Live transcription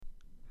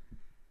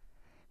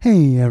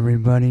Hey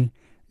everybody,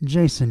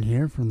 Jason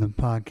here from the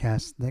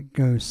podcast that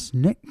goes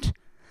Snicked,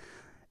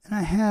 and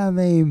I have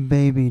a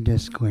baby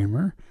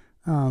disclaimer.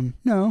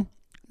 No,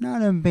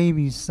 not a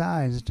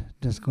baby-sized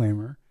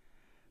disclaimer,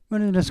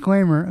 but a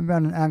disclaimer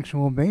about an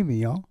actual baby,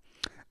 y'all.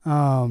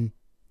 One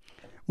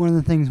of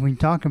the things we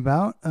talk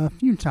about a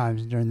few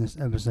times during this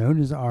episode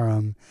is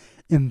our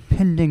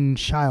impending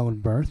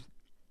childbirth,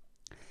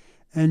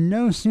 and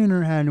no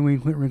sooner had we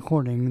quit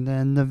recording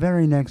than the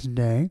very next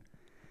day,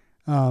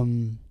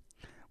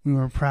 we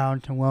were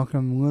proud to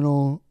welcome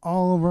little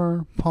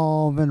Oliver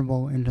Paul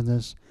Venable into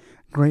this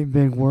great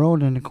big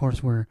world, and of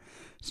course we're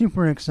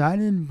super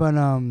excited. But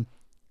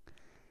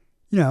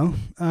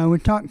we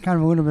talked kind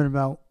of a little bit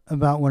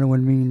about what it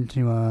would mean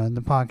to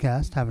the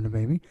podcast having a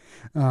baby.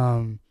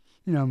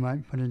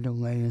 Might put a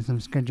delay in some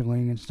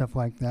scheduling and stuff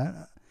like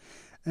that.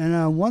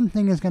 And one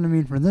thing it's going to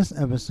mean for this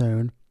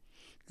episode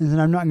is that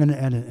I'm not going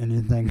to edit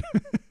anything.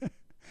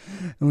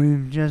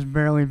 We've just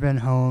barely been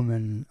home,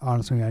 and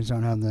honestly, I just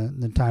don't have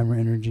the time or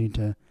energy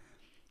to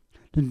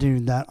do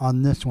that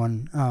on this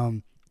one.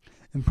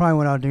 And probably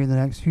what I'll do the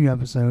next few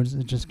episodes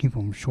is just keep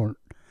them short,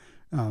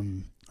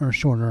 or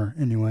shorter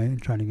anyway,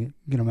 and try to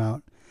get them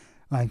out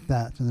like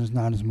that, so there's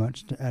not as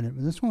much to edit.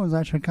 But this one was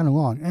actually kind of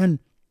long, and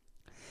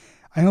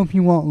I hope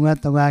you won't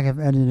let the lack of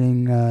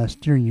editing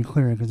steer you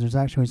clear, because there's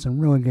actually some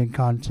really good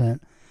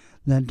content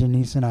that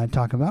Denise and I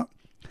talk about.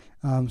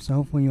 So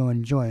hopefully you'll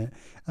enjoy it.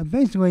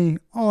 Basically,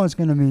 all it's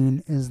going to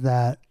mean is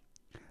that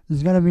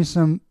there's going to be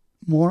some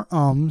more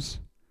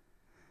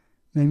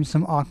maybe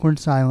some awkward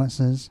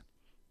silences,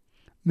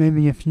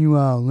 maybe a few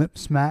lip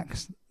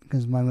smacks,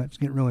 because my lips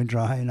get really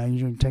dry and I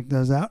usually take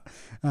those out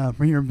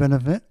for your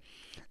benefit.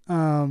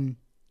 And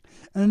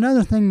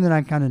another thing that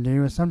I kind of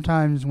do is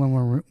sometimes when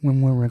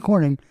we're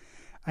recording,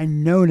 I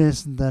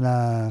notice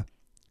that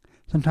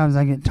sometimes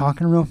I get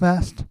talking real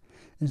fast,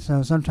 and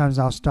so sometimes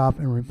I'll stop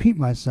and repeat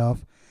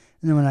myself.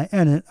 And then when I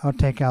edit, I'll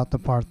take out the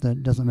part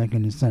that doesn't make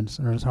any sense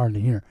or is hard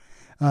to hear.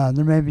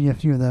 There may be a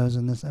few of those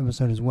in this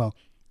episode as well.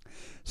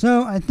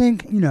 So I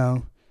think,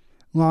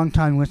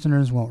 long-time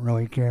listeners won't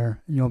really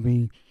care. You'll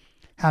be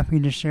happy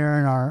to share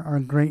in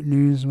our great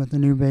news with the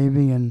new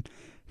baby and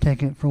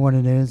take it for what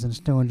it is and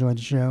still enjoy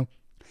the show.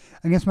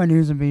 I guess my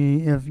news would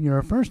be, if you're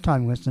a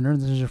first-time listener,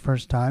 this is your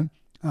first time,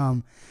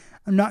 I'm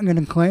not going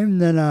to claim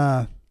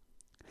that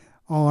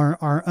all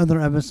our other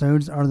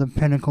episodes are the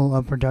pinnacle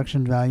of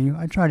production value.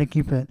 I try to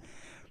keep it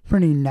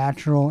pretty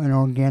natural and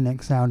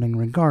organic sounding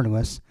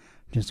regardless,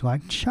 just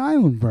like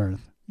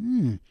childbirth.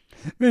 But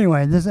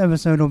anyway, this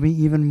episode will be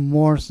even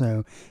more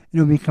so.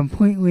 It'll be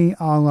completely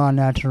a la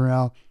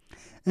naturel,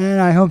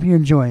 and I hope you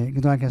enjoy it,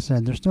 because like I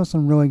said, there's still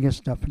some really good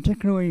stuff,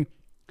 particularly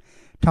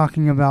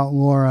talking about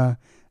Laura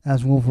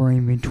as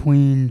Wolverine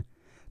between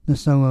the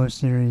solo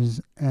series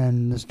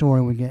and the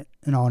story we get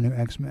in All New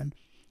X-Men.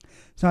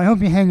 So I hope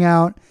you hang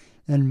out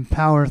and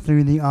power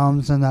through the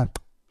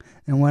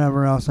and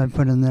whatever else I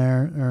put in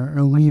there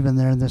or leave in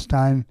there this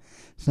time.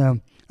 So,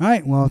 all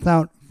right, well,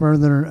 without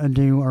further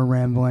ado or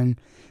rambling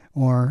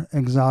or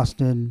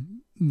exhausted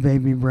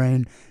baby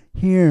brain,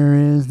 here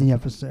is the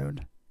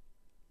episode.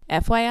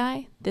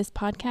 FYI, this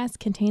podcast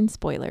contains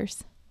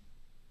spoilers.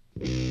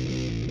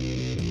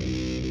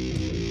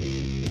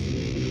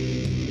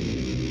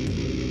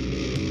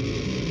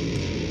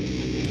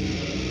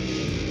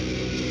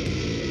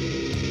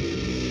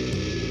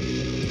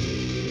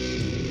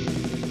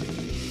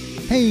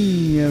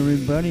 Hey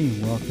everybody,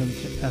 welcome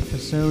to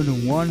episode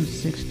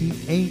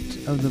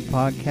 168 of the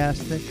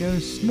podcast that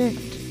goes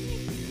Snicked.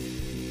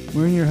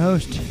 We're your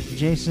hosts,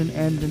 Jason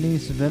and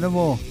Denise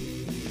Venable,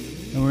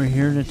 and we're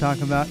here to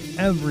talk about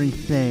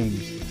everything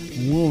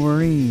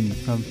Wolverine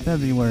from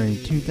February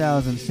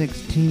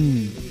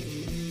 2016.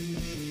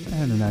 I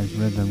had a nice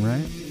rhythm,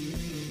 right?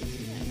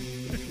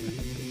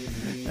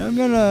 I'm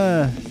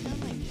gonna...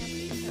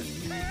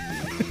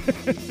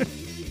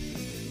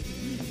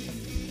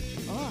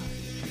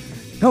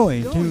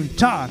 going to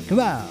talk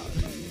about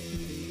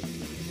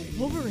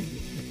Wolverine.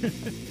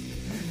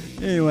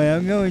 Anyway,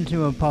 I'm going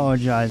to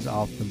apologize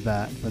off the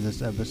bat for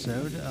this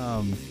episode.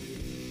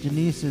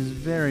 Denise is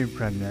very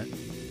pregnant.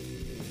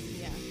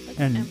 Yeah, let's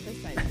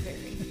emphasize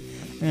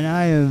very. And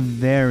I am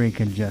very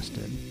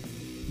congested.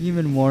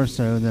 Even more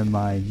so than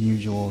my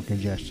usual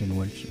congestion,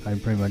 which I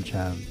pretty much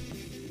have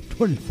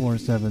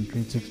 24/7,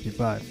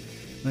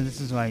 365. But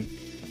this is like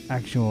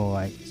actual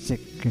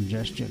sick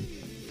congestion.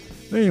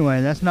 But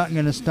anyway, that's not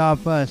going to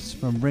stop us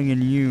from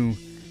bringing you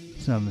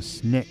some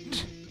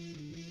Snicked.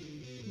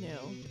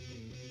 No.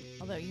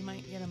 Although you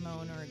might get a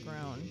moan or a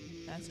groan.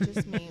 That's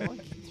just me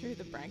looking through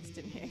the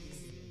Braxton Hicks.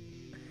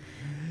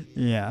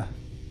 Yeah.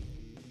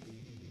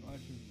 Why don't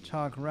you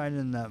talk right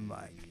in that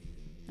mic?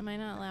 Am I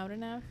not loud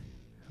enough?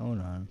 Hold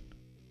on.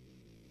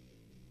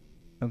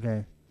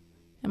 Okay.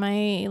 Am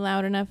I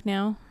loud enough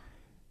now?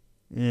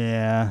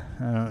 Yeah.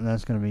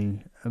 That's going to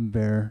be a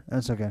bear.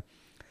 That's okay.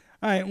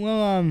 All right.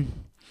 Well,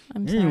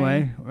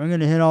 anyway, we're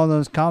going to hit all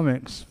those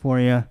comics for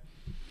you.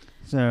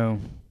 So.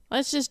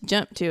 Let's just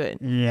jump to it.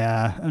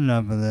 Yeah.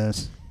 Enough of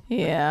this.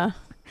 Yeah.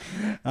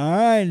 All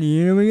right.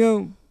 Here we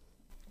go.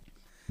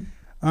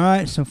 All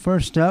right, so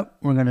first up,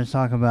 we're going to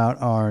talk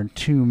about our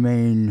two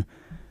main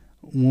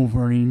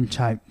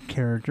Wolverine-type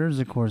characters.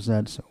 Of course,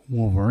 that's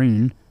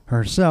Wolverine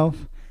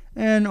herself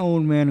and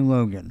Old Man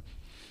Logan.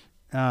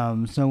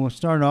 So we'll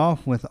start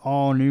off with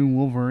all-new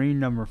Wolverine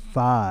number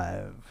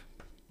 5.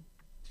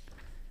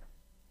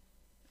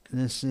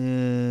 This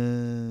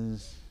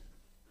is...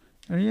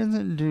 He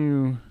doesn't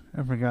do...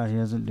 I forgot he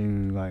doesn't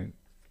do, like,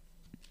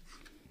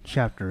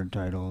 chapter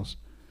titles.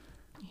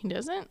 He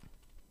doesn't?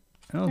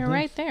 I don't They're think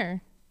right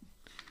there.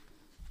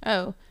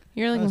 Oh,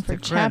 you're looking That's for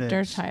the chapter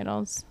credits.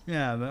 titles.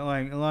 Yeah, but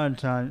like a lot of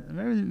times,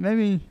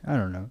 maybe I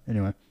don't know.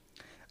 Anyway,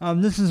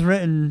 this is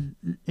written.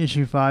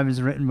 Issue 5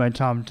 is written by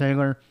Tom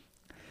Taylor,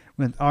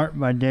 with art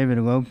by David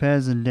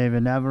Lopez and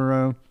David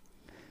Navarro,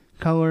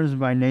 colors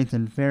by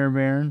Nathan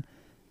Fairbairn,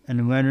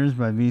 and letters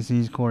by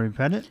VC's Corey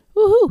Pettit,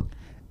 Woohoo!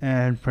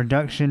 and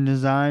production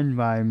design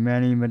by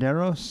Manny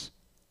Medeiros,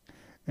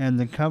 and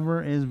the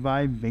cover is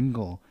by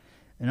Bingle.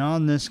 And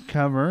on this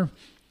cover,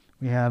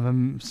 we have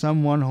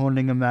someone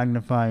holding a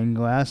magnifying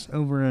glass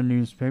over a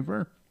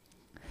newspaper.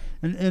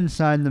 And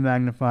inside the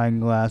magnifying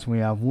glass, we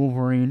have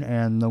Wolverine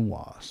and the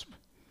Wasp.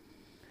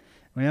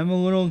 We have a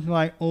little,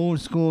 like,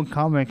 old school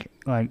comic,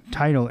 like,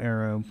 title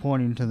arrow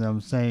pointing to them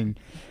saying,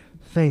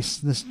 "Face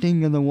the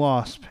sting of the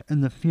Wasp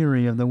and the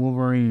fury of the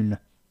Wolverine."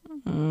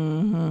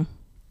 Mm-hmm.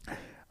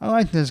 I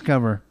like this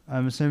cover.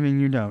 I'm assuming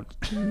you don't.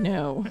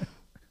 No.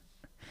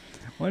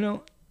 Why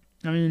don't...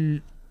 I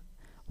mean...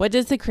 What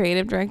does the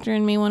creative director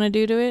in me want to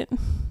do to it?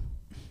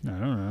 I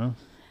don't know.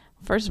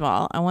 First of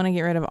all, I want to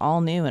get rid of all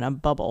new in a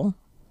bubble.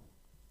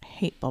 I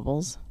hate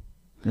bubbles.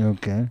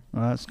 Okay.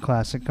 Well, that's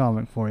classic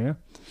comic for you.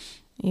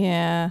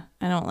 Yeah,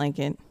 I don't like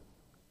it.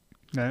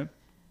 Okay.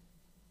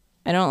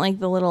 I don't like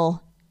the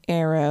little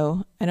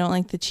arrow. I don't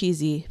like the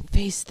cheesy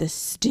face the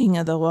sting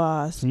of the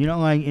wasp. So you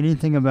don't like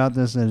anything about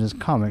this that is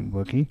comic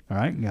booky. All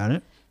right, got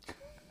it.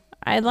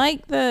 I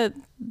like the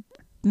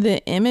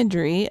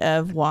imagery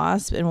of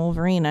Wasp and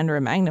Wolverine under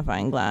a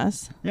magnifying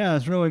glass. Yeah,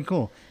 that's really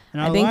cool.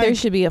 And I think there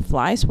should be a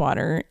fly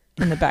swatter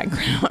in the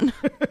background.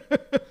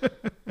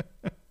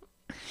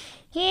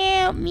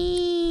 Help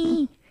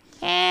me!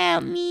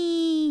 Help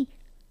me!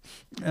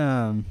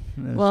 Well,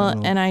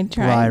 and I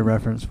fly tried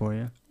reference for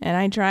you. And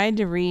I tried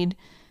to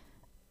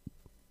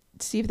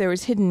see if there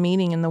was hidden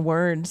meaning in the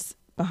words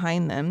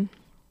behind them.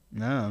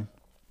 No.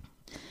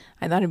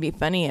 I thought it'd be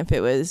funny if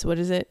it was, what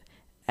is it?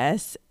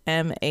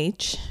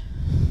 SMH.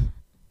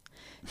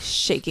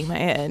 Shaking my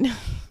head.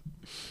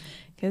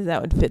 Because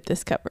that would fit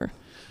this cover.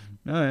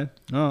 Okay.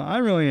 No, I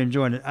really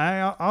enjoyed it.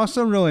 I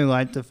also really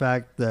liked the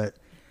fact that,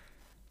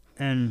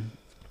 and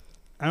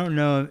I don't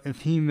know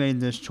if he made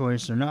this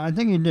choice or not. I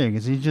think he did,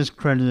 because he's just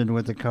credited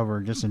with the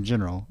cover just in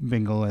general.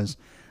 Bingle is.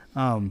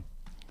 So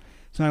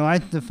I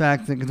like the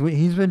fact that cause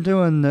he's been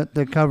doing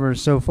the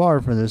covers so far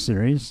for this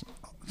series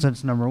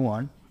since number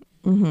 1.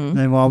 Mm-hmm.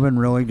 They've all been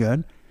really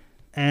good.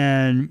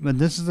 But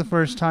this is the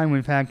first time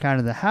we've had kind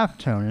of the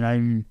halftone, and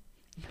I'm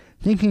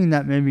thinking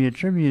that may be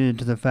attributed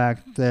to the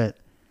fact that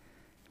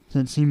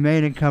since he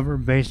made a cover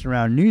based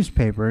around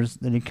newspapers,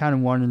 that he kind of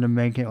wanted to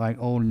make it like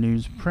old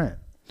newsprint.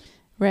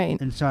 Right.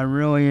 And so I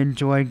really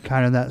enjoyed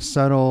kind of that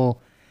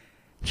subtle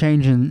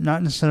change in,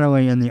 not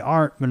necessarily in the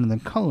art, but in the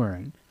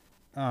coloring,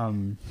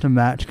 to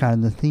match kind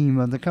of the theme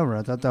of the cover.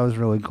 I thought that was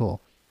really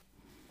cool.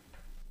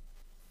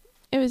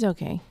 It was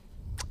okay.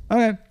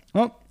 Okay.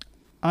 Well,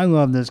 I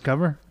love this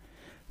cover.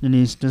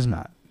 Denise does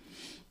not.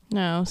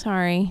 No,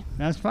 sorry.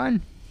 That's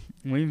fine.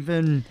 We've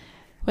been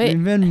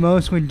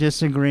mostly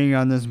disagreeing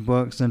on this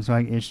book since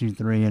like issue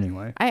 3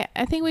 anyway.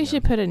 I think we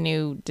should put a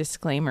new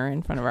disclaimer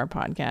in front of our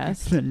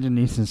podcast.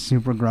 Denise is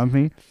super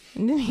grumpy.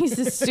 Denise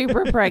is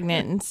super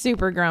pregnant and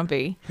super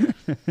grumpy.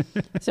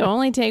 So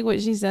only take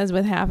what she says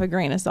with half a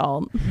grain of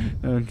salt.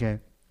 Okay.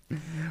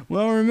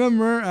 Well,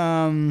 remember,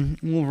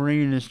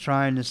 Wolverine is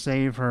trying to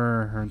save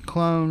her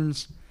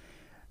clones.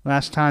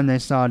 Last time they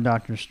saw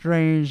Doctor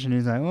Strange, and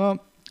he's like,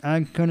 well,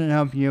 I couldn't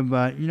help you,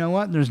 but you know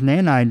what? There's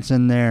nanites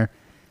in there,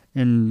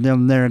 and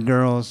them there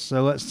girls,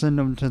 so let's send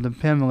them to the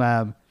PIM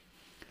lab.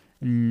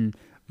 And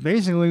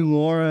basically,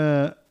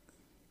 Laura's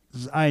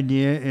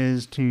idea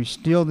is to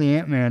steal the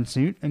Ant-Man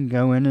suit and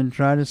go in and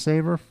try to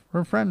save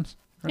her friends,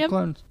 her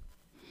clones.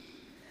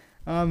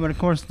 But of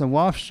course, the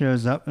Wasp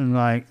shows up and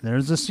like,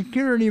 there's a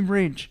security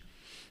breach.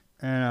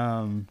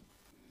 And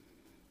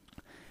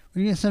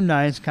we get some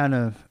nice kind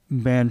of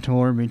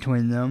banter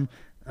between them.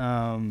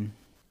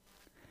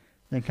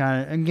 They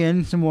kind of,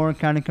 again, some more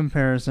kind of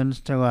comparisons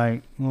to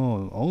like,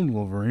 oh, old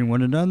Wolverine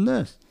would have done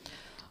this.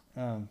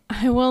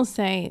 I will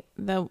say,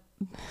 though,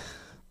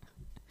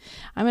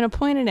 I'm going to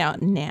point it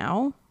out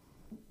now.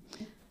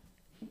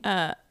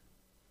 And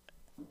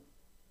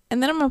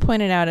then I'm going to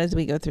point it out as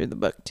we go through the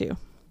book, too.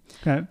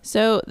 Okay.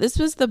 So this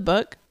was the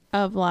book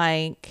of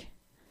like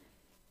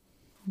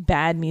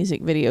bad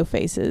music video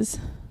faces.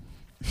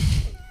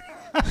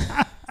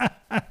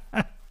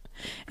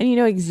 And you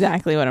know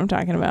exactly what I'm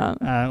talking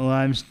about. Well,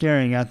 I'm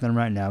staring at them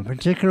right now,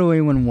 particularly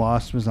when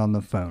Wasp was on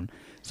the phone.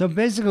 So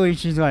basically,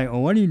 she's like,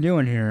 "Well, what are you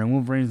doing here?" And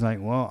Wolverine's like,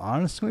 "Well,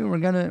 honestly, we're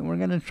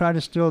gonna try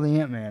to steal the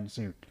Ant-Man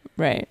suit."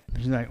 Right.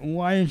 She's like,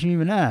 why didn't you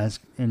even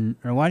ask?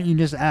 Or why didn't you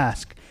just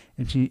ask?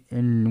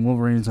 And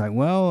Wolverine's like,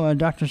 well,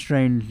 Doctor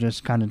Strange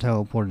just kind of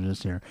teleported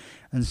us here.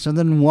 And so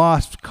then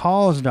Wasp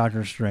calls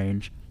Doctor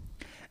Strange.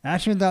 I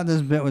actually thought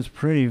this bit was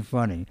pretty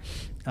funny.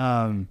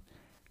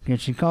 Because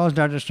she calls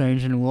Doctor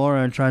Strange and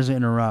Laura tries to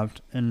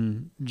interrupt,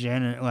 and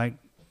Janet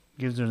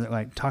gives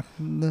her tuck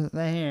the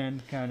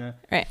hand kind of.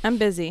 Right, I'm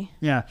busy.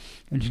 Yeah,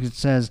 and she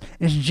says,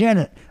 "It's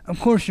Janet. Of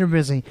course you're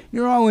busy.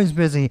 You're always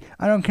busy.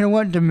 I don't care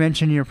what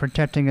dimension you're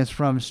protecting us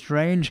from,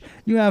 Strange.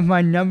 You have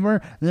my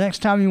number. The next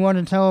time you want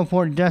to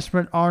teleport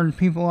desperate armed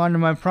people onto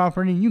my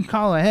property, you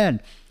call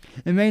ahead.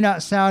 It may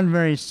not sound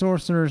very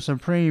Sorcerer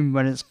Supreme,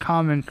 but it's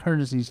common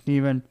courtesy,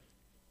 Steven."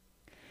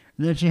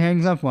 And then she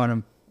hangs up on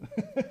him.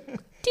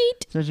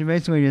 Deet. So she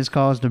basically just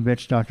calls to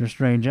bitch Doctor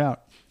Strange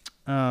out.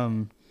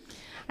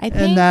 I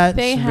think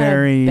they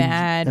have a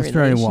bad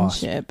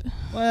relationship.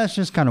 Well, that's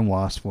just kind of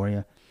Wasp for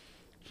you.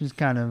 She's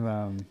kind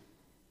of...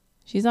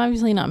 she's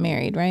obviously not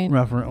married, right?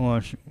 Well,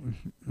 she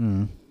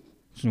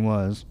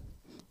was.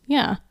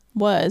 Yeah,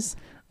 was.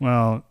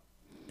 Well,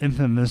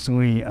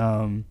 infamously,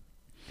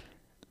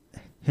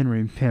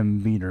 Henry Pym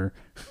beat her.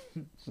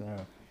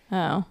 So...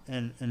 Oh.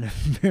 And a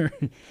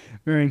very,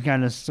 very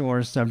kind of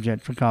sore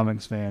subject for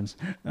comics fans.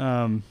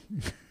 But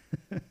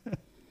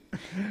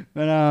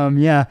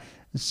yeah.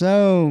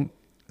 So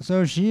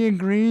she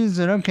agrees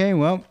that, okay,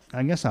 well,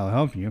 I guess I'll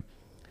help you.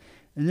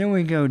 And then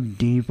we go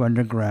deep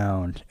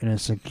underground in a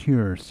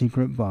secure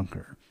secret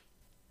bunker.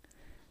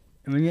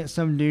 And we get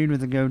some dude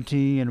with a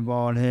goatee and a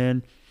bald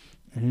head.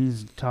 And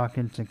he's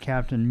talking to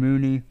Captain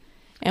Mooney.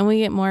 And we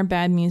get more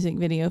bad music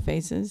video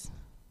faces.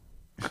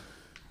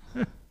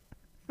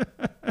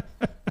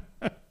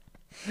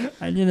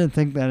 I didn't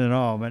think that at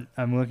all, but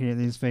I'm looking at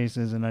these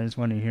faces and I just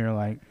want to hear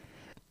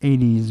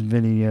 80s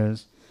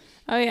videos.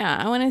 Oh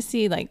yeah, I want to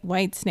see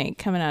Whitesnake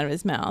coming out of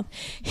his mouth.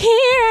 Here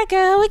I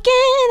go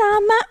again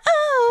on my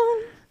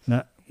own.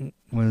 That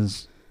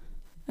was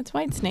That's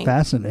Whitesnake.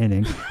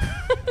 Fascinating.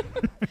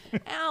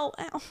 Ow.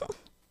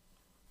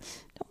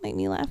 Don't make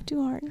me laugh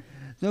too hard.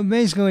 So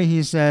basically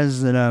he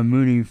says that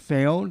Mooney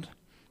failed.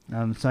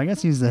 So I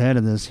guess he's the head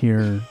of this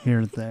here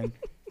thing.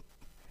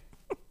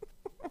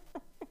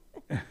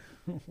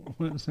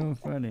 What's so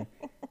funny?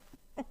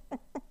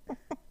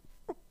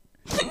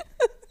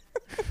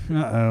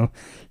 Uh-oh.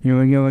 Here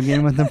we go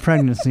again with the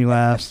pregnancy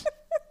laughs.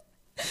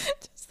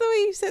 Just the way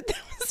you said that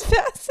was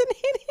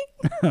fascinating.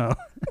 Oh.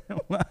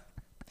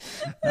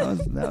 Well,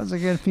 that was a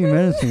good few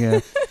minutes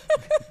ago.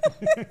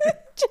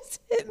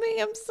 Just hit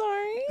me. I'm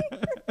sorry.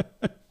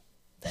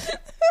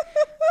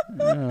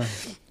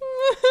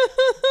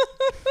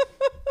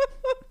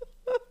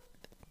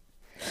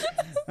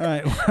 All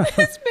right. Well.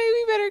 This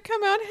baby better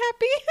come out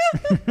happy.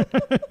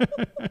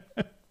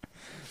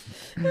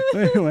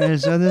 Anyway,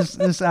 so this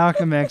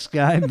Alchemex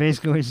guy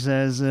basically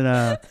says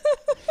that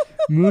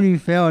Mooney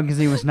failed because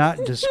he was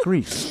not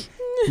discreet.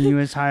 He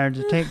was hired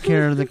to take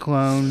care of the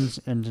clones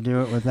and to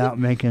do it without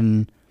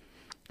making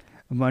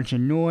a bunch of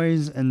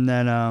noise, and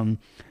that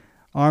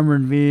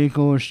armored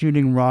vehicles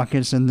shooting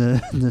rockets in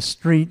the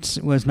streets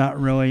was not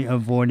really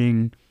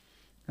avoiding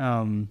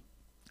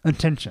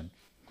attention.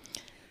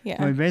 Yeah.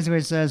 So he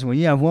basically says, well,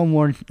 you have one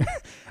more...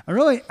 I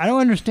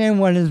don't understand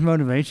what his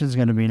motivation is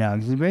going to be now,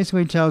 because he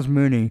basically tells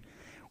Mooney,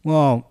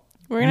 well,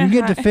 you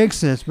get to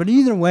fix this, but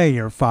either way,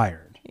 you're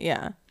fired.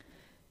 Yeah.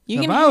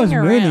 So if I was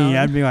Mooney,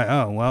 I'd be like,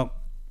 oh, well,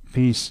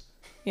 peace.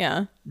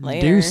 Yeah.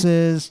 Later.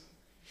 Deuces.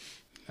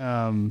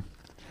 But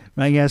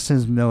I guess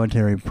his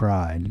military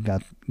pride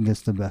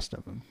gets the best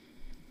of him.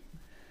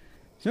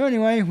 So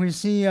anyway, we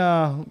see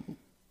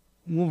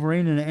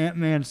Wolverine in an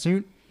Ant-Man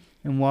suit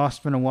and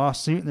Wasp in a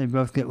Wasp suit. They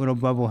both get little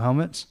bubble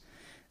helmets.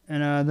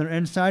 And they're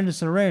inside a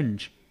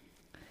syringe.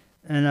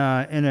 And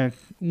in a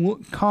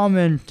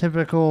common,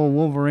 typical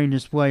Wolverine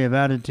display of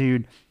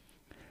attitude,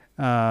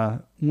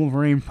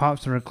 Wolverine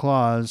pops her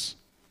claws,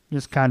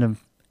 just kind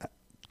of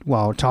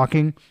while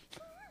talking,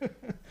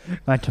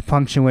 like to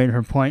punctuate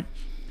her point,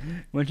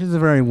 which is a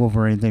very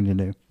Wolverine thing to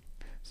do.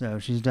 So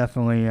she's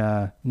definitely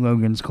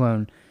Logan's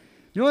clone.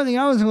 The only thing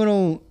I was a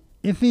little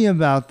iffy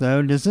about,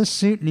 though, does this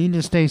suit need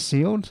to stay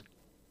sealed?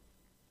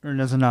 Or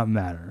does it not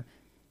matter?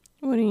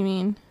 What do you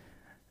mean?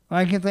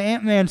 Like, if the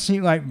Ant-Man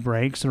suit,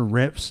 breaks or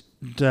rips,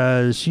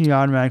 does she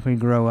automatically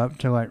grow up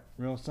to,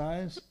 real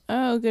size?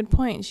 Oh, good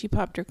point. She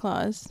popped her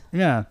claws.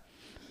 Yeah.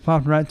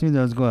 Popped right through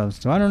those gloves.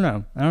 So I don't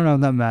know. I don't know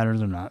if that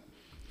matters or not.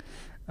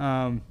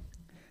 But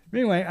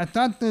anyway, I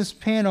thought this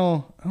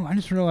panel... Oh, I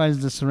just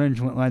realized the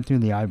syringe went right through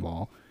the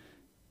eyeball.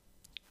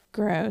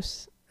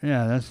 Gross.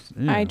 Yeah, that's...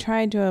 Yeah. I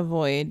tried to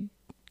avoid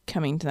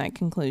coming to that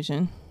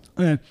conclusion.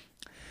 Okay.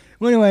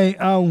 Well, anyway,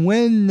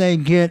 when they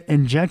get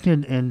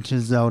injected into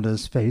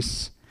Zelda's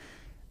face...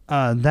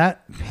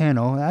 that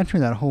panel, actually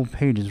that whole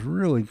page is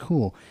really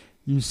cool.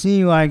 You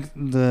see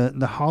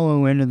the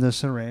hollow end of the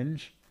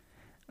syringe,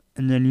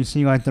 and then you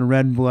see the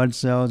red blood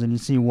cells, and you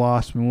see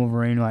Wasp and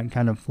Wolverine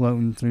kind of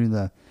floating through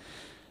the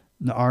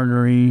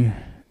artery,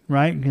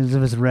 right? Because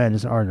if it's red,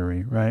 it's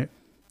artery, right?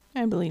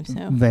 I believe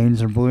so.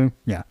 Veins are blue,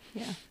 yeah.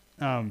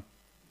 Yeah.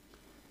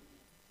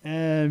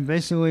 And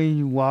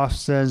basically, Wasp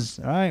says,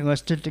 all right,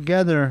 let's stick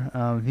together.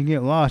 If you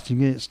get lost, you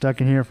get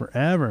stuck in here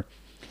forever.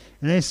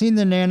 And they see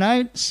the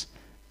nanites.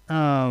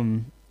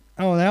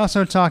 They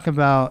also talk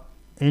about,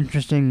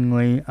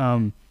 interestingly,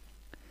 that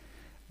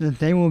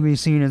they will be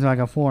seen as like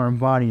a foreign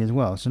body as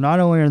well. So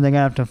not only are they going to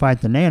have to fight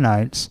the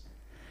nanites,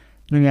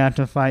 they're going to have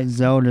to fight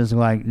Zelda's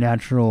like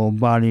natural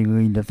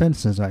bodily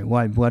defenses, like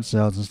white blood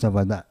cells and stuff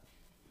like that.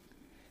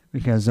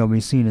 Because they'll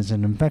be seen as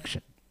an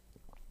infection.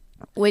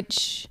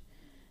 Which...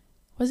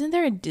 Wasn't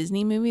there a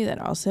Disney movie that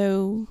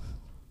also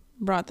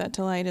brought that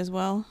to light as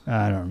well?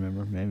 I don't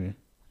remember. Maybe.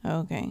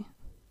 Okay.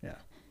 Yeah.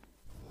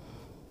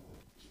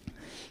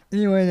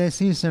 Anyway, they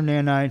see some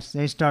nanites.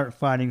 They start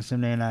fighting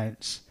some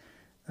nanites.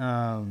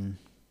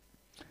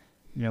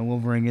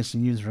 Wolverine gets to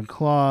use her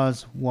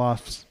claws.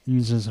 Wasp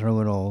uses her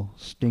little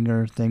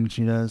stinger thing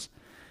she does.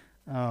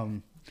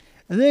 And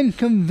then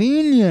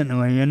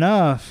conveniently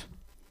enough,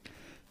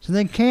 so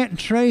they can't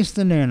trace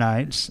the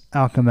nanites,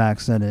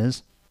 Alchemax that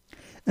is,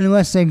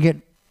 unless they get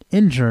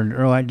injured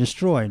or like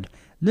destroyed.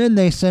 Then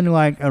they send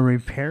like a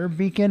repair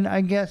beacon, I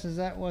guess. Is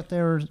that what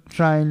they were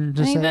trying to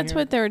say? I think that's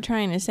what they were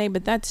trying to say,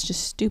 but that's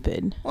just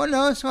stupid. Well,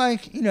 no, it's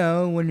like,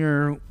 when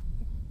your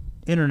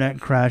internet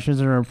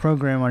crashes or a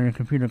program on your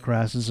computer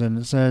crashes and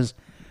it says,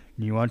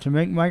 do you want to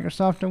make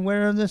Microsoft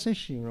aware of this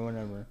issue or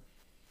whatever?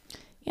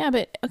 Yeah,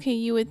 but okay,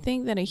 you would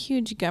think that a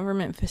huge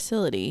government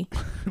facility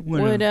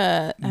would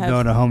have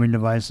build a homing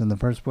device in the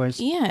first place.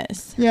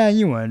 Yes. Yeah,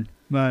 you would,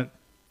 but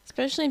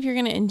especially if you're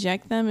going to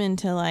inject them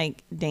into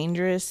like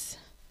dangerous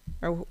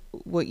or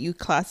what you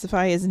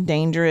classify as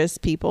dangerous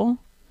people.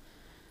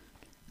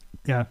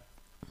 Yeah.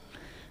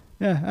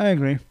 Yeah, I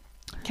agree.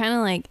 Kind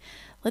of like,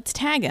 let's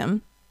tag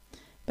them,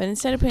 but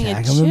instead of putting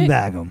tag them and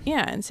bag them.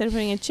 Yeah, instead of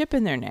putting a chip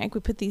in their neck,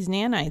 we put these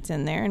nanites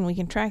in there and we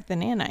can track the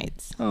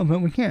nanites. Oh,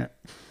 but we can't.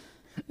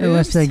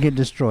 Unless they get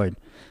destroyed.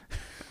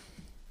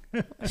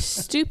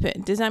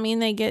 Stupid. Does that mean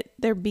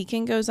their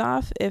beacon goes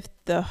off if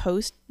the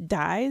host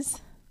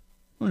dies?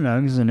 Well,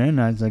 no, because the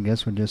nanites, I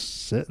guess, would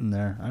just sit in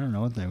there. I don't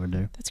know what they would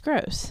do. That's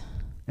gross.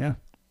 Yeah.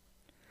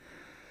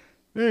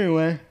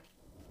 Anyway,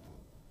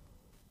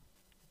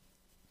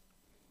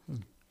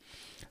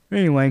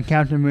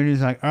 Captain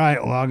Moody's like, all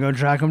right, well, I'll go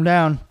track them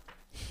down.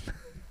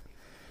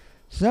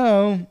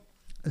 So,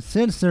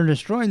 since they're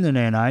destroying the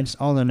nanites,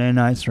 all the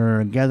nanites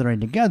are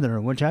gathering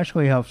together, which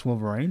actually helps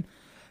Wolverine,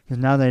 because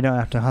now they don't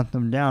have to hunt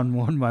them down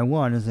one by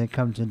one as they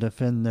come to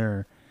defend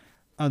their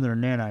other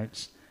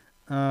nanites.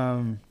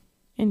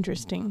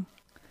 Interesting.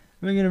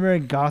 We get a very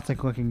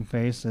gothic-looking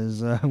face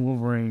as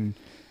Wolverine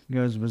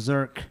goes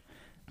berserk.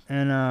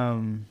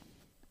 And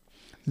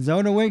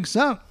Zelda wakes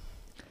up.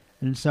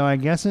 And so I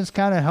guess it's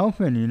kind of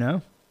helping,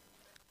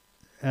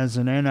 As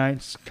the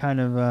nanites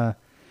kind of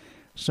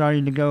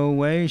starting to go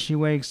away, she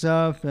wakes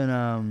up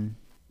and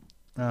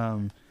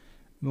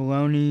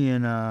Maloney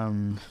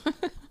and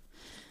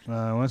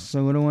what's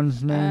the little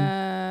one's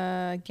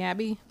name?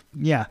 Gabby.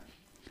 Yeah.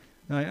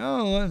 Like,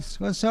 oh,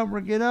 let's help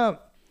her get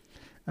up.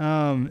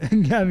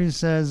 And Gabby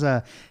says,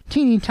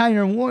 teeny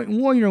tiny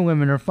warrior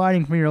women are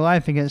fighting for your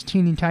life against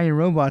teeny tiny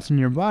robots in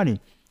your body.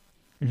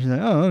 And she's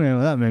like, oh, okay,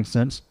 well, that makes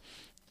sense.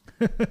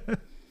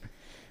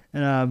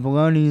 And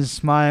Baloney's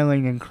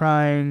smiling and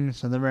crying,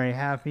 so they're very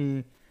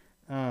happy.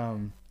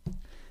 Then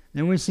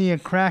we see a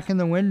crack in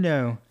the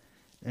window,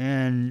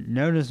 and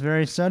notice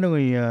very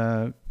subtly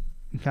kind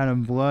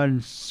of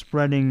blood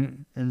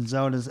spreading in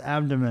Zelda's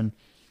abdomen.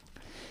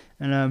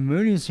 And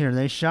Moody's here.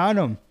 They shot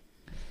him.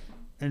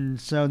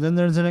 And so then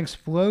there's an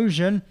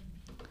explosion,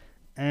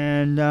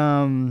 and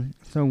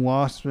so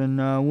Wasp and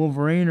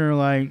Wolverine are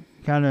like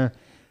kind of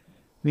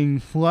being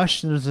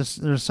flushed.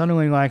 There's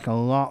suddenly like a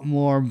lot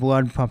more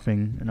blood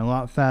pumping and a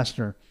lot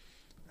faster.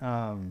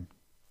 So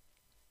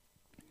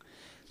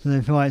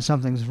they feel like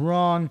something's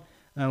wrong.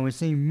 We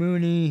see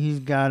Mooney. He's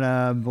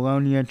got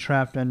Bologna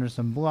trapped under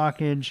some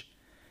blockage,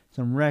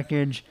 some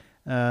wreckage.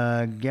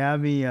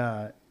 Gabby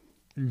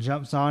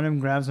jumps on him,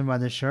 grabs him by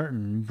the shirt,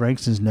 and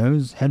breaks his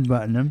nose,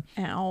 headbutting him.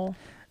 Ow.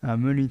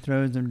 Mooney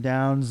throws him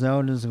down.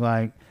 Zelda's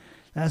like,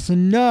 that's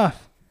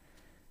enough.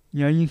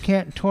 You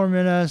can't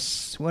torment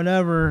us,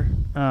 whatever.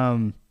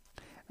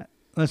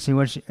 Let's see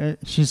what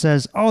she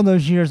says. All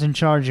those years in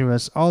charge of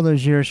us, all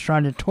those years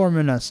trying to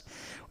torment us.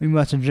 We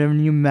must have driven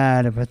you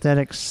mad, a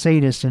pathetic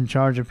sadist in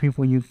charge of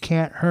people you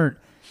can't hurt.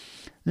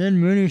 Then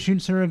Mooney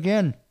shoots her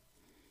again.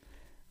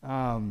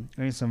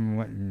 There's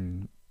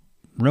some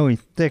really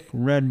thick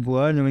red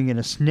blood, and we get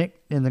a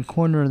snick in the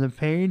corner of the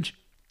page.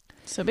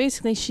 So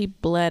basically, she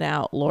bled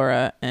out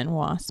Laura and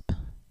Wasp.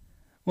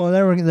 Well,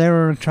 they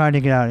were trying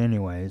to get out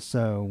anyway,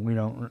 so we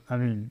don't. I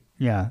mean,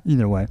 yeah.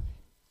 Either way,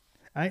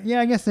 I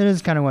guess that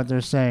is kind of what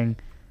they're saying.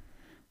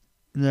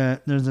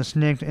 That there's a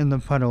snick in the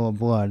puddle of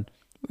blood.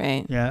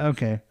 Right. Yeah.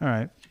 Okay. All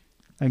right.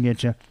 I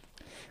get you.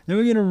 Then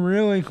we get a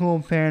really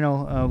cool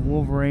panel of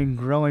Wolverine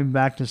growing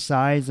back to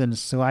size and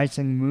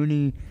slicing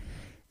Mooney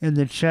in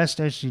the chest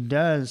as she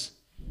does.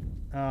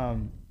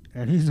 And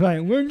he's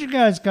like, "Where'd you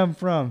guys come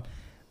from?"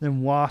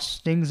 Then Wasp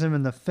stings him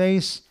in the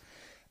face.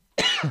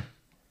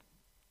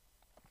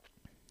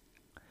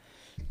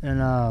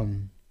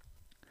 And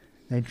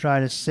they try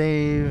to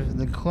save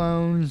the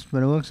clones,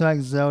 but it looks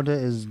like Zelda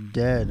is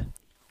dead.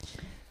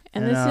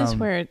 And this is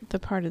where the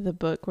part of the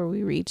book where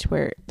we reach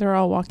where they're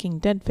all walking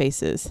dead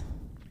faces.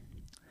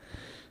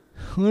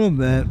 A little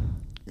bit.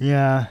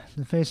 Yeah,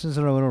 the faces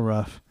are a little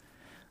rough.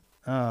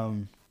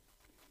 And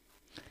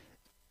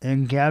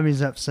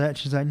Gabby's upset.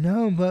 She's like,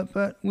 no,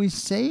 but we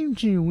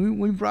saved you.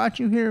 We brought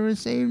you here. We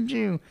saved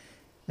you.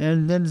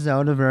 And then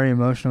Zelda very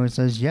emotionally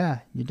says, yeah,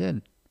 you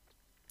did.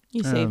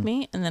 You saved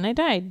me, and then I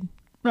died.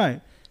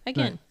 Right.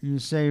 Again. But you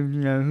saved,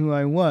 who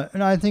I was.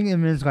 And I think it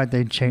means like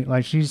they changed,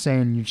 like she's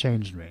saying you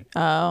changed me.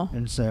 Oh.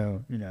 And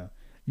so,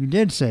 you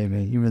did save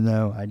me, even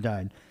though I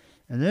died.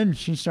 And then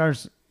she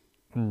starts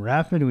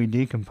rapidly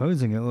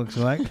decomposing, it looks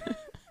like.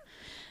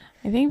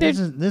 I think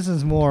this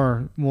is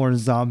more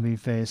zombie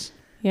face.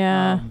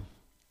 Yeah.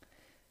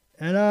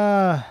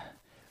 And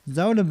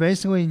Zelda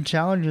basically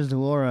challenges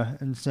Laura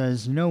and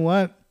says, you know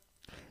what?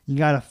 You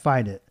gotta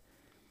fight it.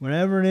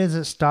 Whatever it is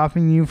that's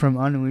stopping you from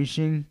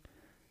unleashing,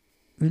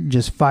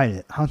 just fight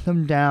it. Hunt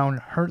them down,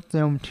 hurt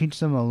them, teach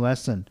them a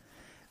lesson.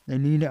 They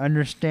need to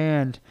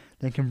understand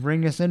they can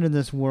bring us into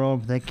this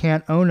world, but they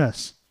can't own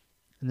us.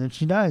 And then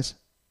she dies.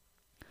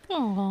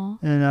 Aww.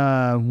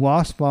 And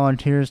Wasp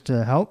volunteers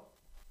to help,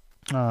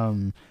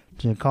 to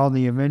call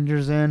the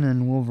Avengers in,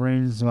 and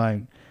Wolverine's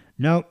like,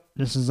 nope,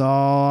 this is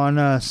all on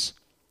us.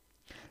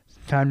 It's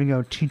time to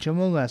go teach them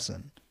a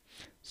lesson.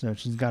 So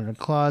she's got her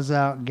claws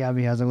out.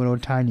 Gabby has a little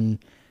tiny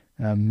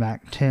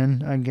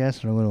MAC-10, I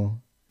guess, or a little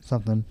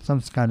something,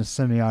 some kind of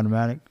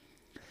semi-automatic.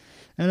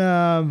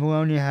 And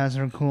Bologna has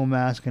her cool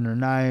mask and her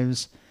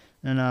knives.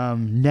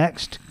 And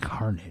next,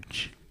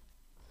 Carnage.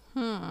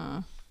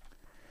 I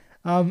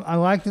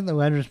like that the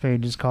letters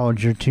page is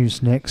called You're Too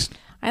Snicks.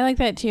 I like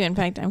that too. In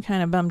fact, I'm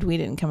kind of bummed we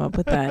didn't come up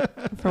with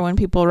that for when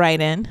people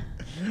write in.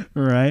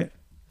 Right.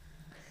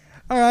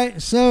 All right,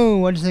 so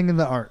what do you think of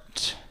the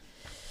art?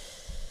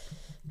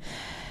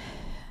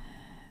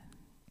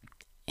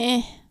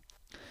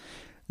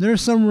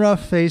 There's some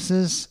rough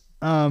faces,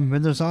 but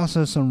there's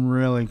also some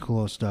really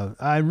cool stuff.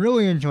 I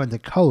really enjoyed the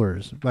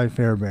colors by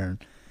Fairbairn,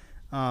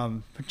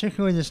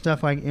 particularly the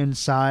stuff like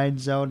inside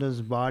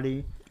Zelda's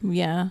body.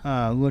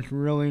 Yeah. Looked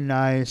really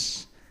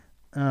nice.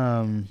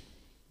 There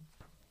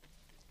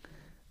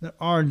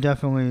are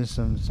definitely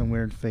some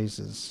weird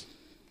faces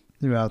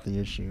throughout the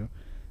issue,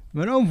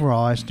 but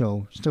overall, I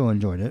still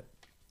enjoyed it.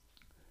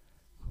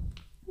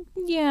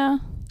 Yeah.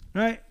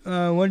 All right.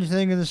 What do you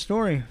think of the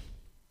story?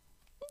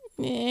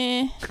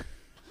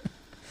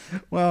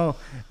 Well,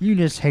 you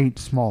just hate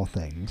small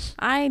things.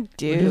 I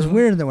do. Which is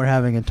weird that we're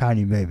having a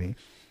tiny baby.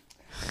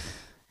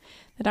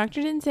 The doctor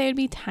didn't say it would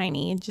be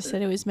tiny. It just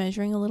said it was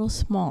measuring a little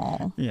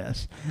small.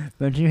 Yes.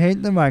 But you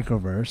hate the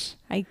microverse.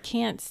 I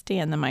can't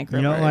stand the microverse.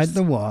 You don't like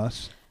the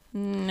Wasp.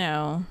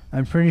 No.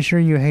 I'm pretty sure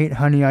you hate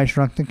Honey, I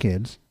Shrunk the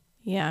Kids.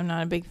 Yeah, I'm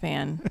not a big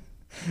fan.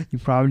 You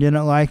probably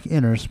didn't like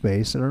Inner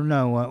Space. Or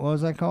no, what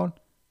was that called?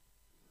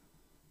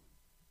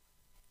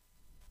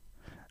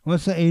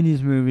 What's the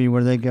 80s movie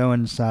where they go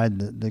inside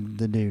the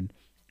dude?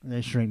 And they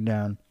shrink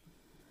down.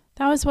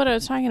 That was what I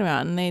was talking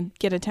about. And they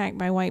get attacked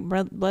by white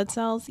blood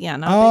cells. Yeah,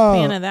 not a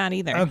big fan of that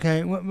either.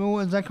 Okay. What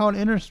was that called?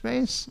 Inner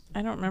Space?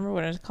 I don't remember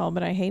what it was called,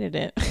 but I hated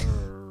it.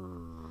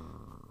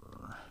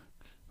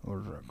 What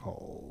is it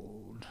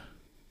called?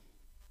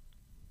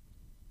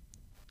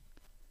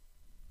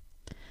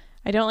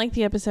 I don't like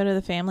the episode of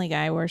The Family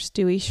Guy where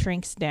Stewie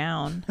shrinks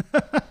down.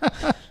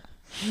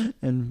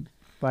 And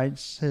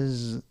fights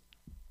his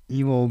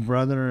evil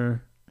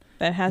brother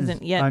that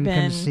hasn't yet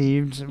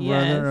unconceived been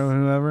brother or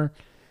whoever.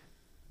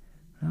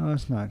 No,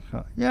 it's not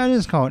called. Yeah, it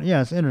is called.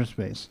 Yeah, it's Inner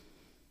Space.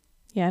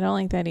 Yeah, I don't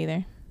like that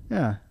either.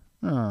 Yeah.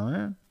 Oh,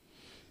 yeah.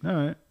 All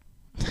right.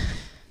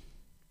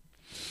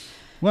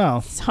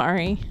 Well.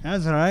 Sorry.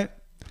 That's all right.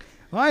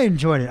 Well, I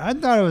enjoyed it. I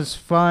thought it was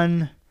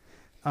fun.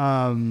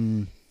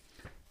 Some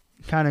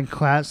kind of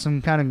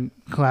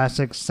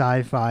classic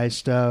sci-fi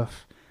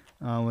stuff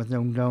with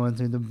them going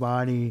through the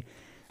body.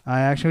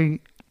 I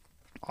actually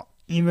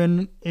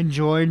even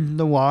enjoyed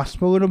the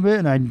Wasp a little bit,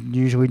 and I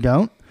usually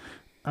don't.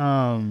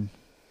 And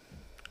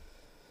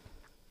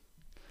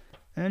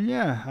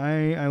yeah,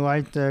 I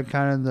like the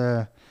kind of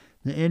the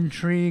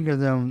intrigue of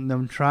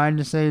them trying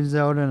to save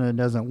Zelda and it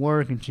doesn't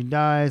work and she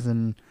dies,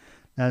 and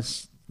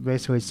that's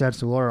basically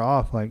sets Laura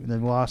off. Like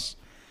they've lost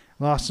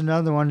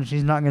another one and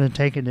she's not going to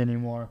take it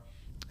anymore.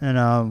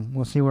 And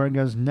we'll see where it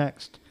goes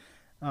next.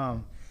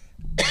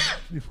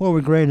 Before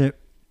we grade it,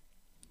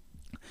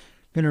 I'm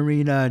going to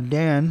read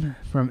Dan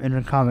from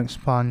Intercomics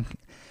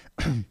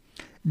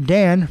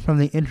Dan from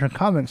the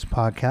Intercomics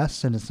podcast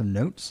sent us some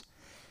notes.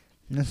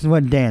 This is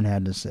what Dan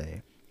had to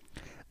say.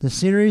 The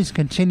series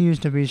continues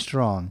to be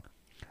strong.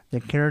 The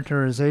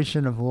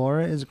characterization of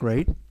Laura is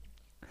great.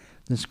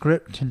 The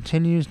script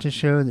continues to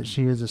show that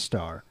she is a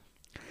star.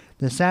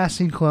 The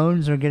sassy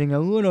clones are getting a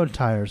little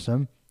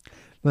tiresome,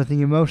 but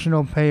the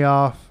emotional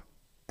payoff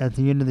at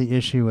the end of the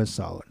issue is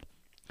solid.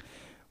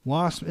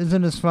 Wasp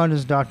isn't as fun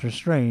as Doctor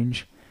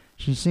Strange.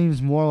 She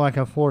seems more like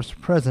a forced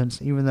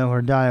presence, even though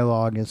her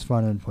dialogue is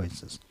fun in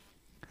places.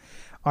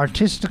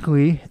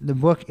 Artistically, the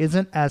book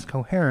isn't as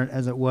coherent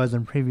as it was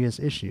in previous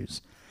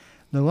issues.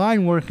 The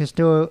line work is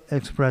still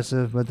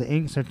expressive, but the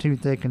inks are too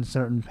thick in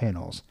certain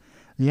panels.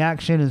 The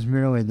action is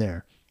merely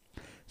there.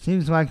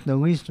 Seems like the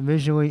least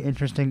visually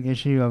interesting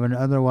issue of an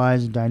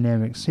otherwise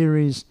dynamic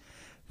series.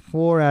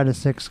 4 out of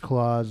 6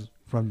 claws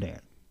from Dan.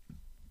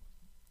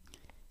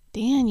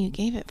 Dan, you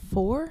gave it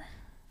 4?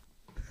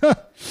 You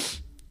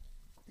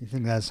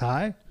think that's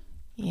high?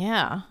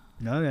 Yeah.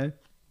 Okay.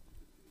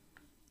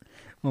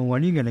 Well,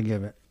 what are you going to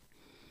give it?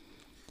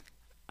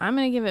 I'm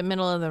going to give it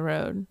middle of the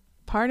road.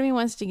 Part of me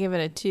wants to give it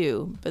a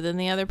 2, but then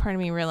the other part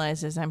of me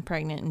realizes I'm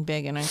pregnant and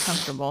big and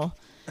uncomfortable.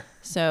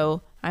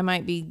 So I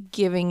might be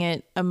giving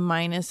it a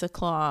minus a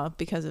claw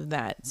because of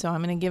that. So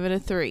I'm going to give it a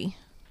 3.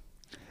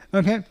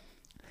 Okay.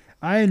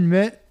 I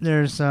admit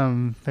there's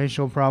some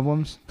facial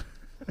problems.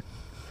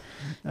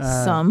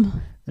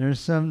 There's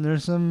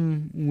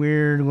some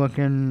weird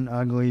looking,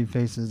 ugly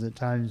faces at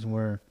times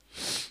where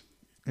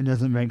it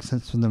doesn't make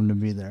sense for them to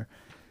be there.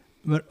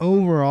 But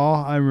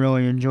overall, I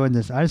really enjoyed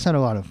this. I just had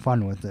a lot of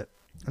fun with it.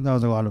 I thought it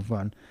was a lot of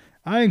fun.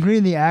 I agree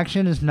the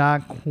action is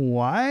not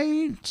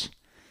quite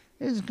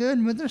as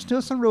good, but there's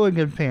still some really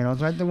good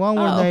panels. Right, the one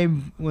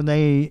where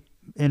they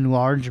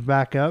enlarge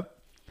back up.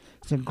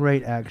 It's a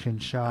great action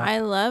shot. I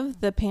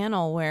love the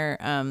panel where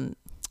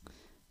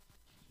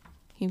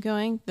keep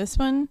going. This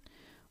one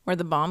where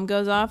the bomb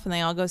goes off and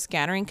they all go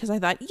scattering because I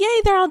thought,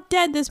 yay, they're all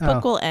dead. This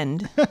book will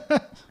end.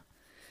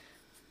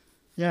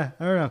 Yeah,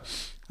 I don't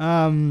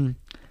know.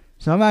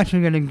 So I'm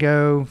actually going to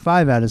go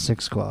 5 out of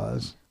 6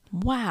 claws.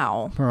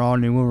 Wow. For All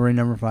New Wolverine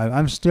number 5.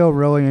 I'm still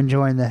really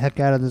enjoying the heck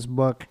out of this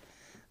book.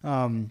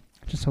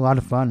 Just a lot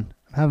of fun.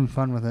 I'm having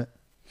fun with it.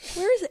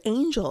 Where's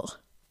Angel?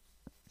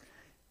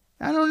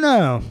 I don't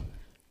know.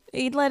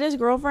 He'd let his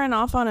girlfriend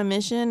off on a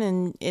mission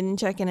and isn't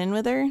checking in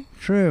with her?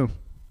 True.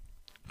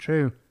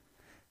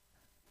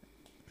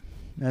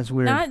 That's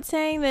weird. Not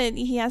saying that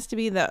he has to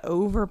be the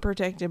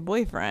overprotective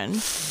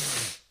boyfriend.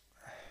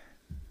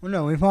 Well,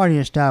 no, we've already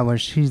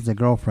established he's the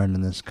girlfriend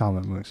in this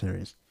comic book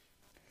series.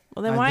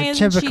 Well, then why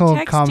isn't she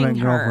texting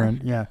her?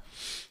 Girlfriend, yeah.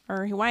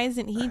 Or why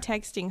isn't he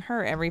texting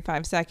her every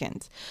 5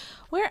 seconds?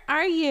 Where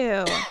are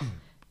you?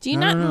 Do you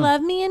not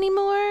love me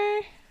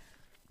anymore?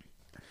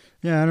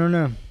 Yeah, I don't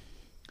know.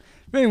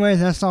 But anyways,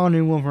 that's All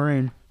New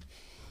Wolverine.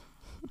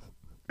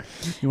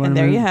 And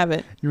there you have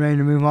it. You ready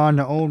to move on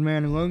to Old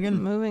Man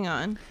Logan? Moving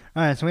on.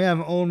 All right, so we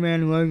have Old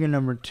Man Logan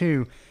number 2.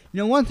 You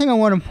know, one thing I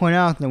want to point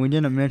out that we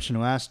didn't mention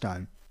last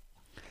time,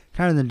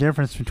 kind of the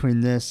difference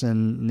between this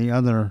and the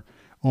other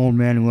Old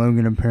Man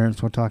Logan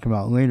appearance we'll talk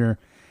about later,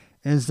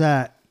 is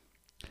that,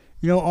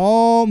 you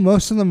know,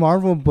 most of the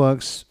Marvel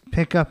books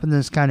pick up in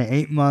this kind of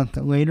 8-month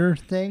later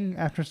thing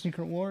after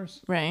Secret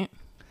Wars. Right.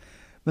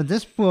 But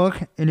this book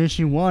in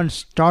issue 1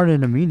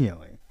 started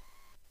immediately.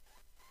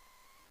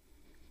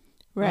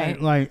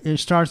 Right. Like it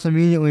starts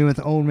immediately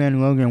with Old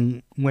Man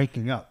Logan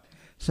waking up.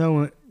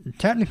 So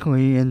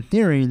technically, in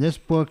theory, this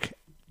book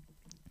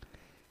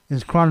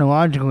is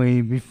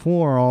chronologically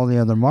before all the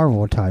other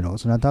Marvel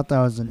titles. And I thought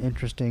that was an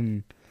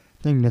interesting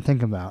thing to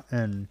think about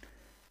and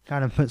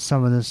kind of put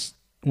some of this,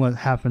 what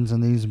happens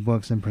in these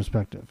books, in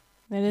perspective.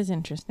 That is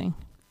interesting.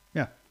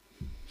 Yeah.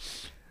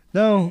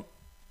 Though,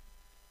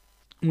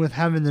 with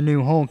having the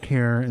new Hulk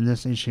here in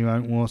this issue,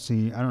 we'll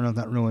see. I don't know if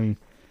that really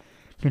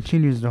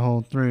continues to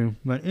hold through.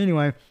 But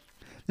anyway,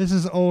 this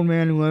is Old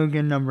Man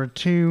Logan number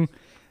 2,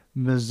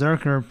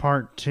 Berserker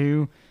Part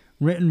 2,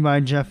 written by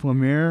Jeff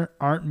Lemire,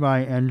 art by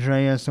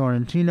Andrea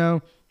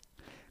Sorrentino,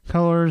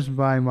 colors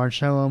by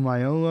Marcello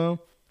Maiolo,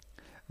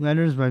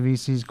 letters by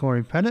VC's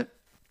Corey Pettit,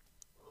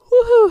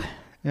 woohoo!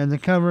 And the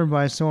cover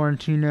by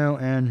Sorrentino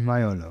and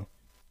Maiolo.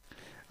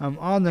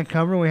 On the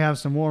cover, we have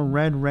some more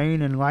red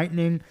rain and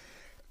lightning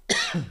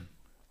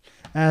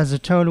as a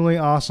totally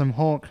awesome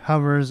Hulk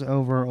hovers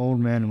over Old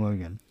Man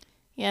Logan.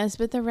 Yes,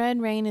 but the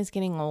red rain is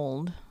getting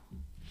old.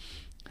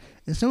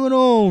 It's a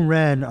little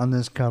red on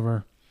this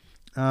cover.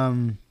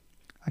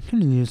 I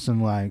could have used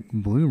some like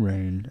blue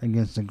rain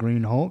against the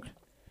green Hulk.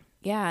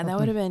 Yeah, that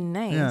would have been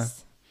nice. Yeah.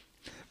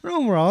 But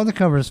overall, the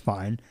cover is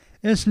fine.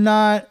 It's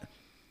not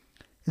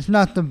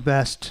the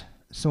best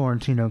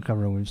Sorrentino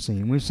cover we've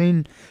seen. We've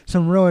seen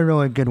some really,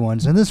 really good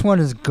ones, and this one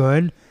is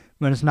good,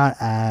 but it's not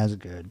as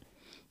good.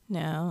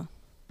 No.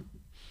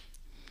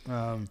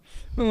 But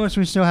once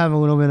we still have a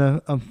little bit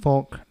of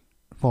Hulk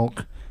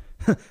faux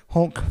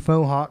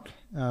Hawk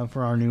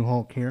for our new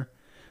Hulk here.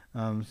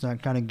 So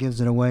that kind of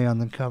gives it away on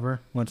the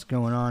cover, what's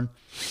going on.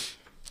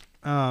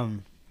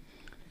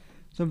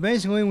 So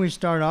basically we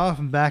start off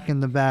back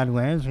in the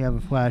Badlands. We have a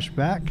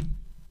flashback.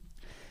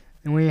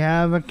 And we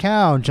have a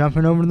cow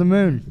jumping over the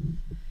moon.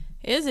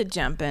 Is it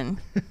jumping?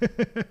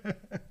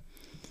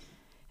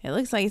 It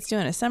looks like it's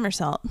doing a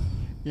somersault.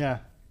 Yeah.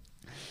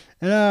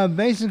 And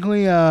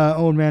basically,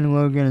 Old Man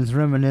Logan is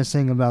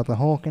reminiscing about the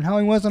Hulk and how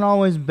he wasn't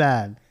always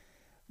bad.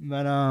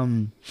 But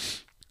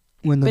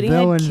when the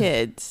villain... he had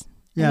kids.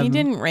 Yeah, and he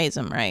didn't raise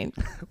them right.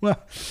 Well,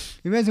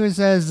 he basically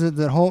says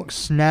that Hulk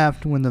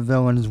snapped when the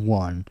villains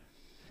won.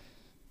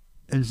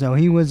 And so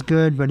he was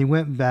good, but he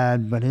went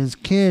bad, but his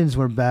kids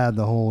were bad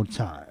the whole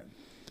time.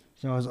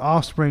 So his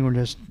offspring were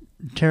just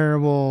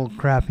terrible,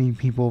 crappy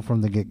people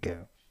from the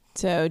get-go.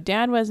 So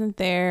dad wasn't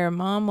there,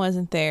 mom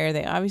wasn't there.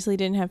 They obviously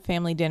didn't have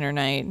family dinner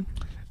night.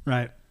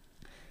 Right.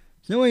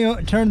 So we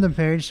turned the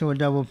page to a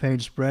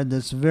double-page spread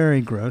that's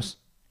very gross.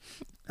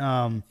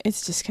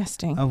 It's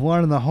disgusting. Of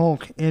one of the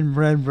Hulk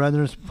inbred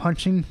brothers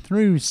punching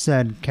through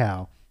said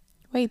cow.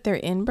 Wait, they're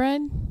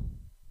inbred?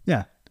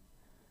 Yeah.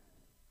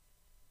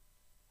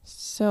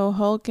 So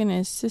Hulk and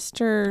his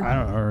sister... I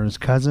don't know, or his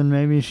cousin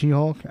maybe,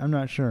 She-Hulk? I'm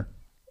not sure.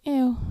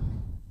 Ew.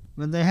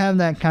 But they have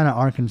that kind of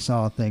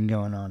Arkansas thing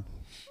going on.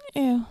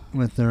 Ew.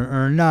 With their,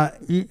 or not,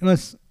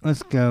 let's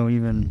go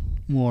even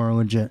more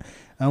legit.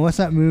 What's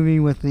that movie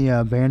with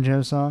the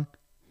banjo song?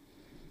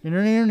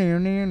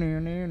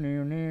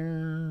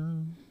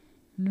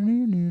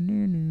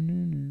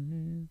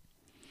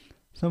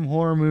 Some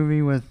horror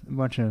movie with a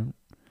bunch of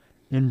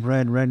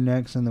inbred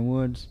rednecks in the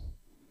woods.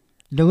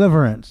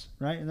 Deliverance,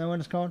 right? Is that what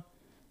it's called?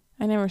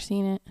 I never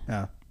seen it. Oh,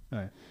 all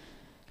right.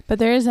 But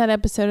there is that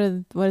episode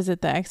of, what is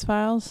it, The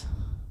X-Files?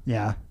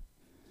 Yeah.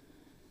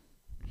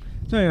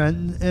 So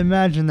anyway,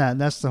 imagine that.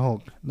 That's the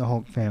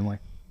Hulk family.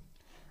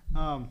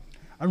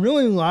 I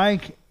really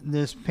like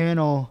this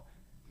panel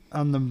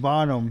on the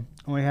bottom.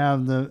 We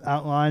have the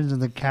outlines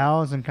of the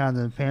cows and kind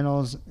of the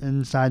panels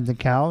inside the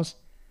cows.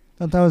 I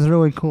thought that was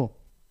really cool.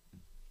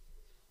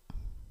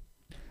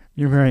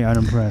 You're very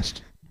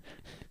unimpressed.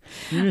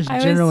 You're just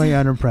generally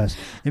unimpressed.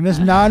 If it's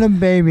not a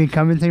baby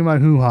coming through my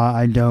hoo-ha,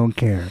 I don't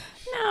care.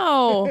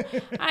 No.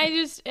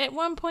 At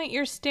one point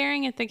you're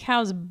staring at the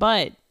cow's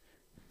butt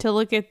to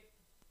look at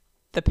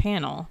the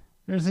panel.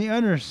 There's the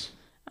udders.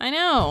 I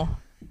know.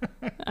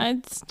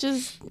 It's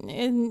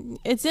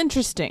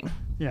interesting.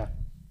 Yeah.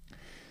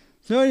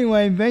 So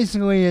anyway,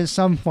 basically it's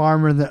some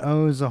farmer that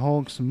owes the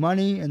Hulks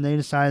money, and they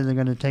decide they're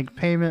going to take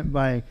payment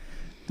by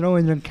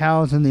throwing their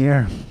cows in the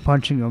air,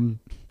 punching them.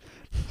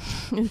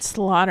 And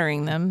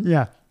slaughtering them.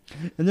 Yeah.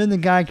 And then the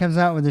guy comes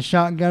out with a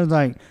shotgun,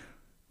 like,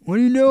 what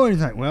are you doing?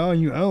 He's like, well,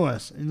 you owe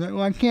us. He's like,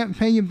 well, I can't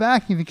pay you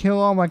back if you kill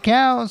all my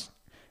cows.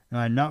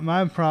 Like, not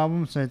my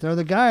problem. So they throw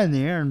the guy in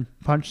the air and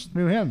punch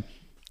through him.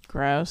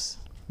 Gross.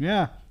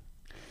 Yeah.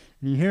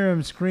 And you hear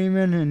him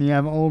screaming, and you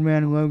have old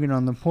man Logan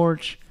on the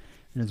porch,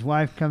 and his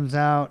wife comes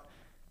out,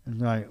 and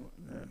is like,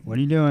 what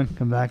are you doing?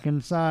 Come back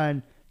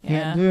inside.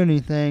 Can't do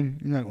anything.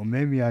 He's like, well,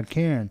 maybe I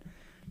can.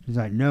 He's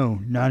like, no,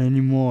 not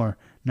anymore.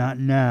 Not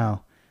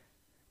now.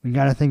 We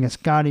got to think of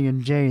Scotty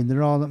and Jade.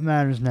 They're all that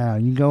matters now.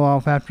 You go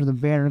off after the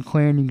Banner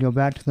Clan, you go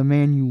back to the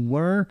man you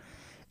were,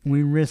 and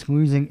we risk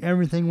losing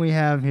everything we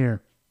have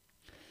here.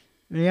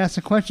 And he asks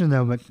a question,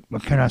 though,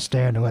 but can I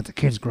stand to let the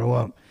kids grow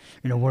up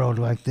in a world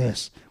like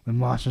this, with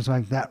monsters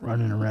like that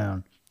running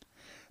around?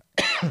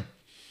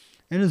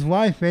 And his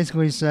wife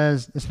basically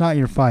says, it's not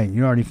your fight.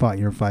 You already fought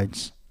your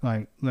fights.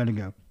 Like, let it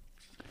go.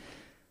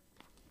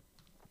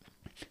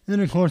 And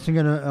then, of course, you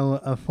get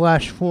a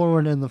flash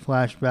forward in the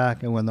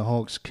flashback and when the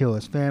Hulks kill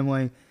his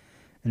family.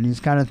 And he's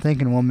kind of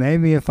thinking, well,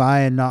 maybe if I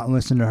had not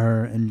listened to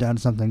her and done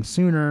something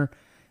sooner,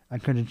 I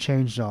could have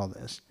changed all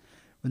this.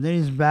 But then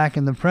he's back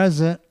in the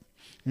present.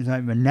 He's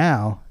like, but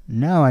now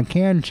I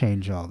can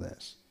change all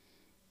this.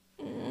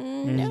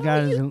 And he's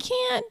got you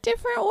can't.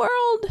 Different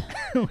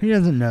world. He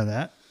doesn't know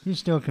that. He's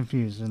still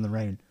confused in the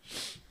rain.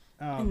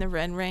 In the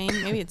red rain?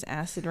 Maybe it's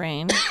acid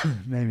rain.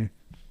 Maybe.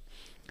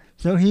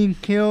 So he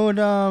killed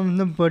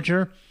the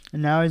butcher,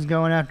 and now he's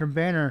going after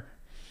Banner.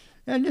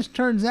 And it just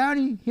turns out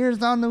he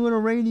hears on the little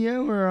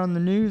radio or on the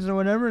news or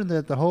whatever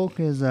that the Hulk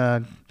is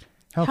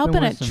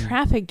helping a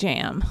traffic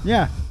jam.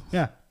 Yeah.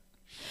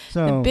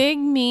 So the big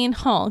mean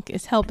Hulk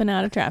is helping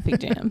out a traffic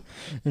jam.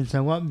 And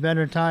so what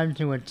better time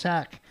to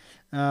attack?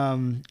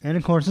 And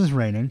of course it's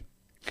raining.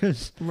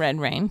 Cause red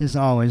rain. It's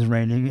always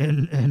raining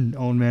in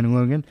Old Man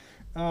Logan.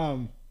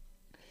 And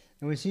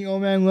we see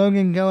Old Man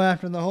Logan go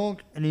after the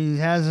Hulk, and he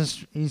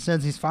says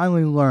he's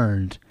finally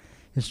learned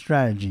his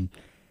strategy.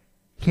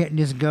 Can't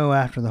just go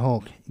after the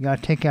Hulk. You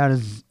gotta take out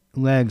his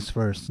legs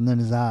first, and then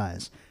his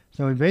eyes.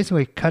 So he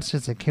basically cuts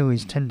his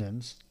Achilles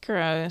tendons.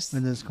 Gross.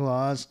 With his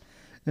claws.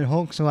 And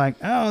Hulk's like,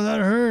 oh, that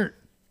hurt.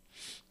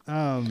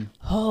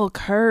 Hulk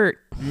hurt.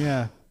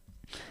 Yeah.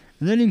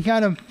 And then he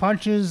kind of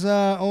punches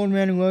Old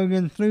Man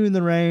Logan through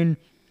the rain.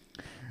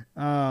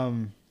 I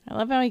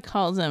love how he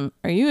calls him,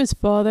 are you his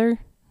father?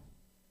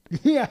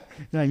 Yeah.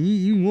 Now,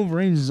 you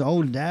Wolverine's his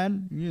old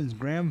dad. You his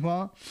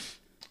grandpa.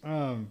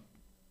 Well,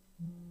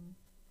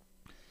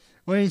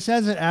 he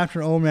says it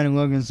after Old Man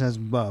Logan says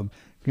bub.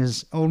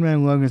 Because Old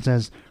Man Logan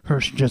says,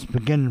 hurt's just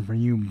beginning for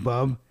you,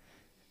 bub.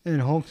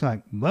 And Hulk's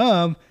like,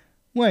 bub?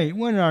 Wait,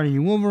 what are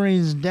you,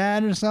 Wolverine's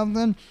dad or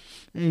something?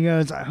 And he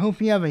goes, I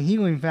hope you have a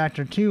healing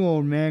factor too,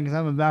 old man, because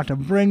I'm about to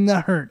bring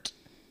the hurt.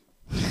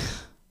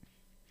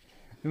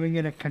 Then we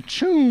get a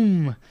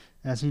ka-choom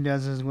as he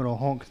does his little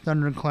Hulk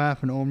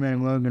thunderclap, and Old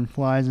Man Logan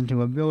flies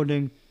into a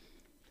building.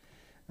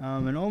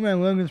 And Old Man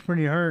Logan's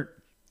pretty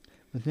hurt,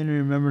 but then he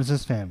remembers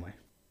his family.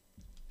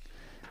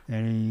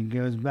 And he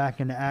goes back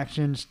into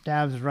action,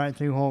 stabs right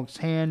through Hulk's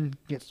hand,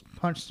 gets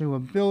punched through a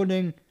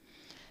building.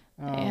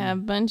 Yeah, a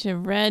bunch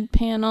of red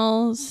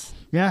panels.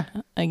 Yeah.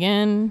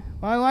 Again.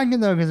 Well, I like it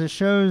though because it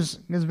shows,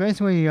 because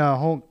basically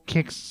Hulk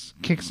kicks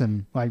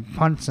him, like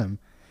punts him.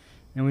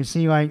 And we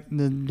see like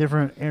the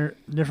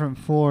different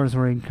floors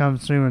where he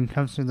comes through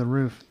the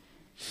roof.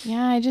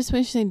 Yeah, I just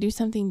wish they'd do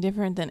something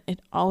different than it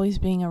always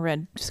being a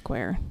red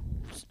square.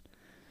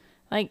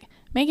 Like,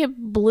 make it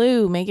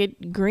blue, make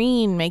it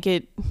green, make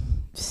it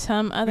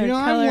some other color.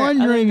 I'm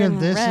wondering if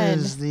this red.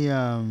 is the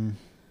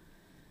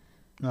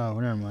Oh,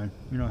 never mind.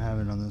 We don't have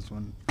it on this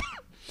one.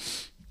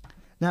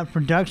 That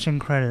production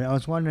credit, I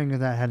was wondering if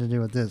that had to do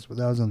with this, but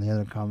that was on the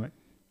other comic.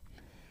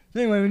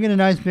 So anyway, we get a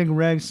nice big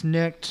Reg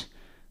Snicked.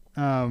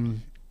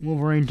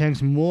 Wolverine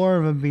takes more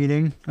of a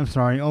beating. I'm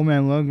sorry, Old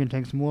Man Logan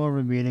takes more of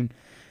a beating.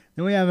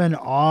 Then we have an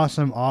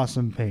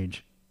awesome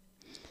page.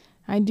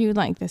 I do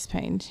like this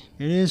page.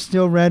 It is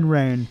still Red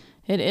Rain.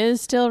 It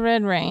is still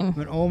Red Rain.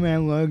 But Old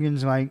Man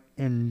Logan's like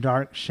in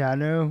dark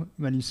shadow,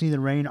 but you see the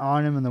rain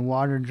on him and the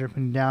water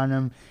dripping down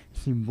him.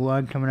 You see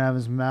blood coming out of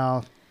his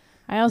mouth.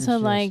 I also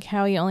like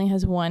how he only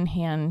has one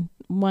hand,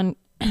 one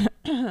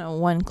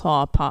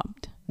claw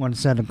popped. One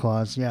set of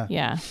claws, yeah.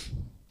 Yeah.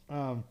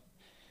 And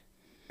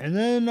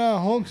then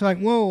Hulk's like,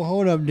 whoa,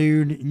 hold up,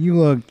 dude. You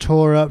look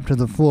tore up to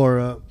the floor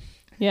up.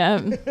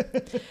 Yeah.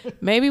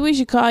 Maybe we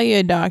should call you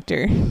a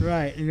doctor.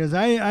 Right. He goes,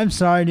 I'm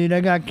sorry, dude.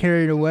 I got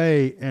carried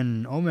away.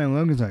 And Old Man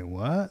Logan's like,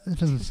 what? This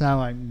doesn't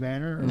sound like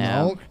Banner or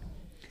Hulk.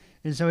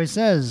 And so he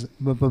says,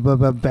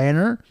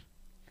 Banner?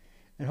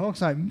 And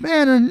Hulk's like,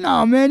 Banner?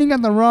 No, man, you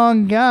got the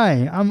wrong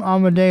guy. I'm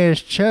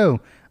Amadeus Cho.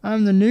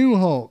 I'm the new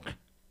Hulk.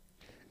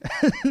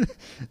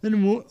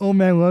 Then Old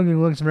Man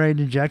Logan looks very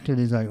dejected.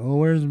 He's like, oh,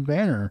 where's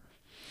Banner?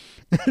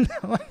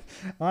 I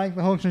like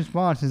the Hulk's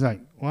response. He's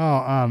like, well,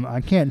 I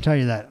can't tell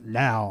you that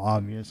now,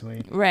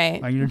 obviously.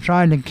 Right. Like, you're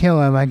trying to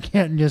kill him. I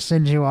can't just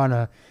send you on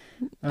a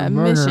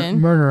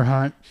murder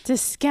hunt. It's a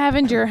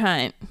scavenger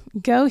hunt.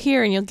 Go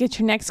here and you'll get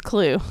your next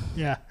clue.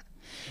 Yeah.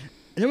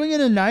 And then we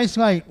get a nice,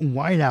 like,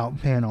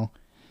 whiteout panel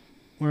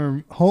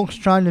where Hulk's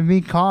trying to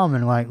be calm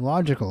and, like,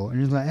 logical. And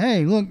he's like,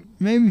 hey, look,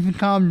 maybe if you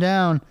calm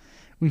down,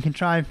 we can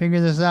try and figure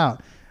this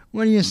out.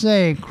 What do you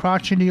say,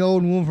 crotchety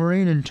old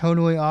Wolverine and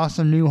totally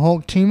awesome new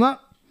Hulk team up?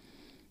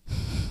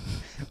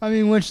 I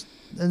mean,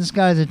 this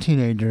guy's a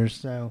teenager,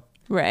 so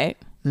right.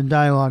 The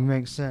dialogue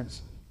makes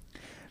sense.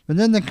 But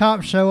then the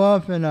cops show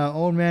up and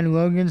Old Man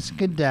Logan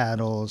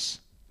skedaddles.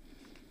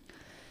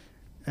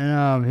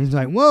 And he's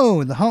like,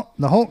 whoa, the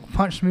Hulk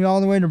punched me all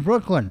the way to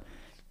Brooklyn.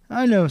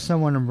 I know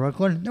someone in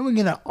Brooklyn. Then we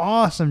get an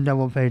awesome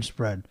double page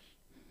spread.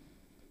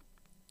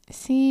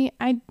 See,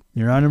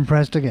 You're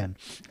unimpressed again.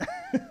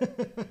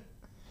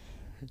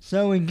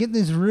 So we get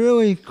these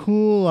really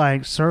cool,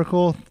 like,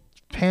 circle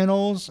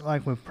panels,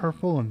 like, with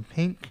purple and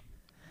pink.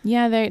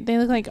 Yeah, they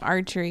look like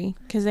archery,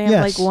 because they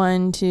have, like,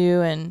 1, 2,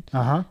 and,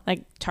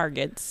 like,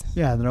 targets.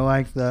 Yeah, they're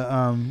like the,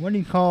 what do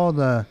you call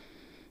it's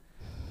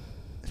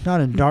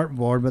not a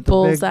dartboard, but the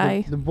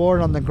bullseye. The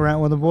board on the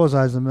ground, well, the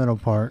bullseye is the middle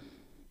part.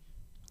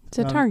 It's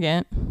a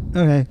target.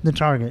 Okay, the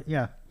target,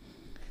 yeah.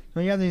 So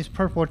you have these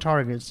purple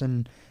targets,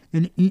 and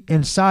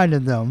inside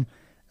of them,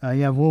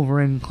 you have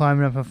Wolverine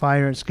climbing up a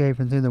fire,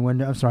 escaping through the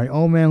window. I'm sorry,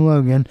 Old Man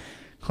Logan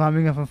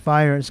climbing up a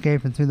fire,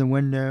 escaping through the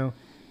window.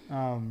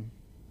 Then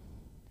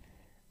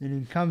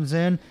he comes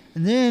in.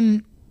 And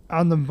then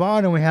on the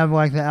bottom, we have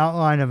like the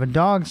outline of a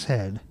dog's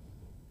head.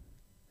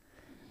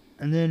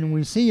 And then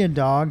we see a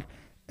dog,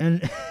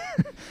 and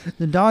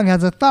the dog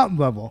has a thought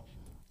bubble.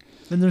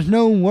 And there's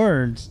no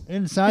words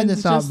inside the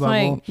thought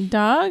bubble. Like,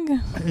 dog?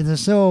 It's a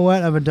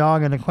silhouette of a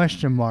dog and a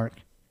question mark.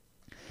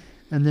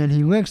 And then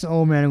he licks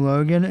Old Man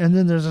Logan, and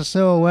then there's a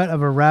silhouette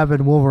of a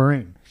rabid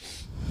Wolverine.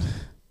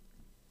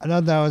 I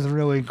thought that was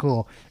really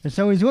cool. And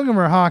so he's looking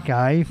for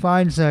Hawkeye. He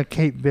finds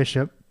Kate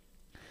Bishop.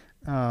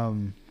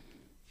 What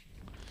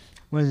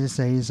does he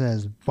say? He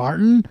says,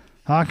 Barton?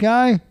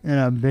 Hawkeye?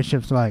 And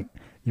Bishop's like,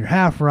 you're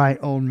half right,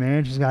 old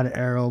man. She's got an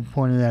arrow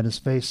pointed at his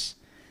face.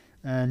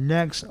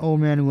 Next,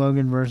 Old Man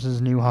Logan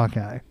versus New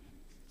Hawkeye.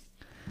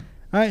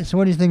 All right, so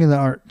what do you think of the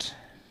art?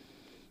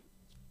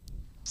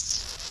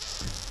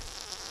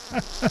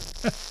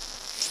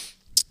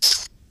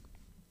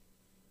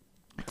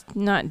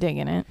 Not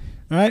digging it.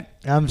 All right,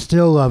 I'm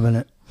still loving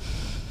it.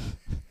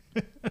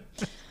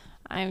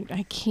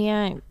 I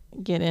can't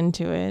get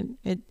into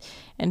it.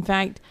 In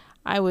fact,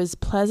 I was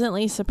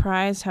pleasantly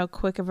surprised how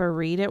quick of a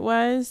read it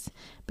was,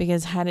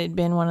 because had it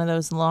been one of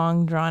those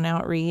long drawn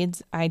out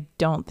reads, I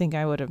don't think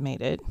I would have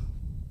made it.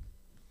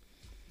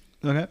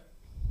 Okay.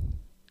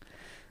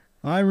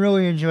 I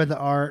really enjoyed the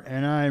art,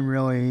 and I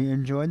really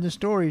enjoyed the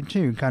story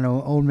too. Kind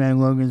of Old Man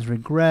Logan's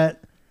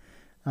regret,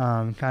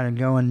 kind of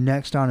going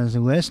next on his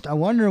list. I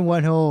wonder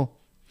what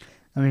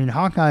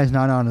Hawkeye's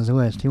not on his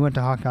list. He went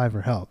to Hawkeye for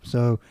help,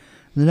 so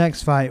the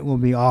next fight will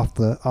be off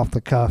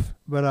the cuff.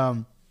 But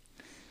I'm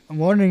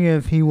wondering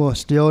if he will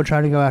still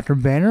try to go after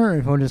Banner, or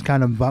if he'll just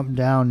kind of bump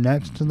down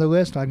next to the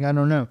list. Like, I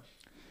don't know.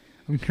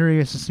 I'm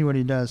curious to see what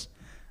he does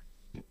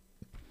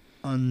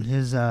on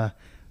his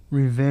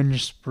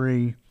revenge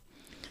spree.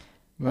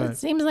 Well, it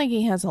seems like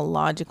he has a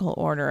logical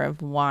order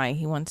of why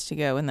he wants to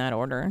go in that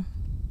order.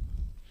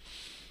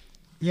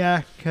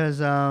 Yeah, because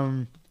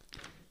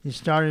he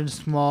started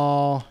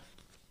small.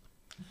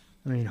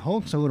 I mean,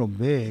 Hulk's a little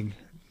big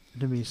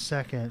to be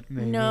second,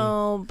 maybe.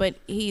 No, but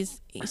he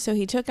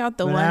took out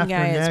the one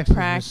guy as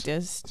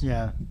practiced.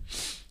 Yeah.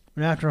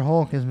 But after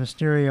Hulk is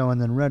Mysterio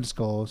and then Red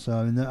Skull, so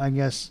I mean, I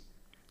guess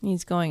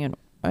he's going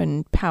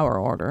in power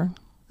order.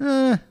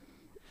 I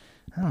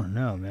don't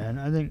know, man.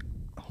 I think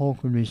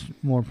Hulk would be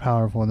more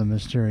powerful than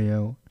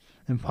Mysterio,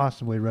 and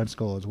possibly Red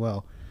Skull as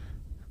well.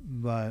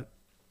 But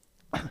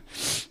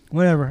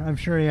whatever, I'm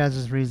sure he has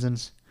his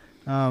reasons.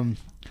 But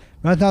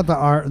I thought the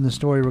art and the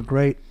story were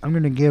great. I'm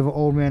going to give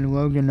Old Man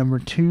Logan number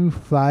 2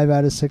 5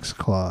 out of 6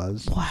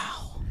 claws.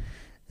 Wow.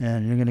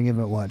 And you're going to give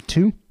it what,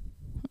 2?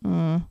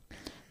 No,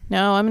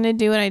 I'm going to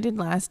do what I did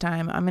last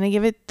time. I'm going to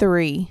give it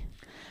 3.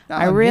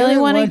 I really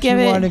want to give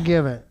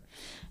it.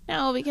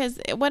 No, because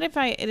what if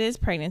it is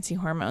pregnancy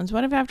hormones?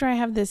 What if after I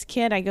have this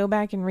kid, I go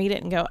back and read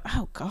it and go,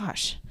 oh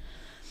gosh,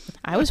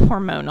 I was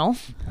hormonal.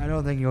 I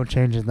don't think you'll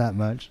change it that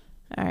much.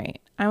 All right.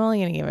 I'm only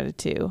going to give it a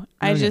 2.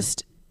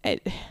 Okay.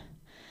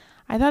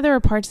 I thought there were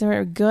parts that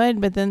were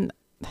good, but then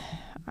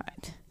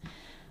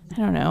I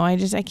don't know. I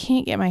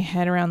can't get my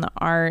head around the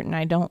art and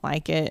I don't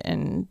like it.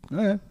 And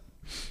okay.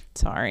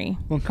 Sorry.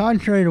 Well,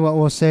 contrary to what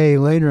we'll say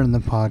later in the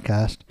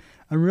podcast,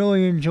 I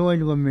really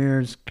enjoyed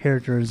Lemire's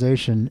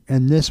characterization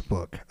in this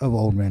book of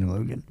Old Man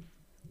Logan.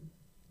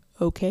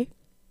 Okay.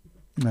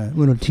 A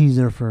little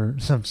teaser for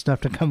some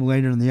stuff to come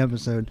later in the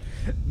episode.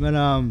 But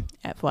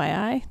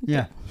FYI.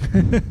 Yeah.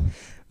 But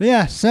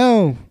yeah,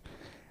 so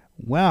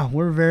wow,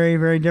 we're very,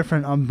 very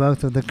different on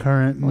both of the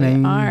current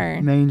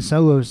main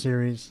solo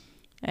series.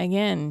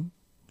 Again,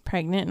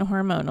 pregnant and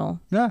hormonal.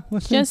 Yeah,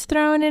 we'll see. Just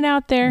throwing it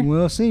out there.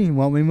 We'll see.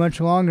 Won't be much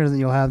longer that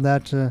you'll have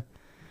that to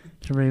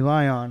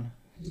rely on.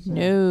 So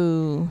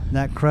no.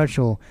 That crutch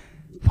will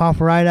pop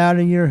right out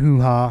of your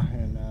hoo-ha.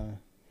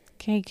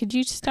 Okay, could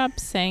you stop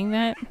saying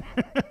that?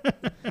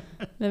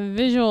 The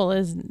visual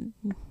is...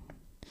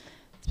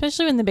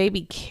 Especially when the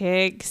baby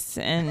kicks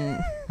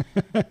and...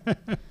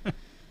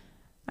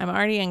 I'm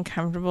already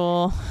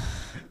uncomfortable.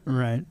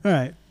 Right. All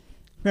right.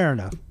 Fair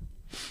enough.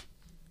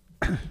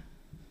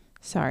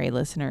 Sorry,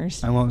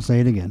 listeners. I won't say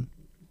it again.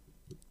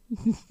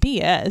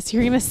 BS.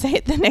 You're going to say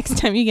it the next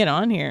time you get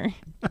on here.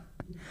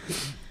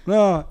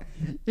 Well,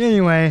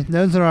 anyway,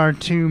 those are our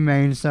 2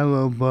 main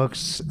solo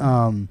books.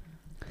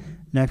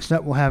 Next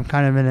up, we'll have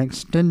kind of an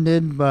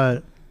extended,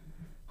 but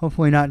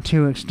hopefully not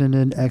too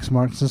extended, X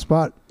Marks the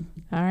Spot.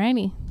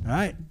 Alrighty. All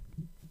right.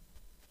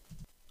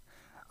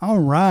 All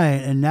right,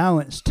 and now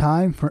it's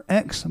time for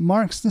X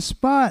Marks the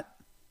Spot.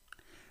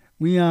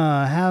 We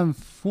have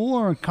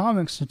 4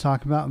 comics to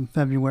talk about in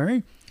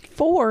February.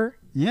 4?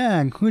 Yeah,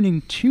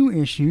 including 2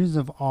 issues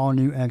of All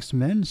New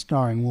X-Men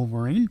starring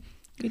Wolverine.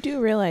 You do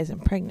realize I'm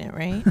pregnant,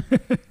 right?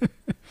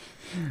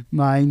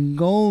 My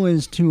goal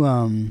is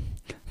to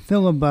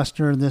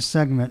filibuster this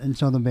segment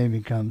until the baby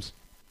comes.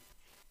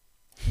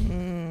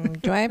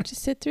 Do I have to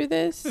sit through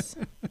this?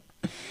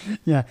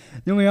 Yeah.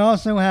 Then we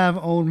also have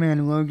Old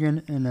Man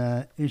Logan in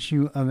an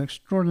issue of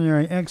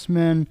Extraordinary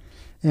X-Men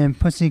and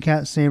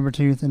Pussycat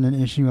Sabretooth in an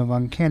issue of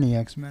Uncanny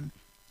X-Men.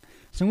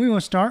 So we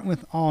will start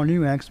with All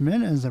New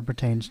X-Men as it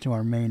pertains to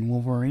our main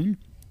Wolverine.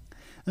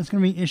 That's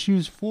going to be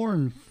issues 4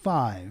 and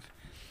 5.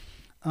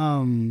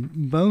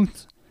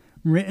 Both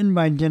written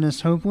by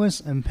Dennis Hopeless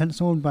and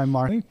penciled by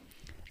Mark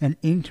and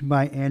inked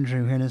by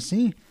Andrew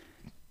Hennessy,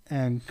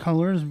 and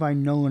colors by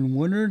Nolan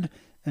Woodard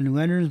and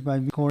letters by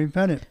Corey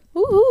Pettit.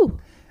 Woohoo!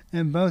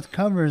 And both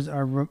covers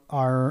are by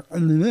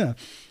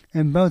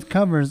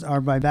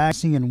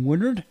Bagsy and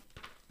Woodard.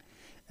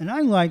 And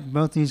I like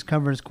both these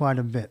covers quite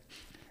a bit.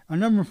 On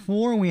number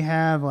 4, we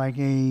have like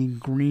a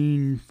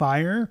green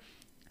fire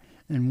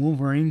and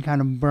Wolverine kind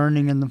of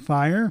burning in the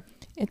fire.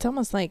 It's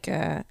almost like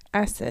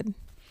acid.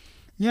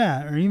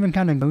 Yeah, or even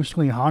kind of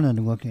ghostly haunted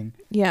looking.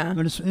 Yeah.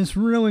 But it's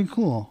really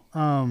cool.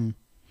 I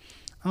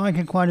like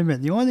it quite a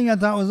bit. The only thing I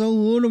thought was a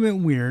little bit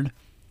weird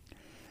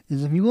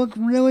is if you look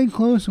really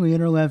closely at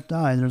her left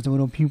eye, there's a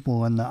little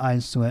pupil in the eye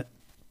slit.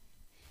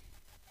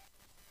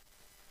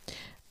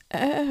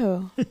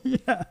 Oh.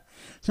 Yeah.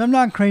 So I'm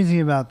not crazy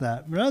about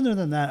that. But other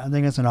than that, I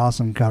think it's an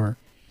awesome cover.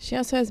 She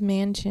also has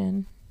man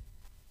chin.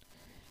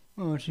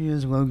 Oh, she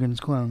is Logan's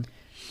clone.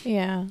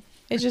 Yeah.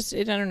 It's just,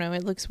 I don't know.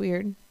 It looks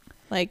weird.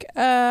 Like,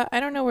 I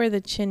don't know where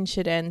the chin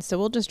should end, so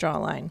we'll just draw a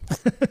line.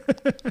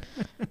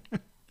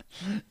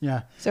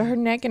 Yeah. So her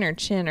neck and her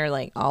chin are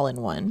like all in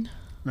one.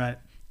 Right.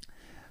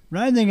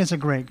 But I think it's a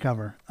great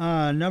cover.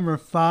 Number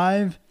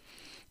 5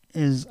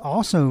 is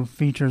also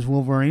features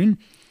Wolverine,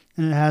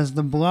 and it has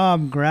the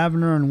Blob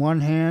grabbing her in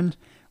one hand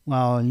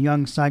while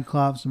young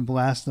Cyclops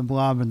blasts the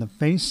Blob in the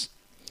face.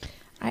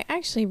 I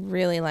actually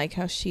really like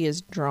how she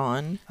is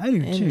drawn. I do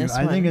too.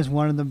 I think it's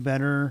one of the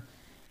better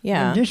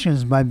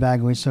additions by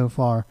Bagley so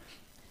far.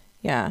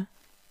 Yeah.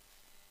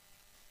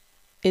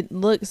 It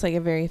looks like a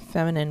very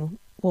feminine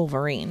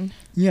Wolverine.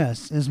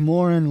 Yes, it's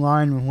more in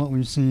line with what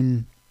we've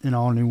seen in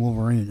All New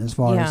Wolverine as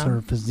far as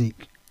her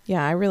physique.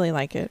 Yeah, I really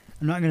like it.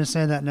 I'm not going to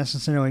say that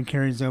necessarily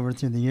carries over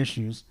through the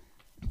issues,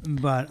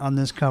 but on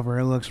this cover,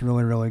 it looks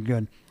really, really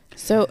good.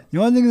 So the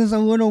only thing that's a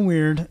little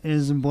weird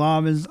is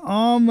Blob is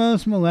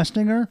almost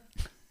molesting her.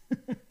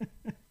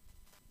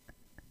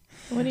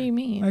 What do you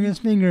mean? Like his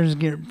fingers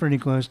get pretty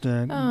close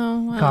to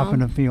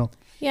copping a feel.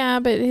 Yeah,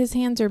 but his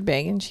hands are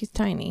big and she's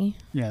tiny.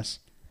 Yes.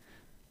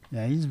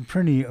 Yeah, he's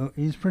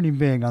pretty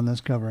big on this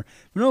cover.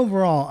 But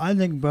overall, I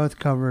think both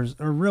covers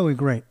are really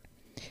great.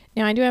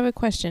 Now, I do have a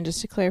question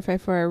just to clarify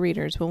for our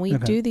readers. When we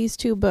do these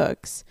two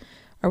books,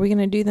 are we going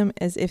to do them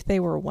as if they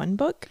were one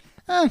book?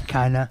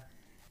 Kinda.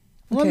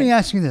 Let me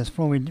ask you this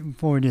before we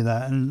do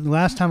that. And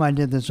last time I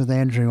did this with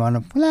Andrew on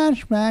a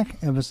flashback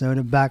episode,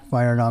 it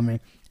backfired on me.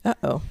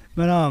 Uh-oh.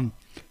 But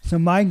so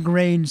my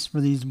grades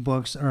for these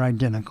books are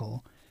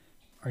identical.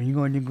 Are you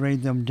going to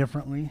grade them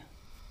differently?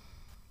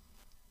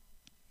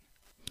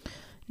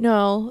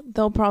 No,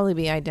 they'll probably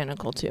be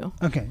identical too.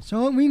 Okay,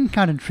 so we can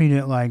kind of treat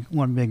it like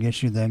one big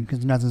issue then,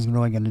 because nothing's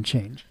really going to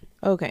change.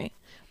 Okay.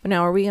 But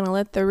now, are we going to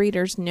let the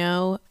readers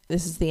know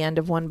this is the end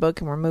of one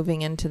book and we're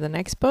moving into the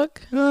next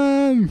book?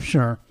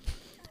 Sure.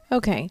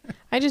 Okay.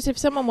 If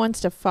someone wants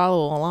to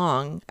follow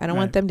along, I don't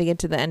want them to get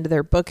to the end of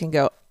their book and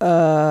go,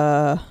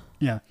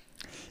 Yeah.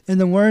 In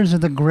the words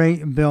of the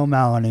great Bill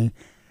Maloney,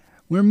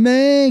 we're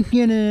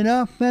making it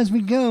up as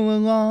we go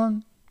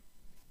along.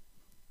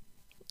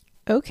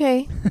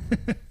 Okay.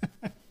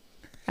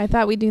 I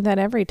thought we'd do that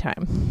every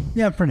time.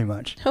 Yeah, pretty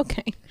much.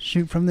 Okay.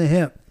 Shoot from the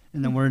hip,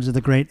 in the words of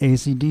the great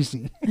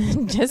AC/DC.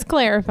 Just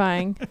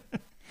clarifying.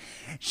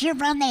 Shoot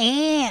from the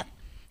hip.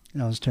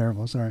 That was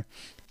terrible, sorry.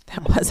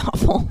 That was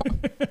awful.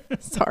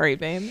 Sorry,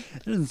 babe.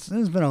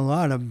 There's been a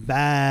lot of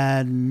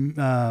bad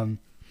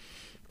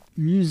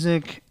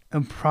music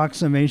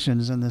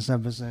approximations in this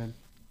episode.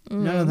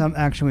 None of them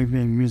actually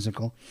being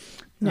musical.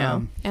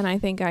 No, and I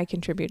think I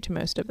contribute to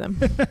most of them.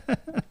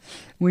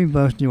 We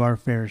both do our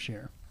fair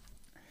share.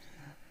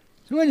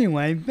 So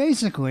anyway,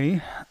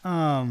 basically,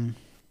 in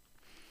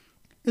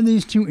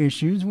these two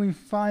issues, we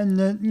find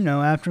that,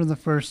 after the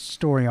first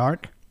story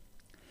arc,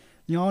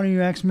 the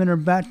all-new X-Men are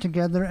back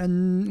together,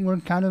 and we're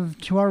kind of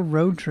to our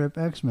road trip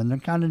X-Men. They're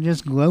kind of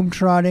just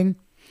globe-trotting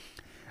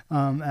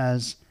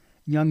as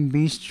young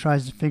Beast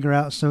tries to figure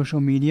out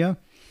social media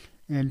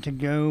and to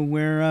go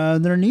where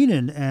they're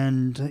needed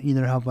and to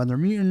either help other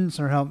mutants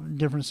or help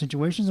different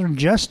situations or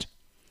just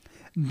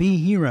be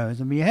heroes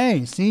and be,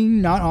 hey, see,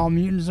 not all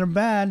mutants are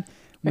bad.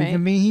 We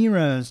can be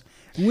heroes.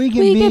 We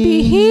can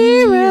be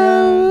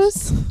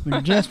heroes.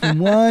 But just for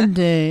one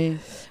day.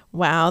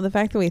 Wow, the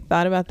fact that we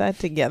thought about that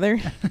together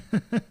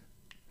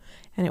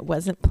and it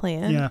wasn't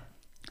planned. Yeah.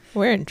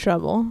 We're in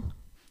trouble.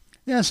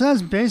 Yeah, so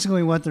that's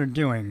basically what they're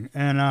doing.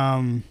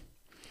 And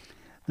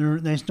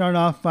they start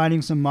off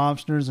fighting some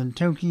mobsters in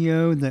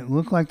Tokyo that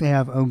look like they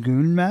have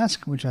Ogun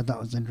mask, which I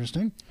thought was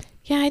interesting.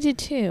 Yeah, I did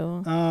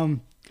too.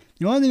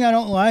 The only thing I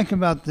don't like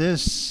about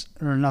this,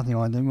 or not the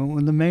only thing,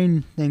 but the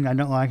main thing I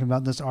don't like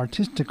about this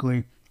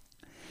artistically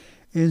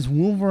is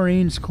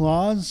Wolverine's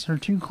claws. Her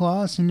two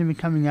claws seem to be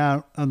coming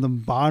out of the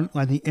bottom,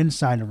 like the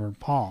inside of her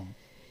palm.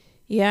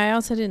 Yeah, I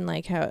also didn't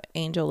like how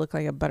Angel looked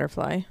like a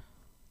butterfly.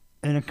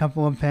 In a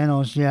couple of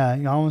panels, yeah,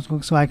 it almost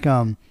looks like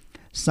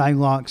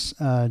Psylocke's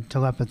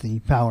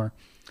telepathy power.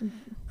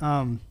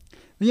 But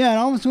yeah, it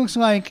almost looks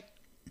like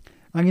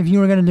if you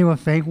were going to do a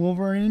fake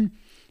Wolverine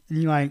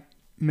and you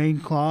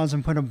made claws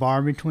and put a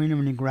bar between them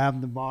and you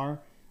grabbed the bar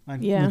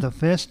with a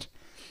fist,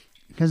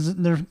 because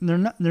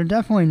they're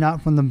definitely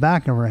not from the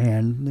back of her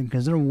hand,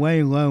 because they're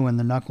way low in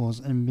the knuckles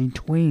and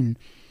between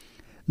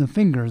the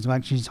fingers,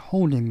 like she's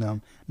holding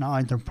them, not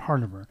like they're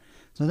part of her.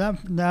 So that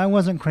I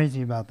wasn't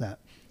crazy about that.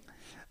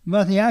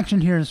 But the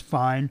action here is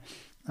fine.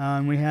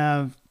 We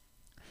have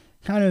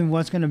kind of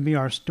what's going to be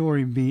our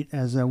story beat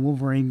as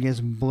Wolverine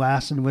gets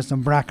blasted with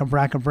some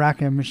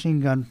bracca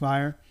machine gun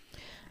fire.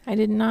 I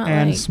did not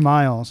and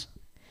smiles.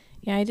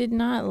 Yeah, I did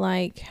not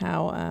like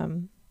how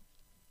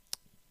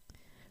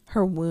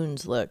her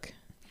wounds look.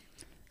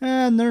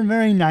 And they're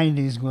very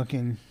 90s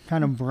looking,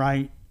 kind of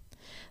bright.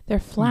 They're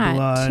flat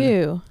blood.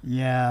 Too.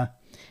 Yeah.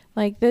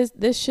 Like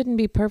this shouldn't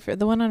be perfect.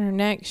 The one on her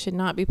neck should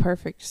not be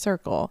perfect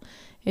circle.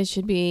 It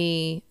should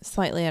be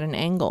slightly at an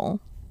angle.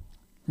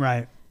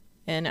 Right.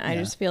 And I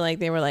just feel like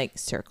they were like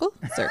circle,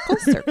 circle,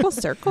 circle,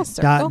 circle,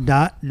 circle.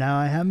 Dot. Now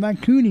I have my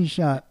cootie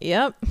shot.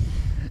 Yep.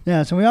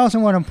 Yeah. So we also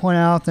want to point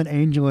out that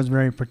Angel is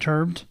very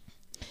perturbed.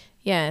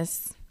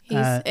 Yes. She's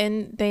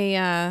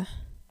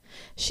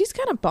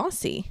kind of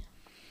bossy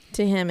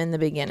to him in the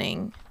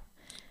beginning.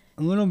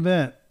 A little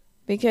bit.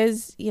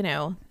 Because,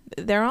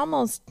 they're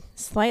almost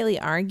slightly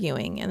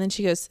arguing. And then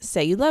she goes,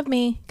 say you love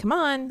me. Come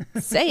on,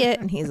 say it.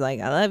 And he's like,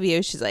 I love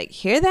you. She's like,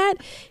 hear that?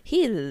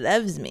 He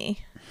loves me.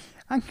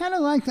 I kind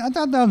of liked it. I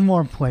thought that was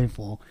more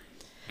playful.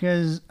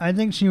 Because I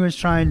think she was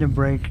trying to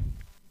break,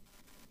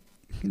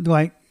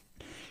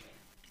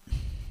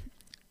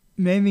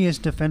 maybe it's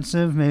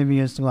defensive. Maybe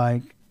it's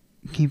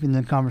keeping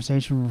the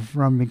conversation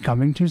from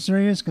becoming too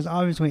serious, because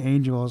obviously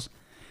Angel's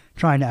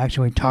trying to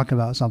actually talk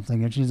about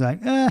something and she's like,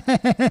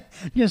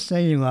 just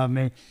say you love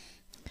me.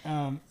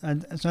 So I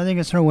think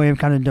it's her way of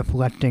kind of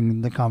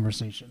deflecting the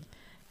conversation.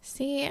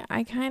 See,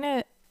 I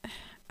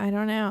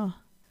don't know.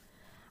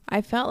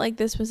 I felt like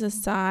this was a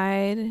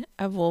side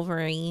of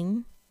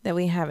Wolverine that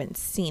we haven't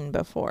seen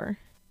before.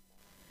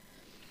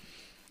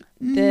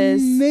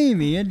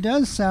 Maybe. It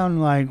does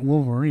sound like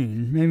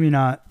Wolverine. Maybe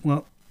not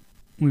what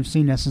we've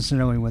seen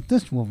necessarily with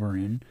this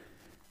Wolverine,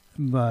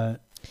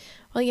 but...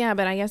 Well, yeah,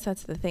 but I guess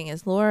that's the thing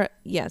is Laura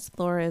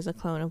is a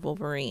clone of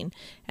Wolverine.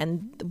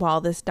 And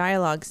while this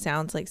dialogue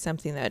sounds like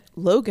something that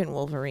Logan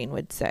Wolverine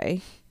would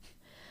say,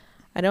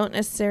 I don't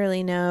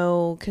necessarily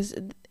know, because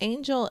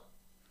Angel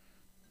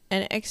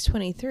and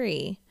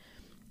X-23,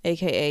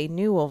 a.k.a.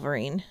 New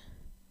Wolverine,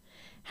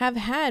 have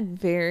had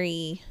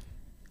very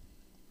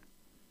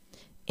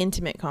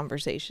intimate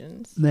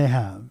conversations. They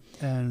have.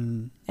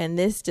 And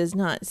this does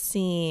not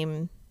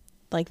seem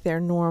like their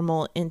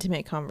normal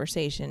intimate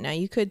conversation. Now,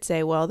 you could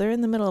say, well, they're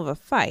in the middle of a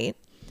fight.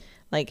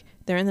 Like,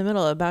 they're in the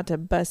middle of about to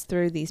bust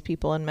through these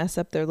people and mess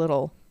up their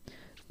little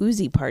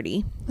Uzi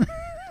party.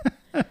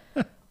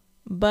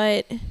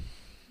 But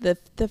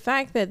the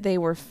fact that they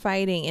were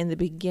fighting in the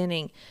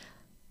beginning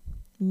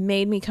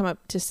made me come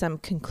up to some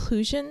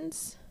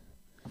conclusions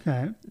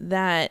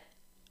that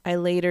I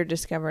later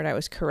discovered I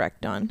was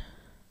correct on.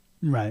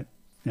 Right.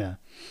 Yeah.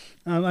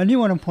 I do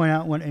want to point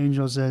out what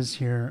Angel says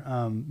here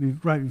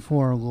right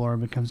before Laura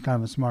becomes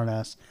kind of a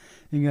smartass.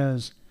 He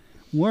goes,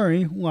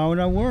 worry? Why would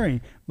I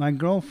worry? My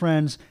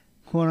girlfriend's,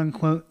 quote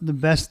unquote, the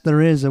best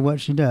there is at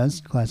what she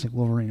does. Classic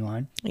Wolverine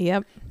line.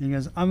 Yep. And he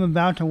goes, I'm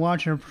about to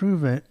watch her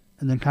prove it.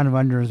 And then kind of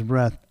under his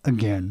breath,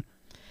 again.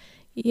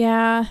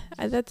 Yeah,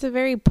 that's a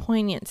very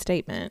poignant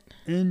statement.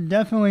 It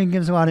definitely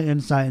gives a lot of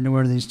insight into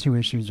where these two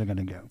issues are going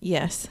to go.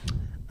 Yes.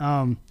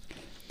 And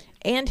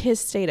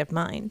his state of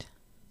mind.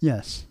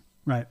 Yes,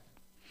 right.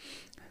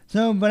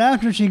 So, but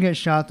after she gets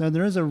shot, though,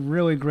 there is a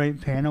really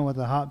great panel with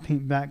a hot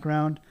pink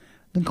background.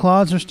 The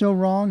claws are still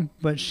wrong,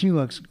 but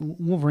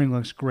Wolverine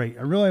looks great.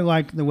 I really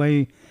like the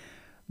way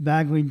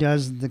Bagley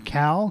does the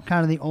cowl,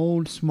 kind of the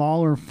old,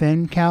 smaller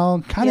Finn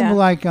cowl. Kind of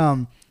like,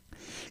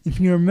 if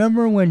you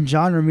remember when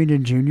John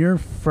Romita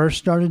Jr. first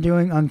started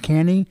doing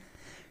Uncanny,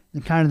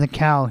 the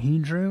cowl he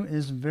drew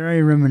is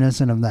very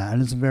reminiscent of that,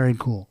 and it's very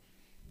cool.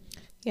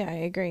 Yeah, I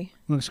agree.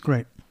 Looks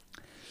great.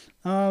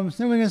 So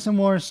we get some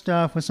more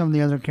stuff with some of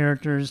the other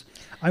characters.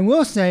 I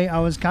will say I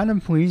was kind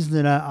of pleased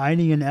that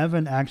Idie and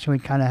Evan actually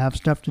kind of have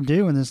stuff to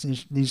do in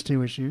these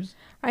two issues.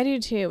 I do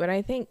too, but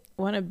I think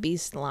one of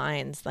Beast's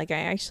lines, like I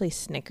actually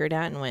snickered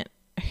at and went,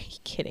 are you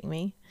kidding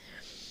me?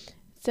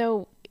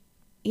 So,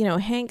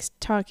 Hank's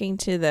talking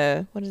to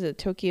the,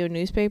 Tokyo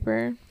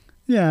newspaper?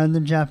 Yeah, the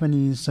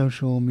Japanese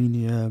social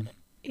media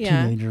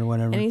teenager or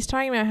whatever. And he's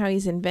talking about how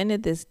he's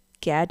invented this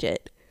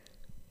gadget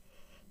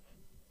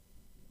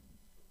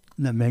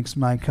that makes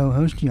my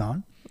co-host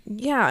yawn.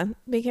 Yeah,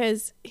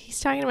 because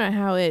he's talking about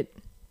how it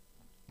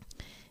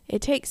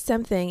takes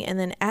something and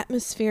then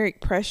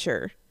atmospheric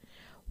pressure.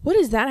 What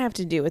does that have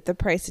to do with the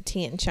price of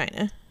tea in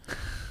China?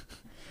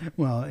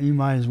 Well, you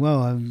might as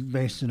well have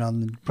based it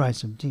on the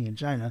price of tea in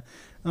China.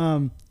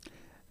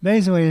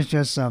 Basically, it's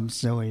just some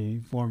silly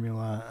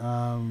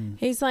formula.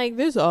 He's like,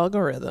 this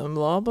algorithm,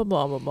 blah, blah,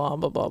 blah, blah, blah,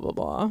 blah, blah, blah,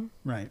 blah.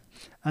 Right.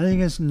 I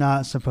think it's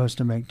not supposed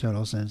to make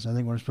total sense. I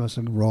think we're supposed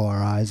to roll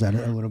our eyes at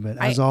it a little bit,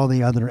 as all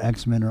the other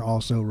X-Men are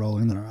also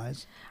rolling their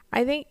eyes.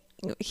 I think,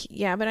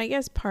 yeah, but I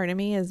guess part of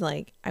me is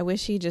like, I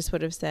wish he just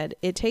would have said,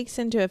 it takes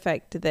into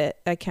effect the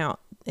account.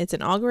 It's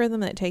an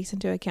algorithm that takes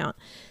into account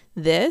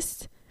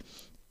this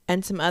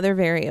and some other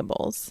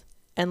variables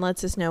and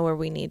lets us know where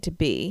we need to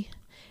be.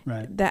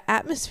 Right. The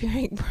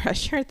atmospheric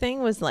pressure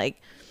thing was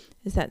like,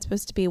 is that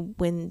supposed to be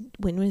when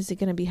was it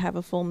going to have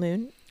a full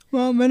moon?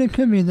 Well, but it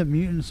could be that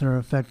mutants are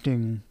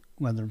affecting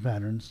weather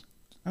patterns.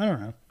 I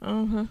don't know.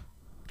 Uh-huh.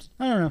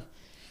 I don't know.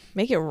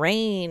 Make it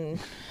rain.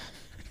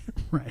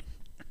 Right.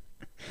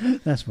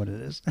 That's what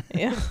it is.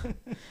 Yeah.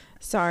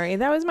 Sorry.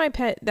 That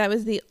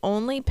was the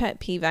only pet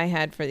peeve I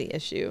had for the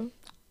issue.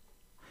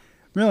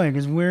 Really?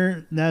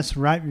 Because that's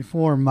right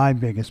before my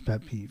biggest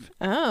pet peeve.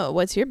 Oh,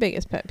 what's your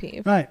biggest pet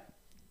peeve? Right.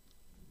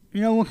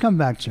 We'll come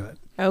back to it.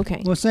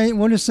 Okay. We'll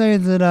just say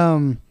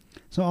that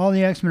so all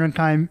the X-Men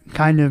are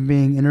kind of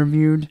being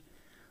interviewed,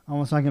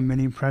 almost like a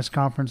mini press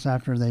conference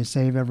after they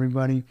save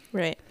everybody.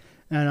 Right.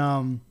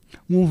 And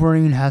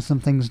Wolverine has some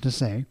things to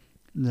say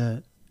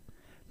that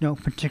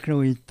don't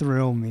particularly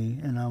thrill me,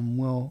 and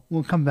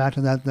we'll come back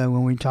to that though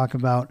when we talk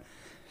about,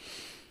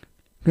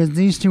 because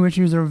these two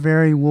issues are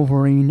very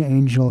Wolverine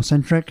Angel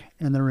centric,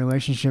 and their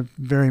relationship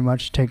very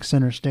much takes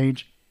center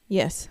stage.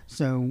 Yes.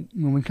 So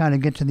when we kind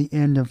of get to the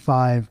end of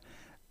 5,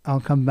 I'll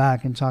come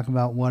back and talk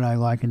about what I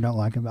like and don't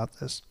like about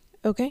this.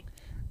 Okay.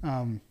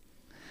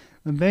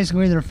 But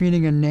basically, they're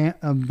feeding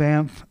a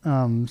Banff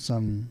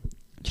some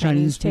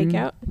Chinese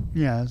takeout.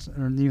 Yes,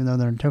 even though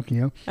they're in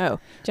Tokyo. Oh,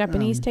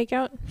 Japanese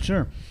takeout.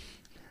 Sure.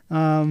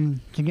 To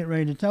get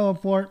ready to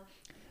teleport,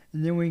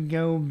 and then we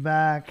go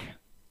back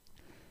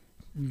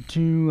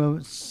to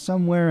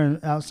somewhere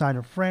outside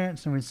of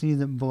France, and we see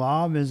that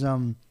Blob is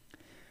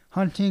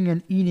hunting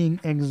and eating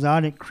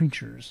exotic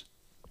creatures.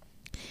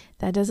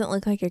 That doesn't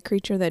look like a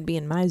creature that'd be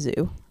in my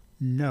zoo.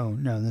 No.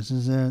 This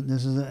is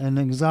an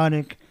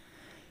exotic.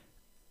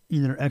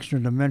 either extra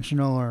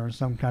dimensional or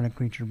some kind of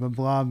creature. But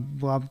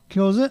Blob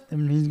kills it,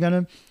 and he's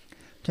gonna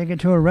take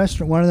it to a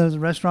restaurant, one of those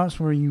restaurants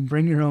where you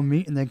bring your own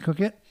meat and they cook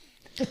it.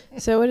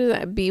 So what is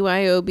that?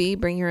 BYOB,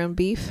 bring your own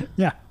beef?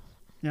 Yeah.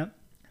 Yep.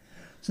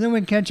 So then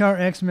we catch our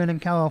X-Men in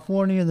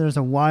California. There's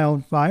a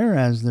wildfire,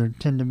 as there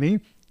tend to be.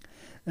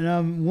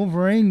 And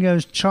Wolverine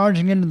goes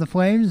charging into the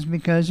flames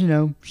because,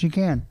 she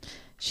can.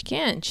 She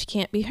can. She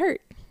can't be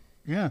hurt.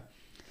 Yeah.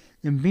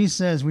 And Beast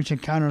says we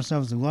should count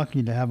ourselves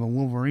lucky to have a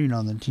Wolverine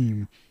on the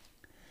team.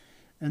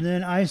 And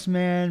then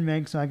Iceman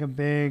makes like a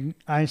big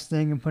ice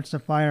thing and puts the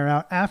fire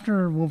out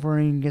after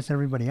Wolverine gets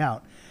everybody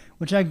out.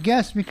 Which I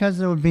guess because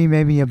there would be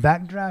maybe a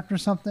backdraft or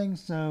something,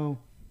 so...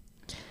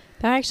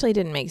 That actually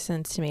didn't make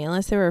sense to me,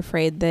 unless they were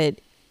afraid that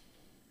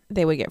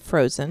they would get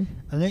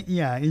frozen. I think,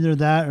 yeah, either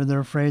that or they're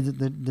afraid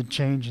that the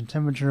change in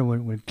temperature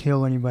would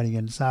kill anybody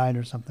inside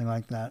or something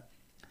like that.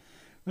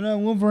 But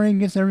Wolverine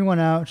gets everyone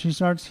out. She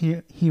starts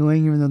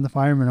healing, even though the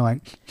firemen are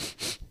like,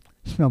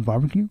 smell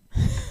barbecue?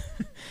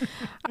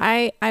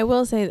 I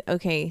will say,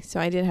 okay, so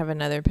I did have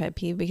another pet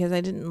peeve because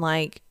I didn't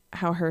like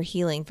how her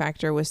healing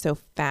factor was so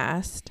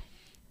fast.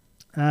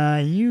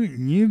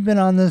 You've been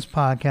on this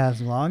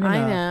podcast long enough.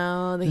 I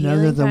know the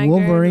healing that the factor,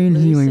 Wolverine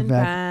healing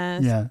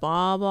factor, yeah.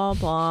 Blah blah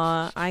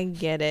blah. I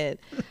get it.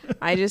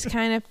 I just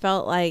kind of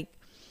felt like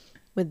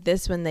with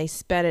this one they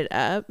sped it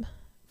up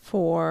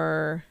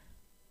for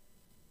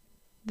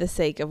the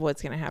sake of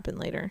what's going to happen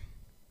later.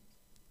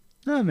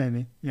 Oh,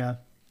 maybe, yeah.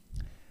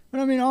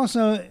 But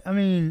also,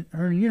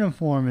 her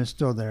uniform is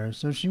still there,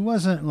 so she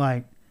wasn't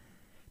like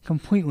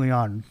completely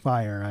on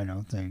fire. I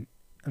don't think.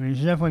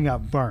 She definitely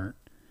got burnt.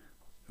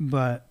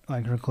 But,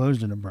 like, her clothes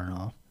didn't burn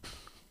off.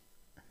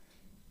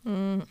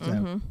 Mm-hmm.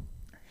 So.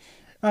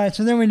 All right,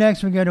 so then we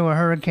go to a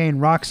Hurricane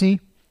Roxy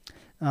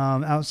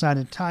outside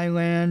of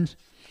Thailand.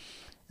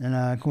 And,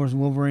 of course,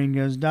 Wolverine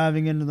goes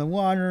diving into the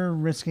water,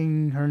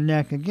 risking her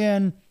neck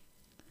again.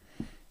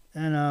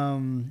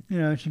 And,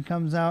 she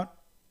comes out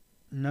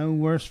no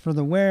worse for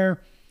the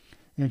wear.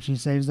 And she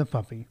saves the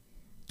puppy.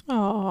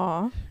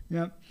 Aww.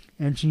 Yep.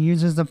 And she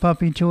uses the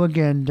puppy to,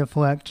 again,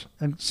 deflect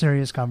a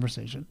serious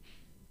conversation.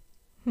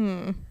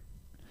 So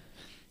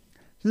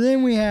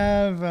then we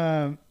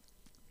have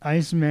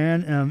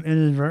Iceman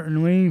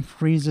inadvertently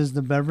freezes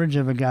the beverage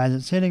of a guy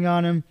that's hitting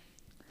on him.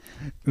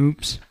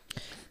 Oops.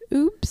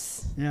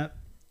 Yep.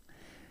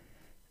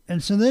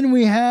 And so then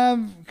we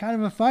have kind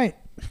of a fight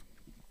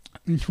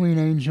between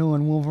Angel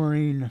and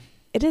Wolverine.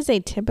 It is a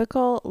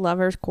typical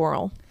lover's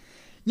quarrel.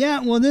 Yeah,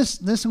 well,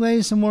 this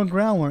lays some more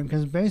groundwork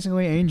because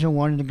basically Angel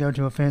wanted to go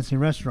to a fancy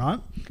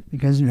restaurant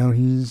because,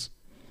 he's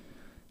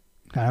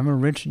kind of a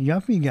rich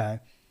yuppie guy.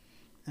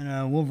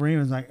 And Wolverine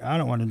was like, I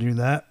don't want to do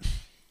that.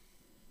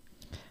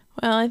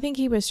 Well, I think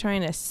he was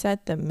trying to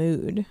set the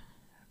mood.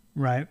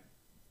 Right.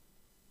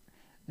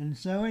 And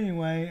so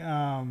anyway,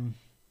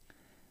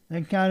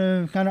 they kind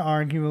of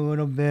argue a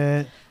little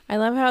bit. I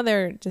love how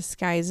their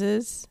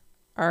disguises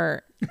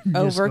are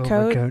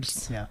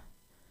overcoats. Yeah.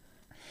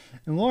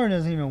 And Laura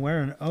doesn't even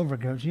wear an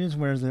overcoat. She just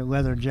wears a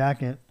leather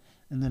jacket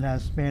and then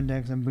has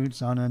spandex and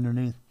boots on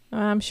underneath.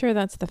 I'm sure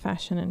that's the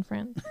fashion in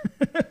France.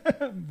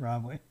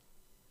 Probably.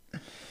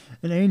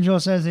 And Angel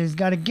says he's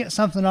got to get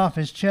something off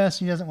his chest.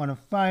 He doesn't want to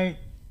fight.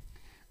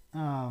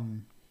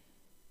 And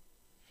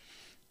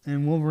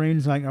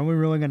Wolverine's like, are we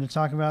really going to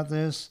talk about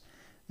this?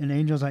 And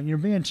Angel's like, you're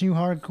being too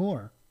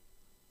hardcore.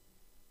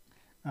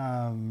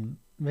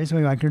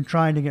 Basically, like, you're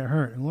trying to get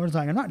hurt. And Laura's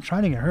like, I'm not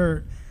trying to get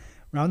hurt.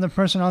 But I'm the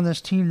person on this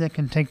team that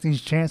can take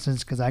these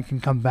chances because I can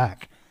come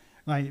back.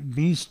 Like,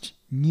 Beast,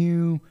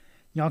 y'all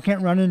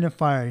can't run into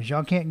fires.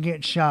 Y'all can't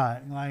get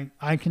shot. Like,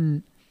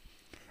 I'm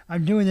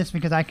doing this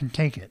because I can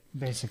take it,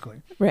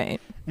 basically. Right.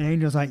 And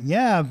Angel's like,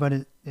 yeah, but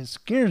it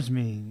scares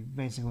me,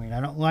 basically. And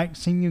I don't like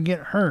seeing you get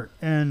hurt.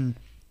 And,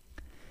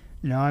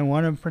 I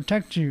want to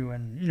protect you.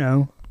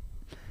 And,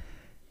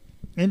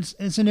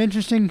 it's an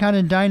interesting kind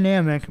of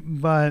dynamic,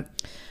 but...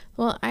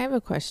 Well, I have a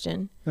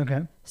question.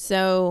 Okay.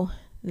 So,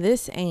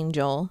 this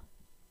Angel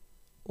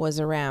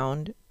was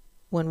around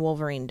when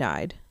Wolverine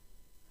died,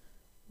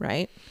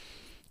 right?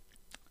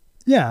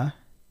 Yeah.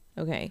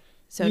 Okay.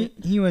 So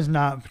he was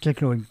not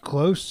particularly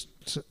close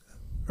to,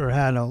 or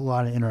had a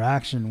lot of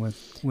interaction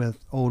with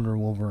older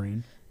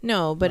Wolverine.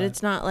 No, but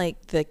it's not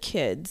like the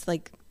kids,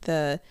 like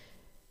the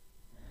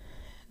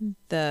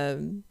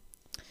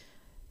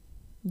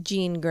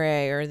Jean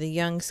Grey or the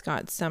young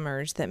Scott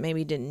Summers that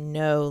maybe didn't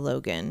know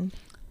Logan.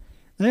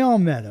 They all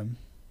met him.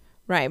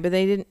 Right, but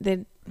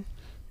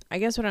I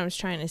guess what I was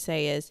trying to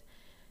say is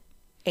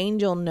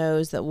Angel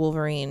knows that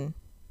Wolverine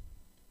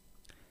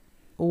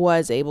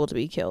was able to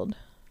be killed.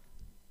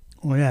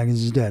 Well, yeah,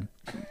 because he's dead.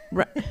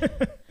 Right.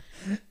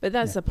 But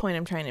that's the point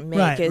I'm trying to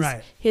make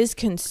his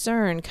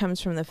concern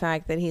comes from the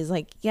fact that he's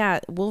like, yeah,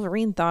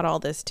 Wolverine thought all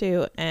this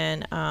too,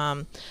 and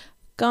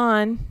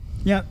gone.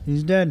 Yep,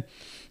 he's dead.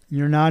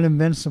 You're not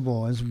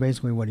invincible is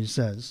basically what he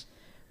says.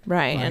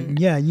 Right. And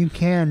yeah, you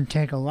can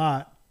take a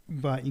lot,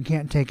 but you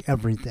can't take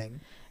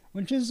everything,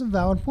 which is a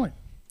valid point.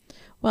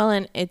 Well,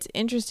 and it's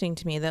interesting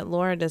to me that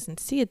Laura doesn't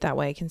see it that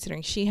way,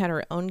 considering she had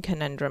her own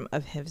conundrum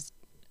of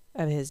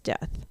of his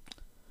death.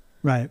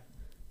 Right.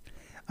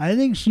 I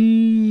think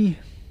she,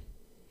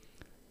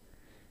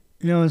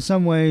 in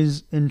some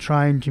ways, in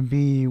trying to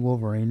be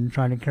Wolverine,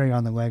 trying to carry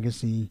on the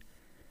legacy,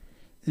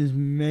 is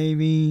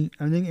maybe,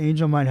 I think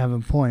Angel might have a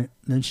point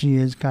that she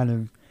is kind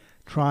of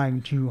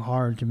trying too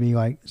hard to be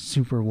like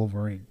super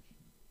Wolverine.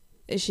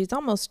 She's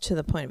almost to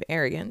the point of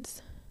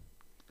arrogance.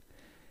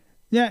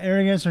 Yeah,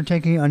 arrogance or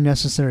taking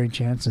unnecessary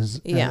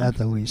chances at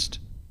the least.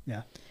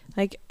 Yeah.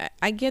 Like,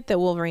 I get that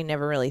Wolverine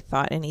never really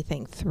thought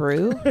anything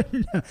through.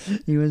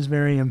 He was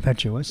very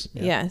impetuous.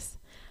 Yeah. Yes.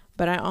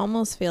 But I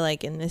almost feel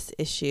like in this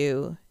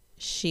issue,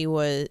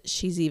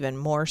 she's even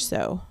more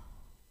so.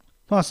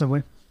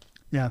 Possibly.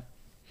 Yeah.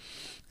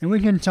 And we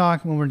can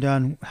talk when we're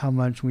done how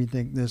much we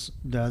think this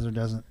does or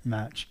doesn't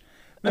match.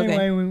 But okay.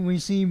 Anyway, we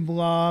see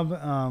Blob.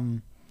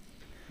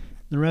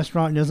 The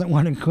restaurant doesn't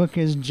want to cook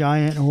his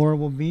giant,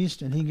 horrible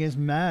beast, and he gets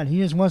mad. He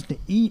just wants to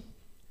eat.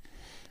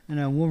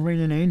 And Wolverine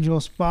and Angel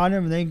spot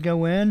him. They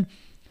go in,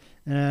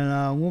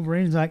 and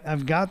Wolverine's like,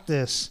 "I've got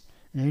this."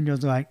 And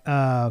Angel's like,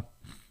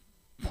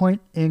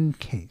 "Point in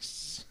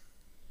case."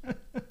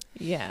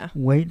 Yeah.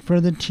 Wait for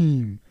the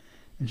team.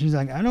 And she's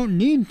like, "I don't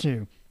need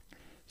to."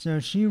 So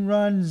she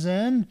runs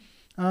in.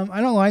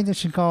 I don't like that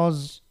she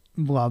calls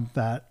Blob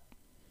fat.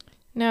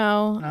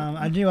 No.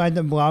 I do like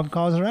that Blob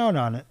calls her out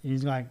on it.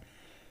 He's like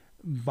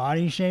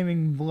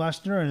body-shaming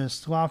bluster and a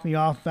sloppy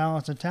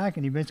off-balance attack,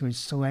 and he basically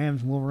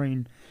slams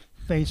Wolverine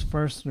face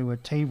first through a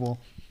table.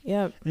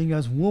 Yep. And he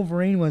goes,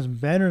 Wolverine was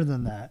better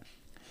than that.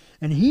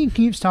 And he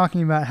keeps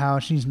talking about how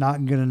she's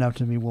not good enough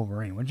to be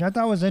Wolverine, which I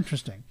thought was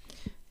interesting.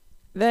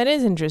 That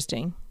is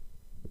interesting.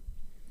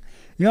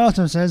 He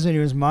also says that he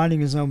was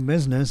minding his own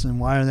business, and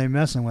why are they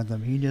messing with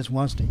him? He just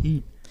wants to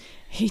eat.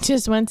 He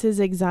just wants his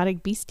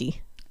exotic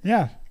beastie.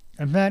 Yeah.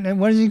 In fact,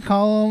 what does he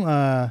call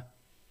him?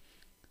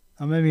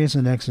 Maybe it's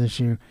the next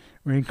issue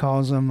where he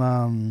calls him,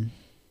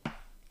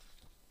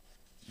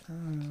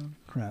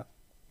 crap.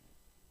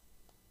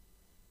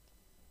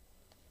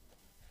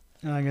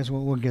 I guess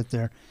we'll get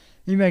there.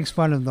 He makes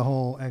fun of the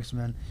whole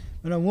X-Men.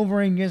 But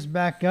Wolverine gets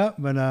back up,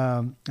 but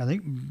I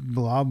think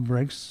Blob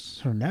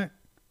breaks her neck.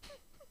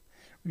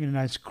 We get a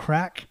nice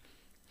crack.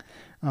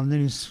 Then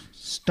he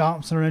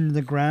stomps her into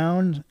the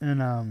ground,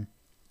 and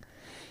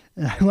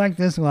I like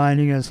this line.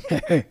 He goes,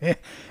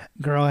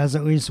 "Girl has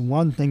at least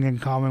one thing in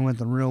common with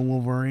the real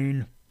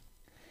Wolverine.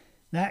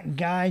 That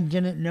guy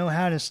didn't know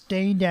how to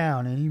stay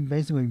down," and he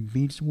basically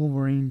beats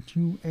Wolverine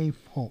to a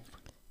pulp.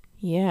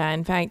 Yeah,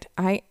 in fact,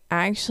 I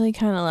actually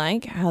kind of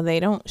like how they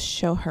don't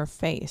show her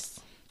face.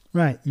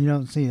 Right, you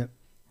don't see it.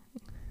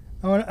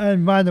 Oh,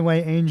 and by the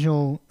way,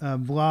 Angel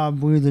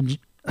Blob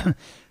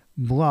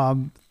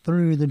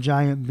threw the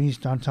giant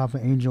beast on top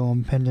of Angel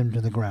and pinned him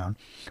to the ground.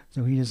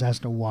 So he just has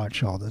to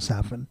watch all this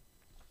happen.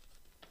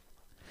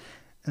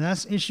 And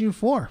that's issue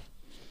 4.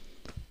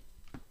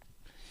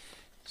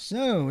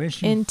 So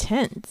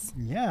intense.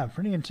 Yeah,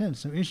 pretty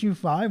intense. So issue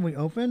 5, we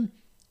open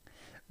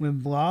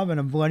with Blob and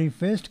a bloody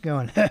fist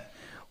going,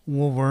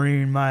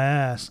 Wolverine my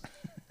ass.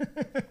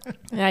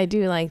 I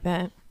do like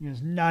that. He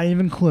goes, not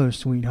even close,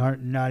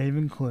 sweetheart, not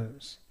even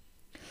close.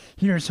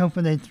 Here's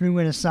hoping they threw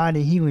in a side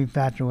of healing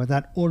factor with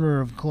that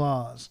order of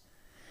claws.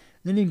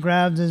 Then he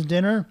grabs his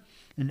dinner,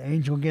 and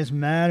Angel gets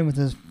mad with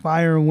his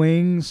fire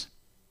wings.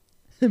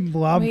 And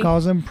Blob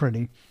calls him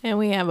pretty. And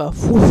we have a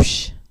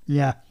whoosh.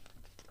 Yeah.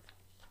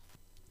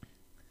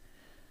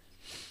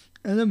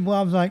 And then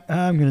Blob's like,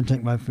 I'm going to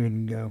take my food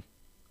and go.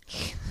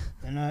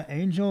 And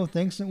Angel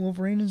thinks that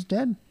Wolverine is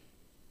dead.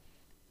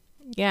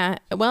 Yeah.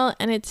 Well,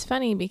 and it's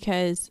funny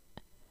because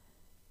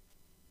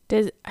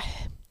I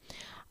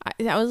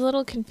was a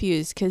little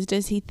confused because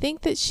does he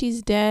think that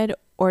she's dead,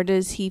 or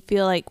does he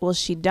feel like, well,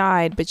 she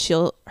died, but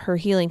her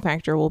healing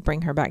factor will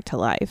bring her back to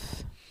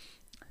life?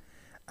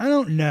 I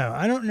don't know.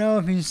 I don't know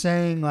if he's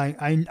saying,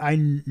 like,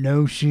 I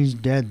know she's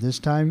dead this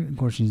time. Of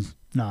course she's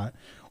not.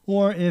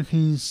 Or if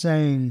he's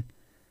saying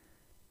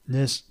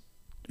this,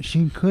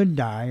 she could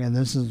die, and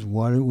this is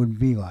what it would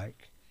be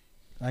like.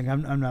 Like,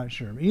 I'm not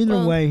sure.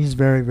 Either way, he's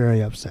very,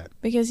 very upset.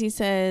 Because he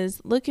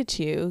says, look at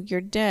you.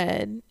 You're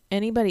dead.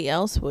 Anybody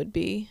else would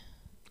be.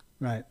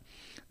 Right.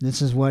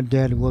 This is what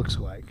dead looks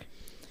like.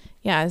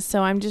 Yeah,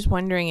 so I'm just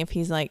wondering if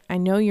he's like, I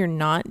know you're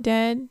not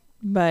dead,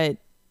 but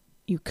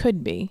you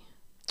could be.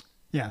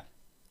 Yeah,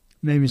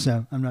 maybe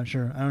so. I'm not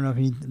sure. I don't know if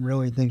he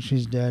really thinks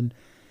she's dead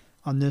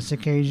on this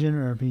occasion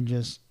or if he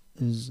just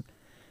is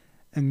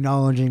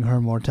acknowledging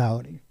her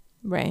mortality.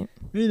 Right.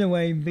 Either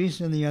way,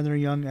 Beast and the other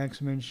young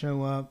X-Men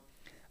show up.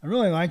 I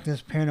really like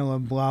this panel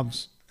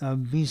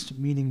of Beast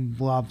meeting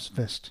Blob's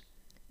fist.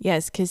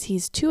 Yes, because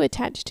he's too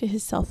attached to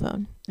his cell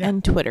phone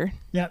and Twitter.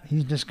 Yep,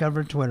 he's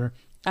discovered Twitter.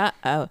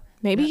 Uh-oh.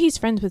 Maybe he's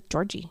friends with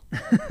Georgie.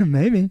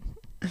 Maybe.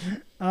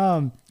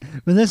 But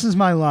this is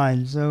my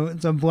line. So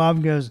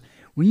Blob goes,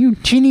 will you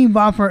teeny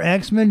bopper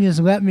X-Men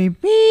just let me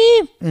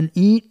beep and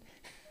eat?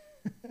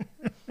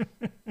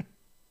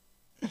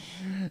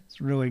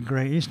 It's really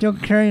great. He's still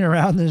carrying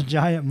around this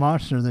giant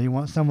monster that he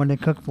wants someone to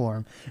cook for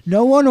him.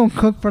 No one will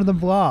cook for the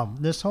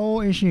Blob. This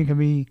whole issue can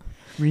be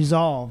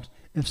resolved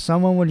if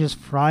someone would just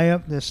fry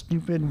up this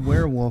stupid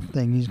werewolf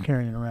thing he's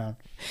carrying around.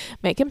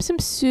 Make him some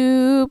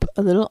soup,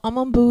 a little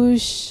almond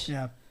bouche.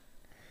 Yeah.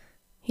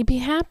 He'd be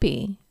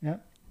happy.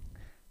 Yep.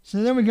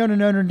 So then we go to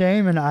Notre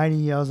Dame, and Heidi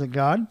yells at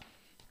God,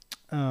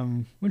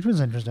 which was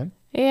interesting.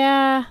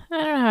 Yeah, I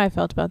don't know how I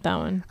felt about that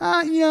one.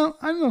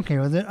 I'm okay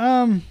with it.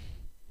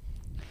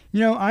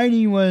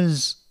 Heidi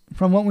was,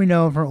 from what we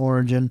know of her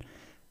origin,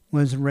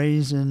 was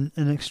raised in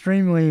an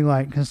extremely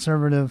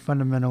conservative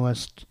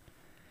fundamentalist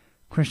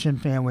Christian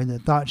family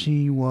that thought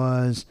she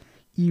was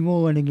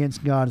evil and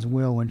against God's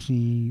will when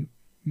she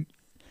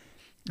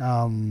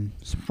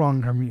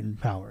sprung her mutant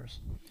powers.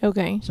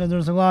 Okay. So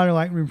there's a lot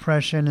of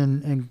repression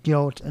and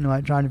guilt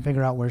and trying to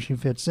figure out where she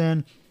fits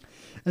in.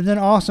 And then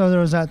also there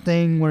was that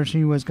thing where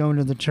she was going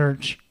to the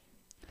church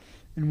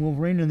in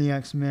Wolverine and the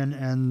X-Men,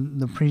 and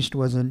the priest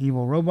was an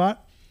evil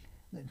robot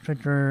that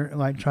tricked her,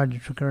 tried to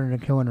trick her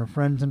into killing her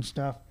friends and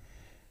stuff.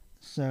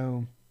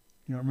 So,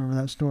 you don't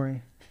remember that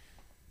story?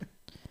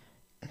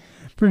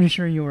 Pretty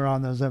sure you were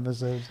on those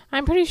episodes.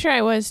 I'm pretty sure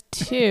I was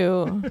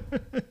too.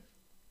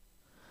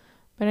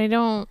 But I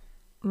don't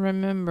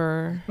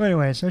remember. Well,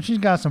 anyway, so she's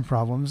got some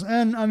problems.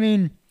 And, I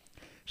mean,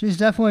 she's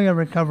definitely a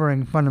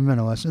recovering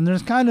fundamentalist. And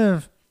there's kind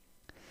of,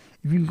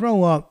 if you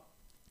grow up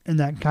in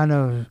that kind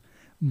of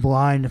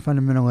blind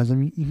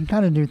fundamentalism, you can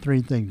kind of do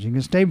three things. You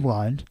can stay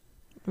blind.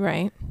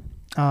 Right.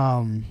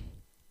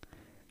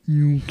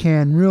 You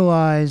can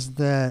realize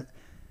that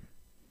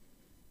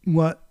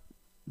what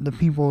the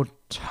people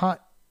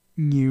taught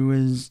you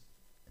is,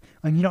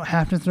 you don't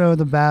have to throw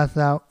the bath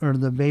out or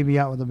the baby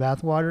out with the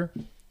bathwater.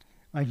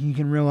 You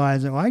can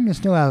realize that, I can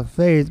still have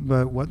faith,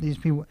 but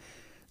the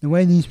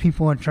way these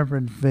people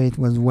interpreted faith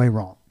was way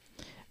wrong.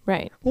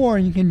 Right. Or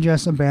you can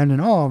just abandon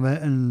all of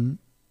it and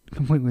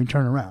completely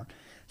turn around.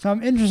 So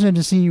I'm interested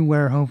to see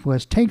where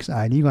Hopeless takes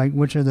Heidi.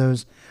 Which of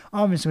those,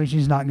 obviously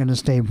she's not going to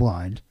stay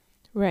blind.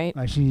 Right.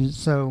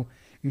 Is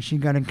she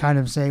going to kind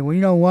of say, well,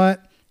 you know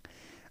what?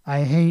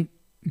 I hate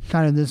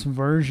kind of this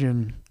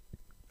version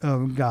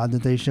of God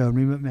that they showed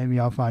me, but maybe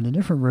I'll find a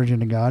different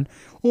version of God.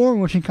 Or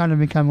will she kind of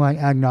become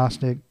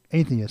agnostic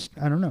atheist?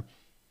 I don't know.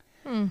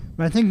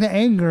 But I think the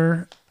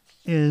anger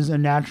is a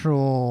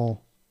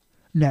natural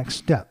next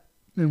step.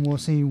 And we'll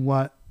see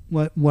what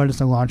is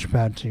the launch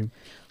pad to.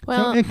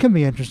 Well, so it could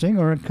be interesting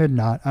or it could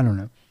not. I don't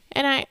know.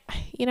 And I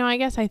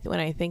guess when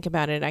I think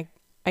about it,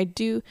 I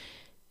do,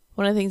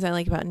 one of the things I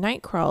like about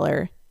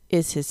Nightcrawler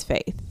is his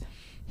faith.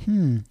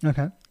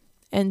 Okay.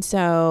 And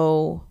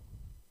so.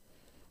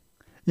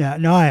 Yeah,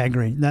 no, I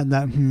agree. That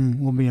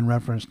will be in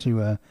reference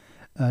to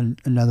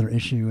another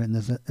issue in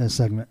this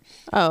segment.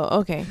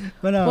 Oh, okay.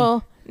 But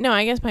well, no,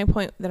 I guess my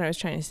point that I was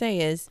trying to say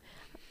is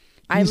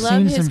I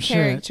love his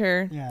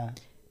character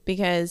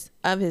because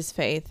of his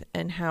faith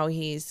and how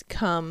he's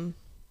come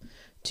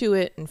to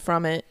it and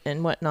from it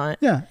and whatnot.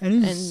 Yeah,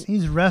 and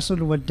he's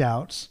wrestled with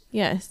doubts.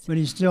 Yes. But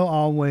he still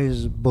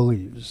always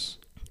believes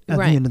at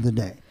the end of the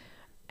day.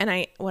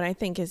 And what I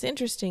think is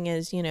interesting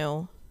is,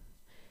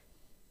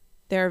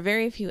 there are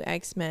very few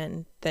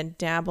X-Men that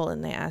dabble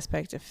in the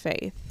aspect of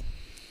faith.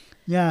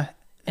 Yeah.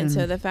 And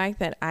so the fact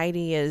that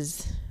Heidi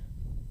is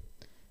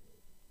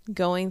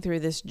going through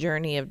this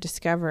journey of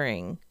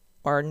discovering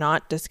or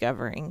not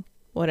discovering,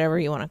 whatever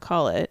you want to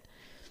call it,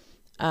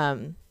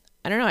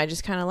 I don't know. I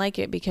just kind of like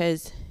it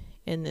because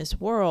in this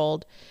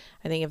world,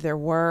 I think if there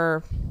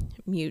were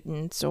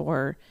mutants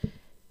or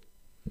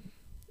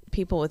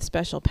people with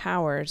special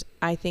powers,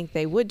 I think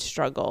they would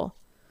struggle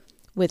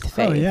with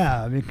faith. Oh,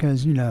 yeah,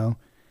 because,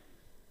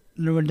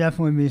 there would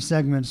definitely be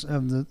segments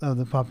of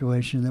the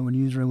population that would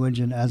use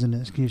religion as an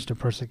excuse to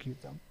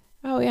persecute them.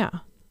 Oh, yeah.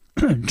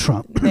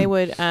 Trump. They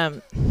would,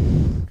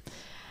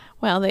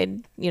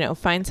 they'd,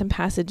 find some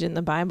passage in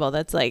the Bible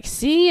that's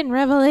see in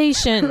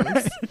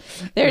Revelations,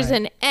 there's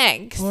an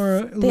X.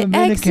 Or the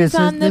X is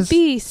on the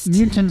beast.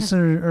 Mutants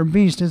or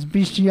beast is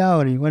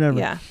bestiality, whatever.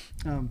 Yeah.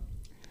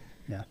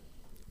 Yeah.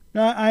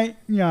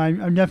 No,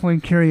 I'm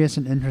definitely curious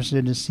and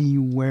interested to see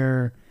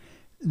where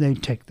they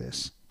take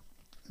this.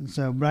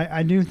 So, but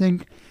I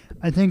think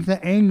the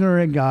anger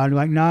at God,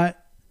 not,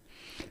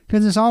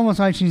 because it's almost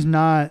like she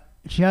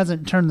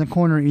hasn't turned the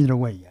corner either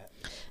way yet.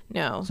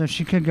 No. So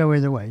she could go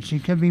either way. She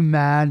could be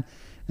mad,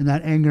 and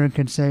that anger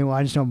could say, well,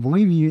 I just don't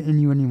believe in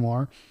you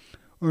anymore.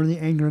 Or the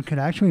anger could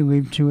actually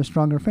lead to a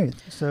stronger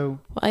faith. So,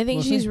 I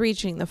think she's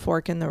reaching the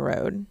fork in the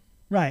road.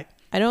 Right.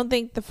 I don't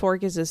think the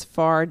fork is as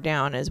far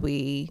down as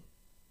I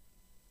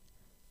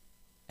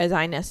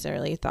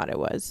necessarily thought it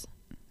was.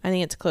 I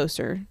think it's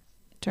closer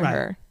to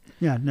her.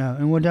 Yeah, no,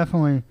 and we'll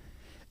definitely,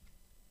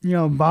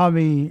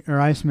 Bobby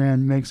or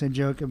Iceman makes a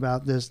joke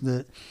about this,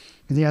 that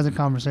because he has a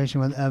conversation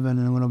with Evan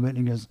in a little bit, and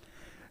he goes,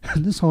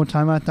 this whole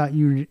time I thought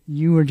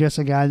you were just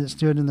a guy that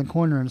stood in the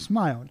corner and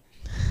smiled.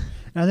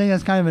 And I think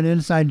that's kind of an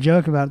inside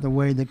joke about the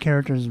way the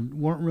characters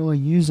weren't really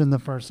used in the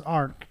first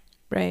arc.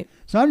 Right.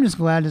 So I'm just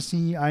glad to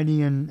see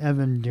Heidi and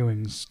Evan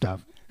doing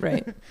stuff.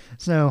 Right.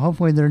 So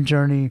hopefully their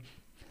journey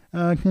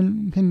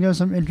can go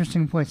some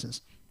interesting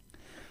places.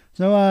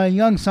 So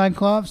young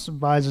Cyclops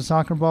buys a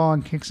soccer ball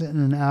and kicks it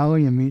in an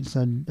alley and meets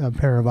a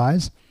pair of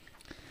eyes.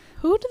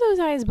 Who do those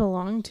eyes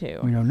belong to?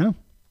 We don't know.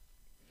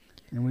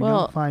 And we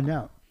don't find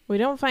out. We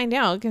don't find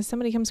out because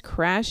somebody comes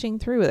crashing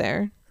through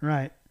there.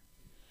 Right.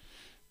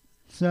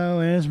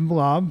 So it's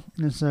Blob.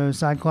 And so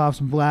Cyclops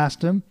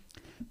blast him.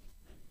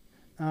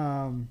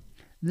 Then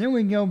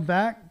we go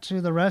back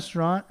to the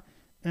restaurant.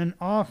 And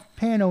off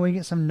panel, we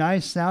get some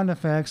nice sound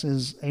effects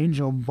as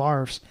Angel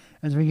barfs.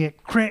 As we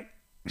get crick,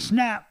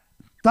 snap,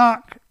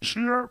 thok,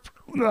 slurp.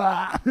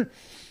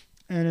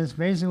 And it's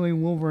basically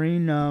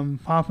Wolverine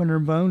popping her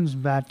bones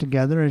back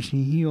together as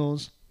she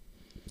heals.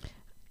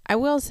 I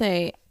will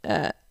say,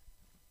 I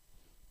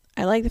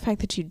like the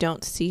fact that you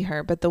don't see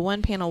her, but the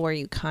one panel where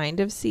you kind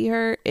of see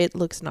her, it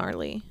looks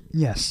gnarly.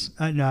 Yes.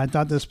 I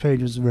thought this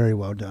page was very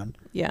well done.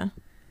 Yeah.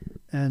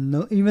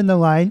 And even the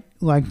light,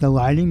 like the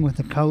lighting with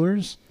the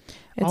colors,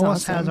 it's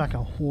almost awesome. has like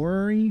a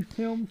horror-y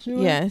film to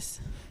it. Yes.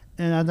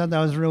 And I thought that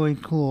was really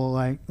cool,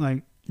 like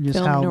just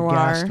Film how noir.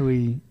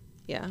 ghastly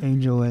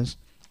Angel is.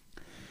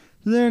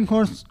 So then, of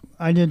course,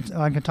 like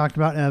I talked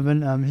about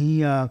Evan.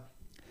 He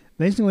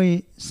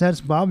basically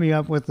sets Bobby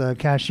up with the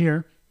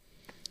cashier.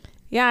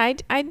 Yeah,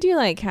 I do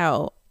like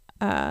how...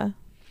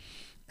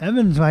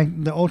 Evan's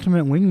like the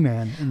ultimate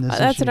wingman in this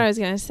that's issue. what I was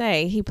going to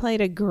say. He played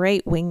a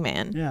great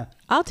wingman. Yeah.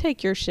 I'll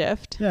take your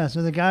shift. Yeah,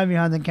 so the guy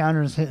behind the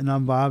counter is hitting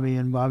on Bobby,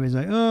 and Bobby's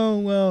like, oh,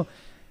 well,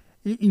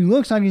 he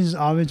looks like he's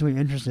obviously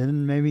interested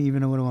and maybe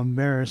even a little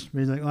embarrassed.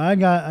 But he's like, well, I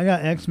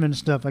got X-Men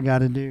stuff I got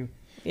to do.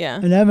 Yeah.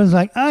 And Evan's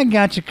like, I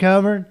got you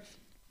covered.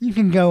 You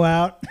can go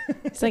out.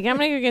 It's like, I'm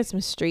going to go get some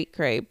street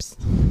crepes.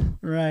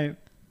 Right.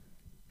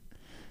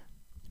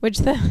 Which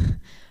this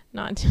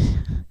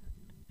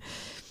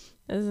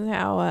is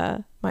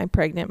how my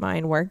pregnant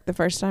mind worked. The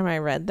first time I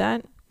read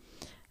that,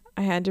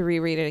 I had to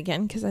reread it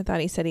again because I thought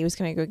he said he was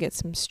going to go get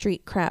some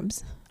street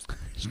crabs.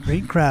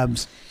 Street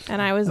crabs.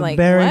 And I was a like,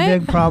 very what?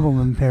 big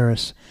problem in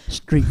Paris.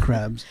 Street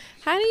crabs.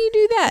 How do you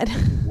do that?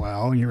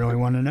 Well, you really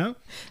want to know?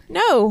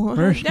 No.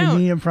 First, don't. you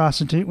need a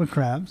prostitute with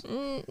crabs.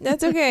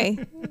 That's okay.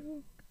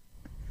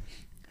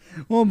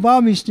 Well,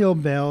 Bobby still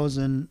bails,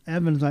 and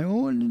Evan's like,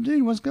 oh,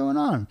 dude, what's going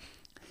on?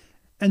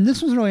 And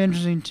this was really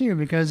interesting, too,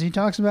 because he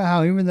talks about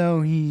how even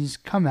though he's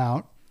come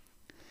out,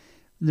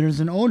 there's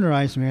an older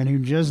Iceman who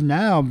just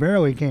now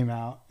barely came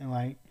out and,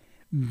 like,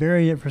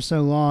 buried it for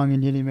so long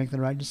and didn't make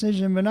the right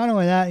decision. But not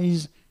only that,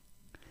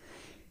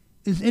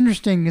 it's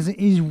interesting because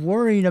he's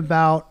worried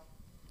about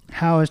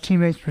how his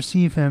teammates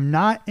perceive him,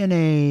 not in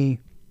a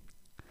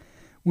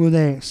will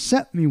they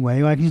accept me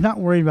way. Like, he's not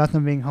worried about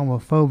them being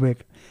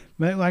homophobic.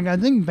 But, like, I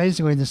think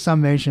basically the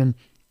summation,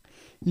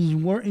 he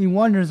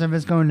wonders if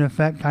it's going to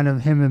affect kind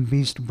of him and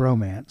Beast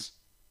bromance.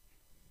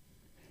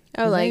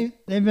 Oh, like...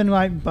 They've been,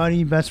 like,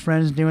 buddy, best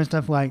friends, doing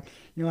stuff like,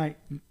 you know, like,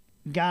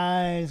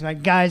 guys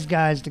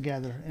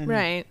together. And,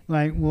 right.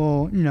 Like,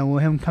 will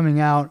him coming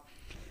out,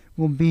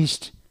 will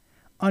Beast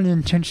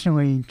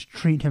unintentionally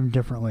treat him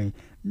differently?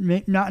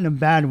 Not in a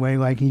bad way,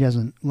 like he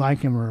doesn't like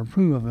him or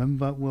approve of him,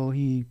 but will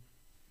he...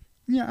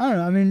 Yeah, I don't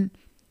know. I mean,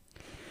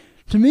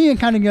 to me, it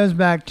kind of goes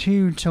back,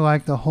 to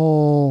like, the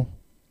whole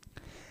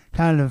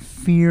kind of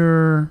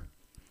fear,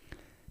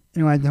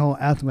 like the whole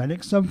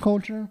athletic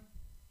subculture.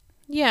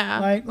 Yeah.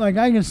 Like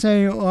I can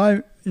say,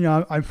 well,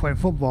 I play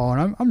football,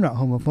 and I'm not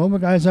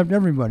homophobic. I accept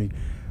everybody.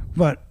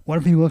 But what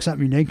if he looks at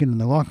me naked in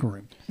the locker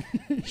room?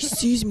 He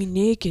sees me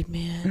naked,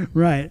 man.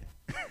 Right.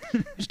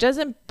 Which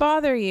doesn't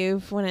bother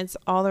you when it's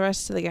all the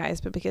rest of the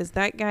guys, but because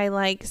that guy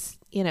likes,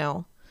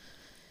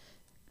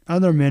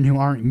 other men who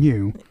aren't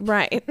you.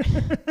 Right.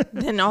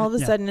 Then all of a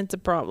sudden it's a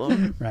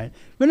problem. Right.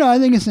 But no, I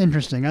think it's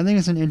interesting. I think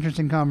it's an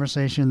interesting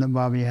conversation that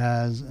Bobby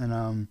has.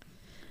 And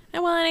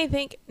I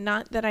think,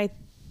 not that I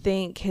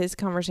think his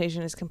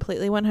conversation is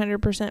completely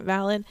 100%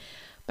 valid,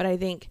 but I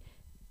think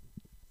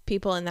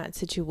people in that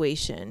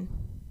situation,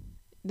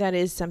 that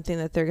is something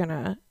that they're going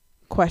to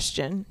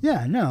question.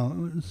 Yeah,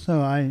 no.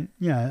 So I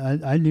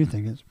do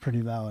think it's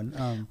pretty valid.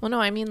 Well, no,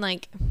 I mean,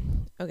 like,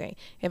 okay,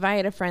 if I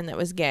had a friend that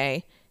was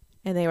gay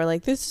and they were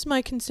like, this is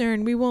my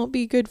concern, we won't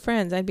be good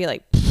friends, I'd be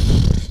like,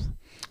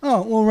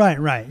 oh, well,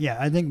 right. Yeah,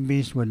 I think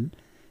Beast would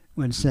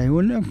say,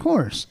 well, of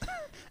course.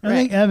 I Right.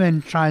 think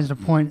Evan tries to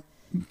point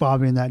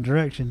Bobby in that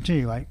direction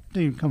too. Like,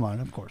 dude, come on,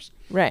 of course.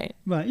 right.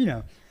 But,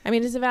 I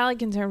mean, it's a valid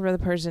concern for the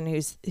person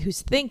who's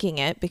thinking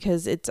it,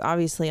 because it's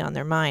obviously on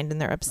their mind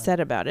and they're upset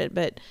about it.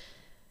 But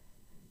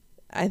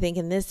I think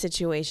in this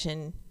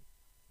situation,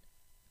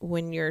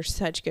 when you're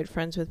such good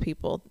friends with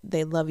people,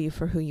 they love you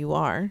for who you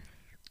are.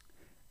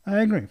 I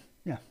agree.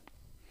 Yeah.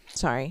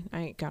 Sorry,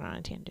 I got on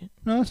a tangent.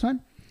 No, that's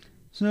fine.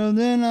 So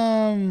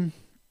then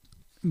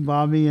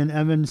Bobby and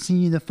Evan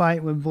see the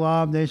fight with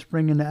Blob. They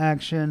spring into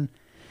action.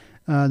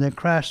 They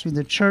crash through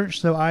the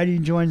church, so Idie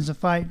joins the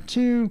fight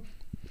too.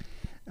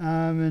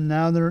 And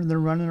now they're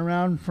running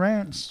around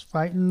France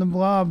fighting the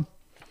Blob.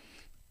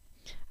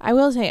 I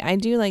will say, I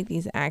do like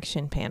these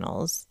action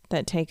panels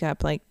that take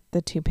up like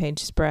the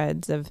 2-page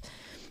spreads of,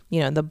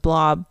 the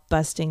Blob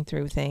busting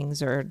through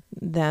things or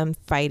them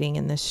fighting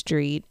in the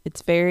street.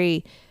 It's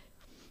very,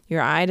 your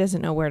eye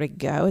doesn't know where to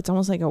go. It's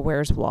almost like a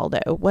Where's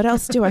Waldo? What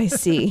else do I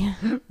see?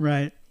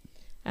 Right.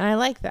 And I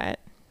like that.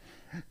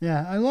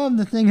 Yeah, I love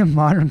the thing in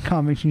modern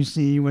comics you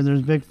see where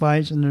there's big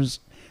fights and there's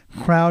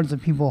crowds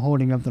of people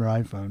holding up their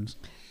iPhones.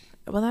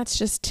 Well, that's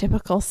just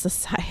typical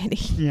society.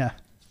 Yeah.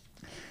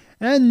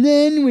 And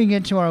then we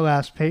get to our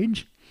last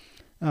page.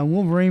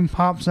 Wolverine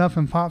pops up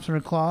and pops her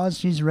claws.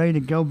 She's ready to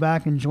go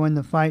back and join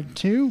the fight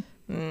too.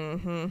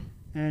 Mm-hmm.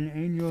 And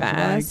Angel's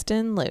fast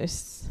and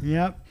loose.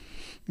 Yep.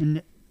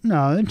 And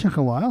no, it took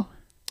a while.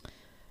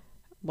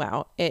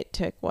 Wow, it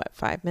took,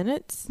 5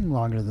 minutes?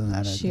 Longer than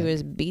that, She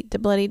was beat to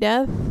bloody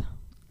death?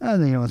 I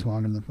think it was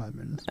longer than 5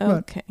 minutes.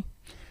 Okay. I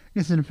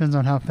guess it depends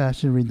on how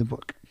fast you read the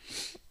book.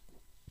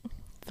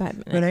 5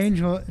 minutes. But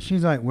Angel,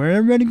 she's like, where'd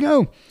everybody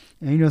go?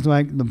 Angel's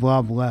like, the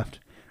Blob left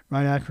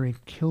right after he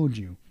killed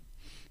you.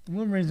 And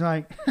Wolverine's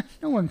like,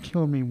 no one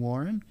killed me,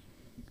 Warren.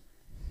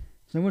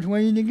 So which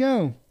way did you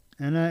go?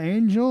 And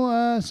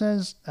Angel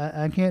says,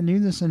 I can't do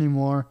this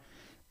anymore.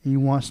 He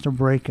wants to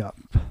break up.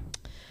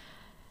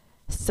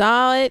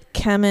 Saw it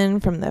coming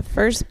from the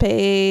first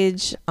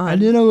page on I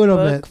did a little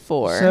book bit.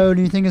 4. So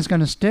do you think it's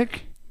going to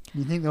stick? Do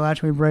you think they'll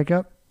actually break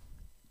up?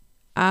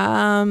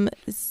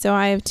 So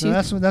I have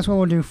two. So that's what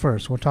we'll do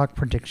first. We'll talk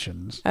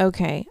predictions.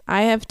 Okay.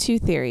 I have 2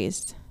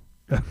 theories.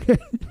 Okay.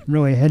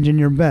 Really hedging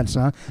your bets,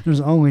 huh? There's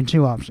only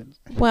 2 options.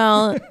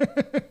 Well,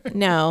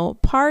 no.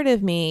 Part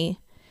of me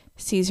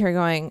sees her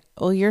going,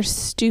 oh, you're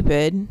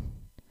stupid,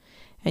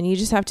 and you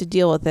just have to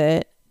deal with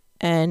it,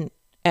 and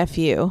F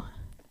you.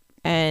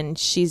 And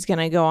she's going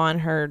to go on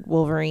her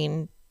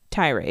Wolverine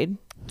tirade.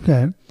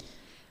 Okay.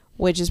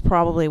 Which is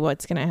probably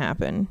what's going to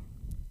happen.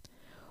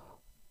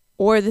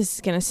 Or this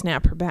is going to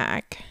snap her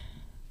back.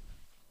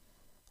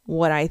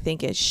 What I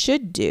think it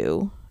should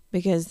do,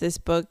 because this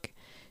book,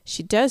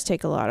 she does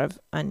take a lot of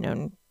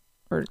unnecessary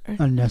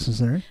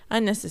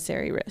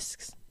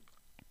risks.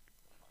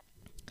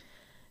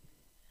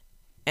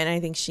 And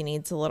I think she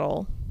needs a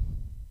little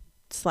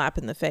slap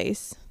in the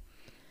face.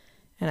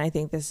 And I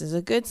think this is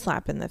a good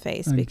slap in the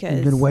face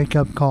because... A good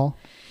wake-up call.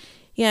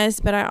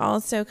 Yes, but I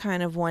also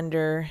kind of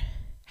wonder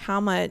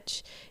how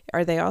much...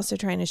 Are they also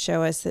trying to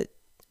show us that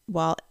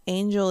while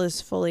Angel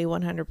is fully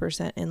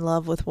 100% in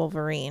love with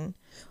Wolverine,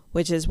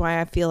 which is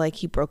why I feel like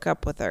he broke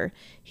up with her,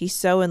 he's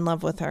so in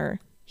love with her,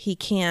 he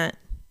can't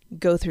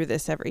go through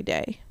this every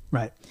day.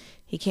 Right.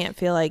 He can't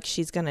feel like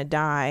she's going to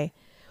die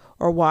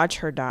or watch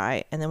her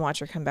die and then watch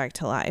her come back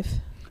to life.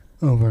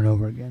 Over and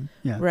over again.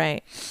 Yeah.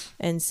 Right.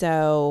 And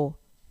so...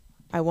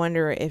 I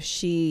wonder if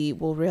she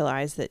will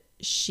realize that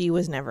she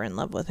was never in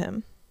love with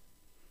him.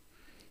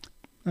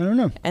 I don't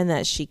know. And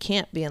that she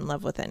can't be in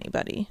love with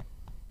anybody.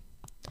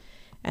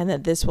 And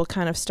that this will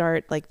kind of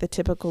start like the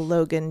typical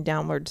Logan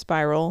downward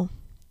spiral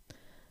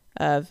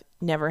of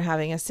never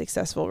having a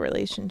successful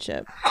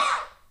relationship.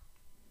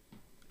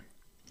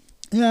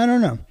 Yeah, I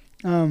don't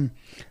know.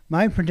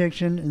 My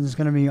prediction is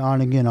going to be on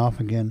again, off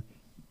again.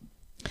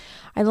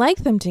 I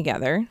like them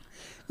together.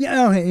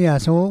 Yeah, okay, yeah.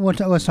 So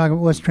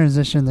let's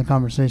transition the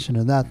conversation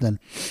to that then.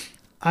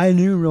 I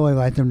do really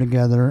like them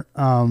together,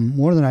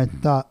 more than I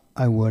thought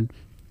I would.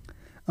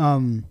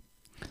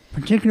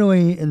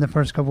 Particularly in the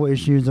first couple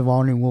issues of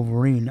All New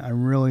Wolverine, I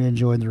really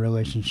enjoyed the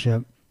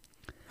relationship.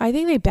 I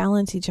think they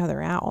balance each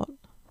other out.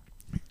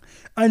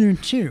 I do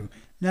too.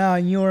 Now,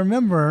 you'll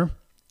remember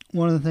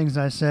one of the things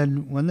I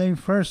said when they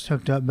first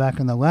hooked up back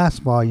in the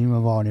last volume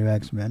of All New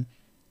X-Men.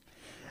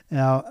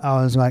 Now,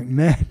 I was like,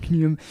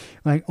 man,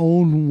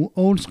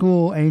 old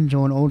school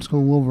Angel and old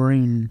school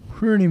Wolverine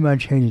pretty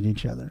much hated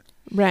each other.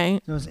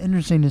 Right. So it's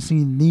interesting to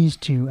see these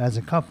two as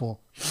a couple.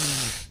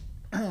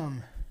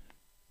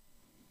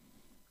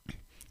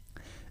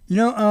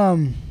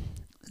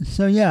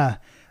 So yeah,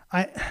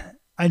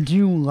 I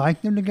do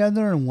like them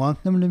together and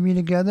want them to be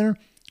together,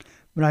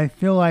 but I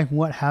feel like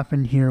what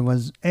happened here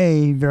was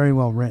A, very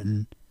well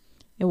written.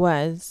 It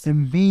was.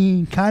 And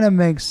B, kind of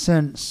makes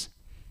sense.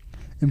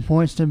 And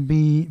points to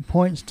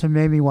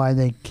maybe why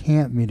they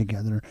can't be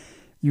together,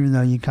 even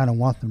though you kind of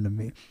want them to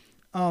be.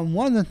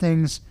 One of the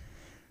things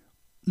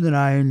that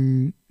I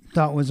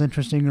thought was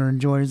interesting or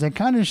enjoyed is they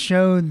kind of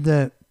showed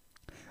that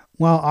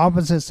while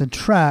opposites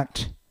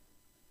attract,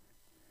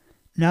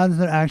 now that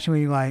they're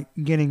actually like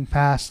getting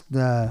past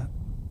the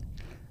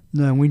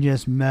we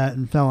just met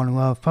and fell in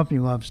love, puppy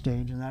love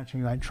stage, and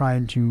actually like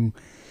trying to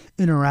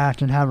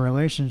interact and have a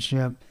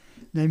relationship,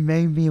 they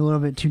may be a little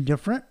bit too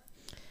different.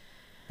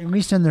 At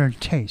least in their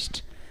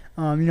taste.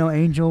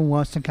 Angel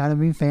wants to kind of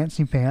be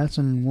fancy pants,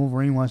 and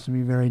Wolverine wants to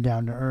be very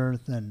down to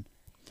earth, and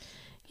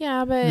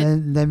yeah, but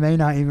they may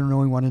not even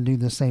really want to do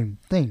the same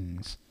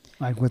things,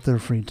 like with their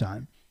free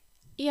time.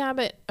 Yeah,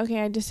 but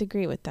okay, I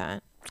disagree with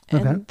that.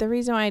 And the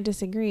reason why I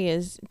disagree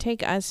is,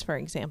 take us for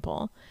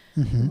example.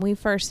 Mm-hmm. When we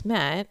first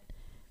met,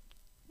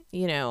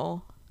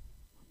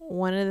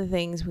 one of the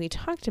things we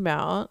talked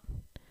about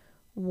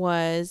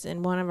was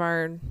in one of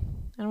our,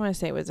 I don't want to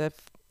say it was a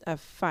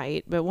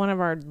fight, but one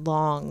of our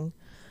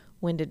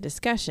long-winded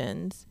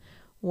discussions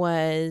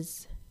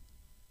was,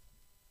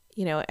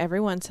 every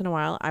once in a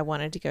while I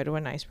wanted to go to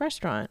a nice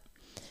restaurant.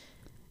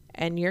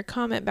 And your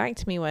comment back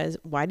to me was,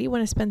 why do you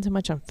want to spend so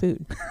much on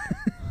food?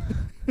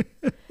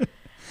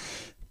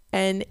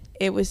 And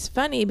it was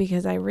funny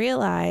because I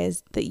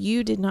realized that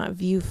you did not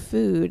view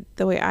food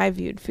the way I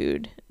viewed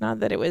food. Not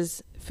that it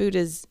was food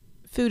is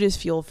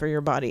fuel for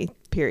your body,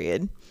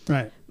 period.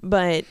 Right.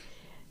 But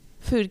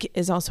food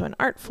is also an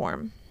art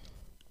form.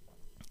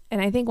 And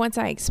I think once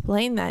I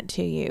explained that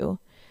to you,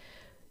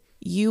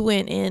 you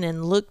went in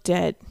and looked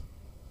at,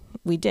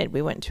 we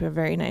went to a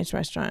very nice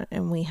restaurant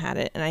and we had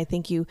it. And I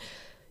think you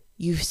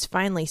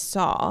finally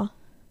saw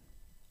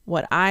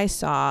what I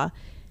saw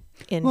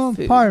in food.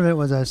 Well, part of it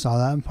was I saw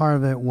that, and part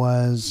of it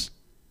was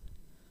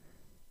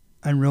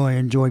I really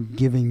enjoyed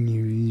giving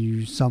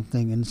you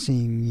something and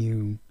seeing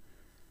you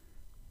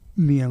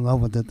be in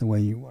love with it the way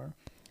you were.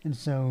 And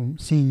so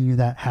seeing you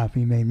that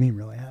happy made me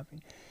really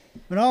happy.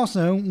 But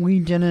also,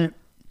 we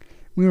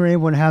were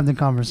able to have the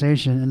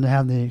conversation and to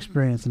have the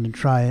experience and to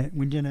try it.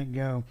 We didn't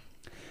go,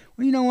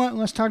 well, you know what,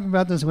 let's talk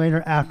about this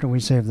later after we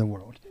save the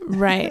world.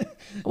 Right.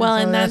 Well,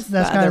 so and that's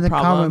kind of the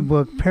comic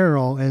book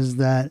peril, is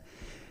that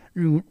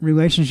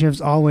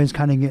relationships always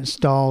kind of get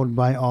stalled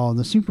by all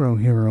the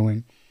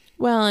superheroing.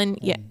 Well, and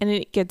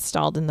it gets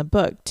stalled in the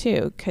book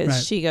too,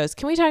 because she goes,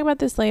 "Can we talk about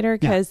this later?"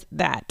 Because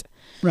that.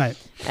 Right.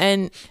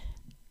 And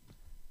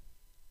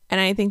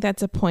I think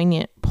that's a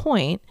poignant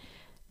point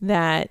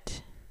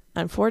that,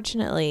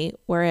 unfortunately,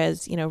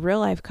 whereas real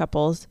life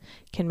couples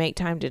can make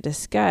time to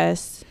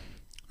discuss.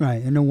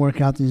 Right, and to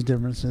work out these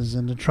differences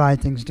and to try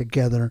things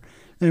together,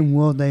 and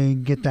will they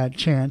get that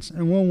chance?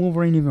 And will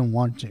Wolverine even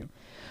want to?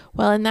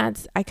 Well, and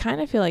I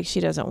kind of feel like she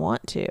doesn't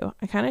want to.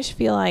 I kind of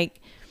feel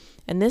like,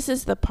 and this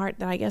is the part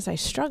that I guess I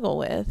struggle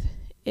with,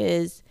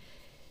 is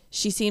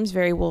she seems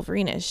very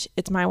Wolverine-ish.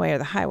 It's my way or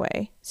the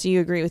highway. So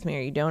you agree with me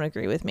or you don't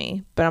agree with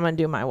me, but I'm going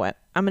to do my way.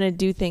 I'm going to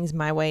do things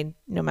my way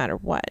no matter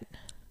what.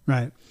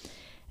 Right.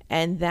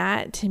 And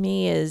that to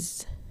me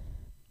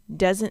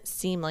doesn't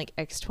seem like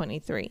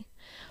X-23.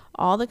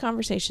 All the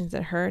conversations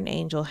that her and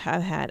Angel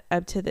have had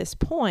up to this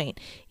point,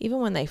 even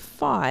when they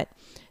fought,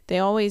 she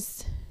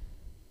always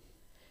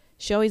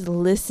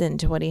listened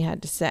to what he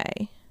had to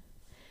say.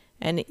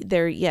 And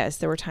there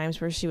were times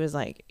where she was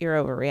like, "You're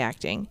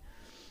overreacting."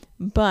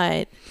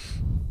 But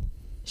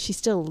she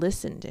still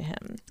listened to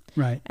him.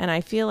 Right. And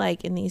I feel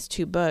like in these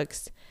two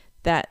books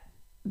that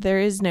there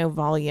is no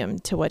volume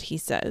to what he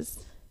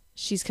says.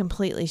 She's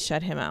completely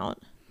shut him out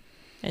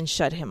and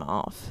shut him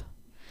off.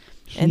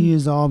 She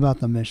is all about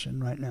the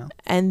mission right now.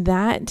 And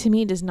that, to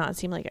me, does not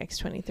seem like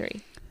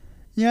X-23.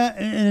 Yeah,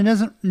 and it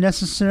doesn't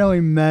necessarily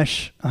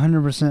mesh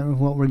 100% with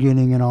what we're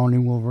getting in All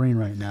New Wolverine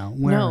right now.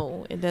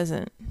 No, it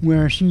doesn't.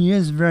 Where she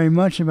is very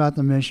much about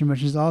the mission, but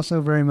she's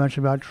also very much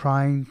about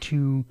trying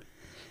to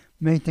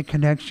make the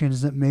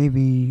connections that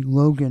maybe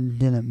Logan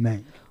didn't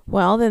make.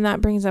 Well, then that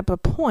brings up a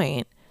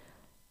point.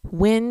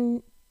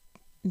 When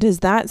does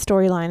that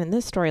storyline and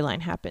this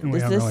storyline happen? We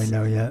don't really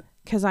know yet.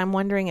 Because I'm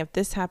wondering if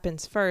this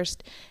happens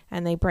first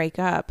and they break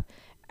up,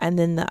 and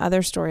then the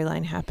other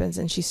storyline happens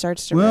and she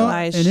starts to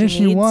realize in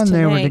issue 1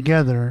 they were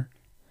together,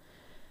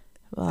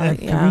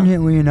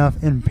 conveniently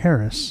enough, in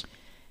Paris.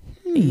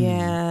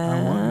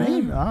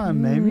 Yeah.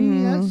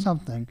 Maybe that's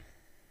something.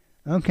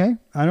 Okay,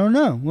 I don't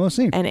know. We'll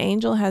see. And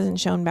Angel hasn't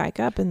shown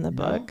back up in the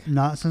book.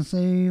 Not since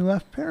they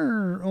left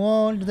Paris.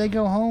 Well, did they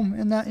go home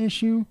in that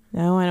issue?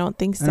 No, I don't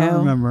think so. I don't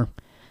remember.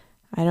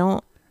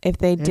 If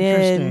they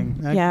did.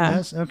 Interesting. Yeah.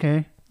 That's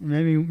okay.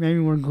 Maybe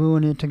we're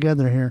gluing it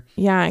together here.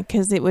 Yeah,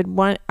 because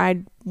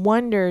I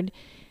wondered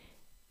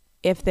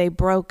if they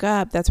broke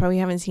up. That's why we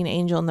haven't seen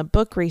Angel in the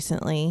book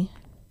recently.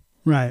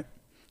 Right.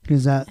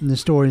 Because the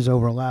stories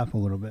overlap a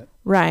little bit.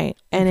 Right.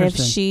 And if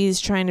she's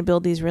trying to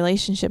build these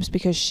relationships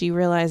because she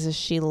realizes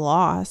she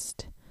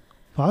lost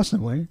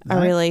possibly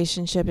a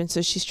relationship. And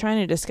so she's trying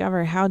to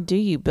discover, how do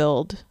you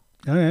build?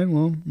 Okay,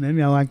 well,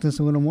 maybe I like this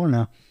a little more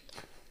now.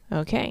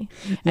 Okay.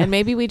 And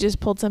maybe we just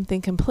pulled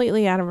something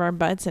completely out of our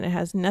butts and it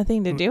has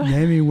nothing to do with it.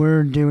 Maybe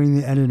we're doing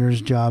the editor's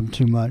job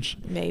too much.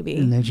 Maybe.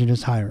 And they should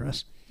just hire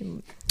us.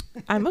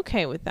 I'm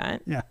okay with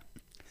that. Yeah.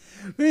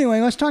 But anyway,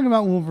 let's talk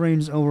about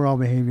Wolverine's overall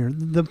behavior.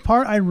 The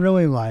part I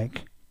really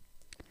like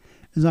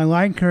is I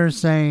like her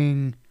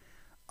saying,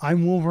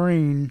 "I'm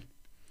Wolverine.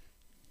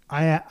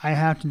 I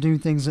have to do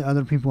things that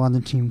other people on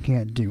the team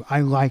can't do." I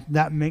like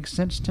that. Makes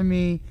sense to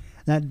me.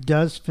 That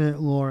does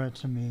fit Laura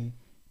to me.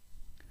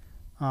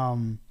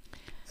 And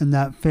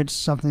that fits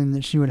something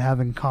that she would have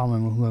in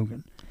common with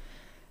Logan.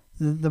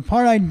 The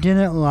part I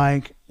didn't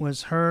like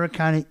was her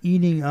kind of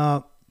eating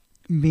up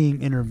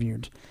being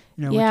interviewed.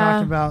 We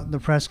talked about the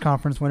press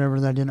conference, whatever,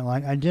 that I didn't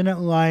like. I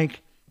didn't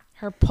like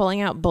her pulling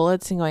out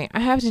bullets and going,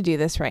 "I have to do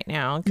this right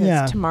now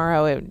because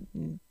tomorrow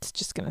it's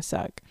just going to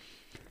suck."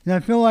 And I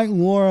feel like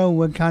Laura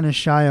would kind of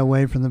shy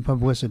away from the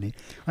publicity.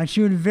 Like,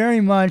 she would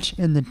very much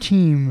in the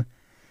team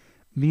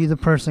be the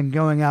person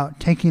going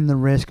out, taking the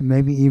risk,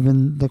 maybe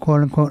even the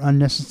quote-unquote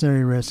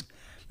unnecessary risk,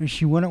 but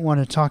she wouldn't want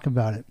to talk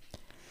about it.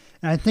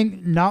 And I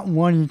think not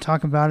wanting to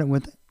talk about it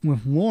with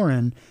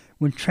Lauren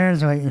would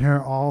translate in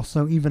her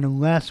also even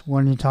less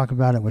wanting to talk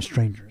about it with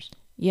strangers.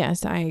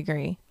 Yes, I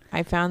agree.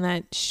 I found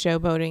that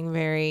showboating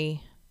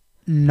very...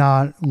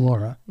 Not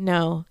Laura.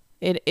 No,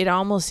 it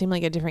almost seemed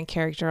like a different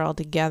character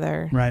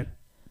altogether. Right.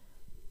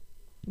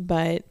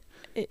 But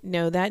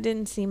no, that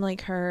didn't seem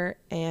like her.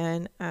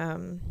 And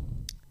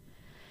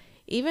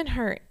even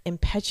her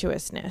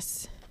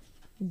impetuousness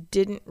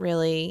didn't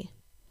really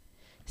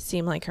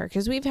seem like her.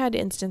 Because we've had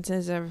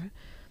instances of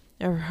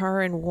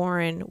her and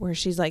Warren where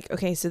she's like,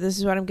 okay, so this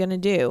is what I'm going to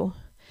do.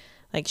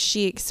 Like,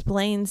 she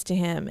explains to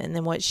him and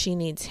then what she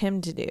needs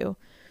him to do.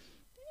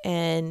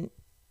 And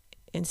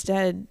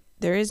instead,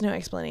 there is no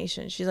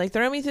explanation. She's like,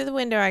 throw me through the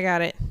window. I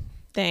got it.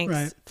 Thanks.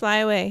 Right. Fly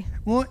away.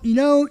 Well, you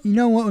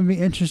know what would be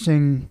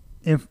interesting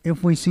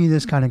if we see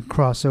this kind of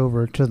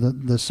crossover to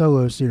the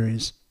Solo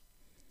series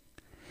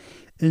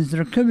is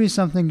there could be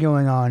something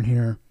going on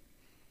here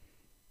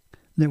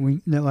that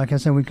like I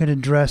said, we could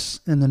address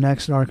in the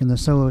next arc in the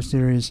Solo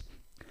series.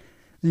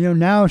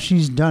 Now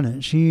she's done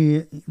it.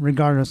 She,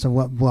 regardless of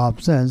what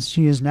Blob says,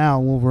 she is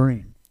now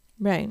Wolverine.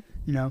 Right.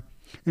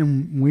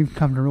 And we've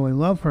come to really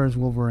love her as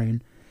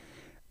Wolverine.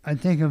 I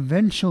think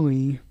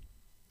eventually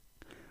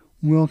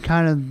will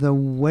kind of the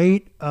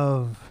weight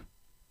of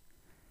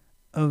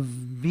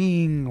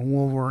being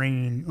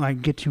Wolverine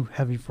like get too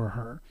heavy for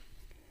her.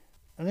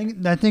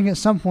 I think at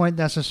some point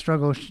that's a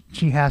struggle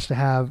she has to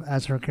have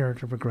as her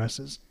character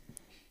progresses.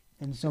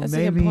 And so that's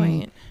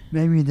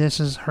maybe this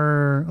is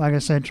her, like I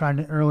said,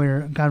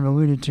 earlier kind of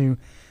alluded to,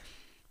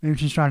 maybe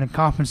she's trying to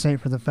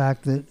compensate for the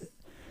fact that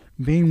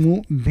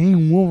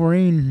being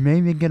Wolverine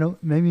maybe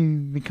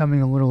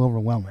becoming a little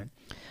overwhelming.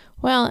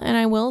 Well, and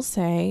I will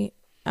say,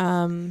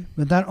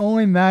 but that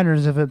only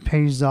matters if it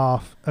pays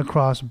off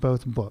across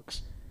both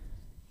books.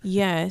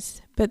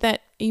 Yes, but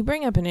that you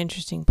bring up an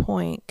interesting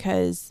point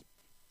because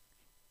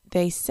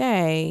they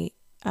say,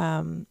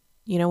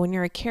 when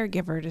you're a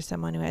caregiver to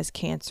someone who has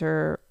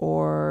cancer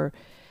or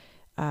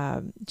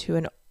to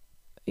an,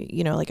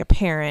 like a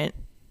parent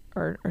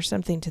or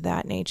something to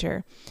that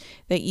nature,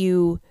 that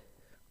you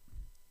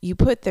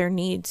put their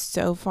needs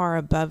so far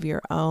above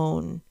your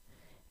own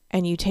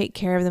and you take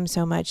care of them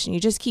so much and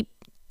you just keep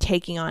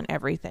taking on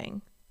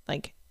everything.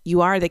 Like,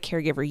 you are the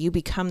caregiver, you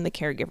become the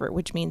caregiver,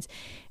 which means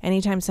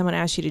anytime someone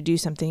asks you to do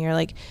something, you're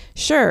like,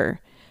 sure,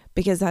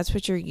 because that's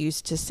what you're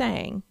used to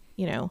saying,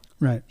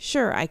 right.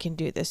 Sure, I can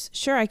do this.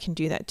 Sure, I can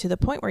do that, to the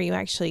point where you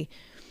actually,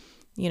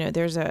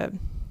 there's I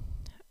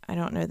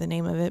don't know the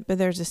name of it, but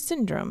there's a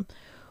syndrome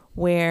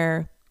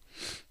where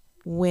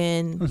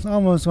when it's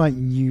almost like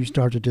you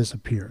start to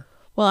disappear.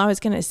 Well, I was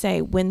going to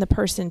say, when the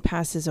person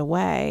passes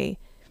away,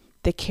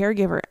 the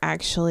caregiver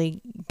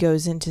actually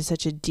goes into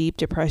such a deep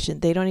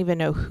depression. They don't even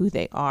know who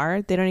they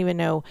are. They don't even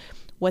know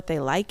what they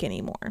like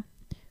anymore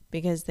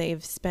because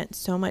they've spent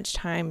so much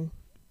time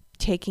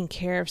taking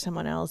care of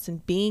someone else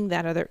and being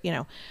that other,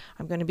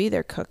 I'm going to be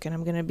their cook and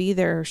I'm going to be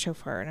their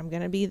chauffeur and I'm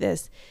going to be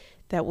this,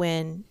 that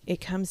when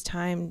it comes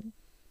time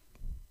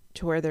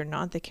to where they're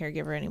not the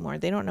caregiver anymore,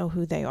 they don't know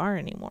who they are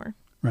anymore.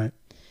 Right.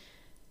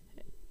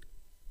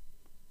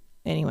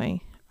 Anyway,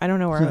 I don't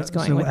know where I was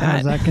going with that. How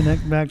does that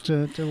connect back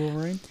to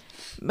Wolverine?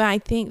 But I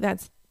think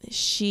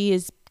she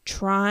is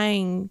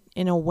trying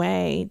in a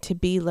way to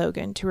be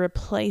Logan, to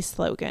replace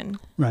Logan.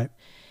 Right.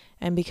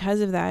 And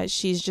because of that,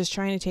 she's just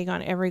trying to take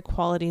on every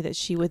quality that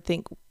she would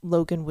think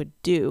Logan would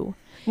do.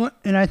 Well,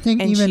 and I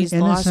think even she's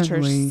lost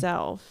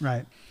herself.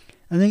 Right.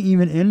 I think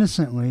even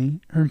innocently,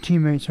 her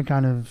teammates are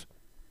kind of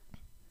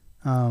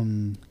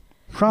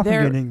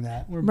propagating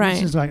that. Where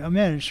Bruce is like, oh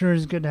man, it sure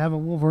is good to have a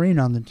Wolverine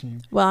on the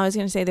team. Well, I was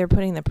going to say they're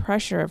putting the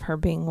pressure of her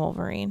being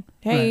Wolverine.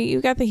 Hey, you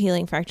got the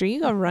healing factor.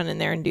 You go run in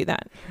there and do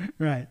that.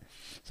 Right.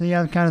 So you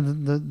have kind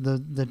of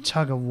the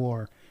tug of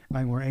war,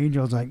 like where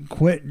Angel's like,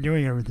 quit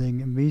doing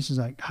everything, and Beast is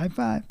like, high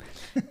five.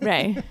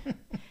 Right.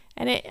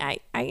 And I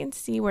can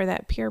see where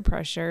that peer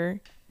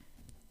pressure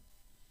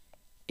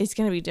is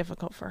going to be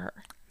difficult for her.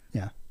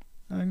 Yeah,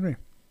 I agree.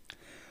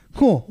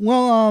 Cool.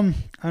 Well,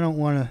 I don't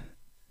want to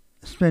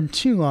spend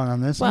too long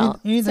on this. Well,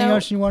 anything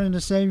else you wanted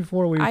to say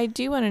before we... I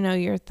do want to know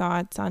your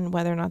thoughts on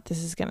whether or not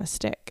this is going to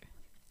stick.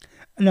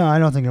 No, I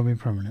don't think it'll be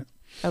permanent.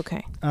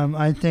 Okay.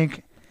 I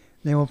think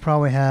they will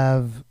probably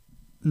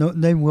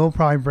they will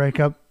probably break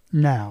up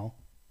now.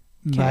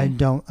 Okay.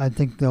 But I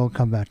think they'll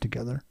come back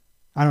together.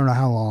 I don't know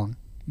how long,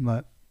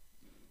 but...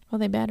 Well,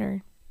 they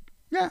better.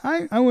 Yeah,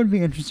 I would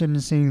be interested in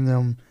seeing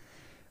them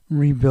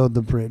rebuild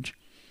the bridge.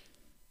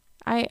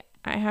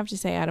 I have to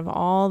say, out of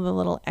all the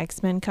little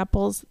X-Men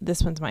couples,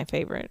 this one's my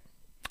favorite.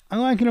 I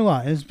like it a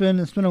lot. It's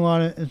been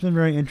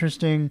very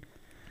interesting.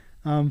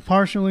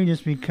 Partially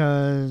just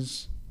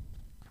because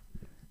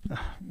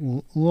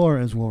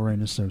Laura as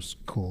Wolverine is so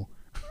cool.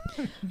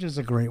 Just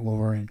a great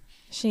Wolverine.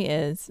 She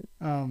is.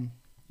 All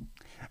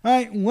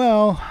right.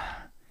 Well,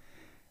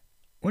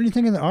 what do you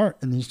think of the art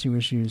in these two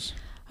issues?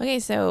 Okay,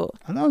 so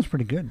I thought it was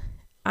pretty good.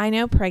 I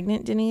know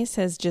pregnant Denise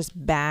has just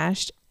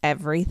bashed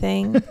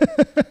everything.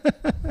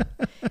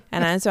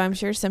 And so I'm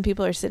sure some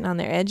people are sitting on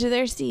their edge of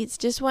their seats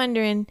just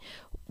wondering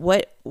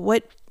what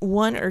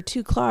 1 or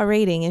 2 claw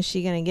rating is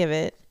she going to give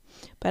it.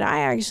 But I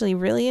actually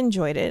really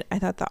enjoyed it. I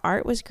thought the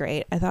art was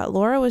great. I thought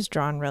Laura was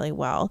drawn really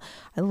well.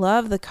 I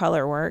love the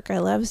color work. I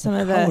love some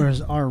of the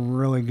colors are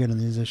really good in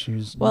these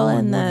issues. Well,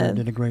 and the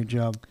did a great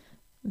job.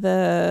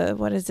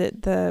 What is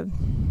it?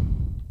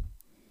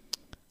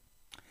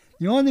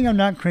 The only thing I'm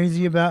not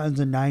crazy about is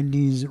the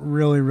 90s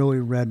really, really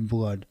red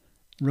blood.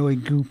 Really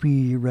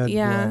goopy red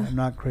blood. I'm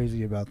not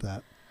crazy about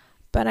that.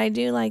 But I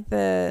do like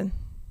the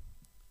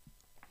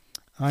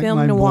I film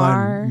like my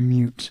noir. Blood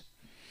mute.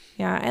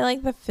 Yeah, I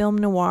like the film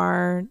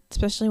noir,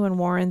 especially when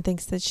Warren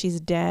thinks that she's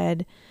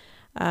dead.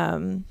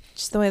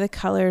 Just the way the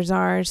colors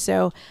are.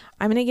 So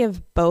I'm going to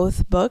give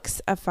both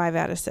books a 5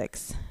 out of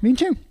 6. Me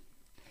too.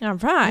 All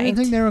right. I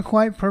think they were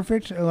quite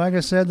perfect. Like I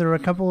said, there were a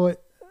couple,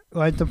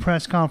 like the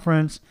press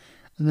conference,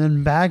 and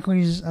then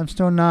Bagley's. I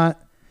don't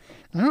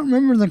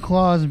remember the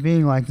clause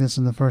being like this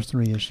in the first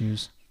 3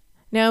 issues.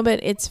 No, but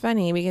it's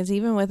funny because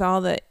even with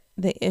all the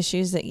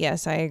issues that,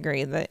 yes, I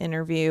agree, the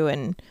interview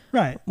and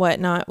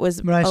whatnot was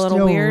a little weird. But I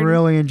still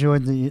really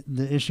enjoyed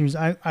the issues.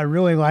 I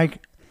really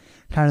like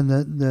kind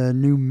of the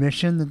new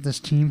mission that this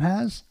team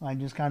has. Like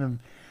just kind of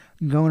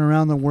going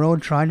around the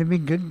world trying to be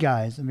good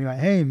guys and be like,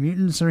 hey,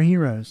 mutants are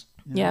heroes.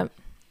 Yep.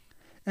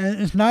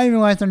 And it's not even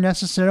like they're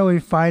necessarily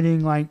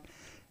fighting like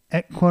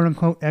quote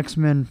unquote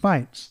X-Men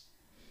fights.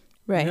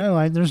 Right.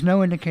 Like there's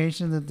no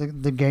indication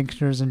that the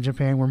gangsters in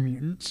Japan were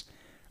mutants,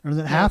 or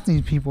that half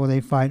these people they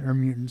fight are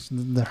mutants.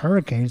 The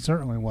Hurricane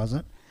certainly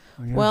wasn't.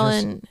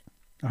 And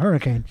a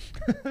hurricane.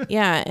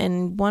 Yeah,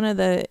 and one of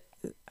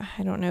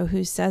I don't know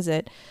who says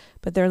it,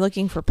 but they're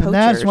looking for poachers. And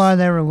that's why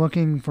they were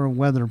looking for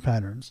weather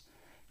patterns,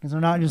 because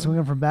they're not just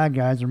looking for bad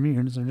guys or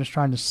mutants. They're just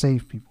trying to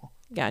save people.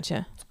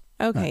 Gotcha.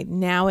 Okay,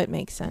 now it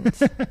makes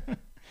sense.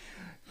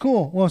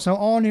 Cool. Well, so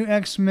all new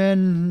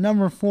X-Men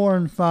number 4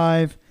 and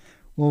 5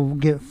 will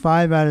get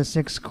 5 out of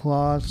 6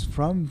 claws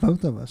from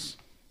both of us.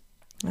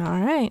 All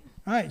right.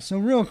 All right. So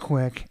real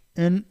quick,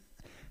 and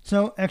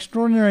so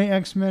Extraordinary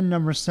X-Men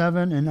number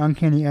 7 and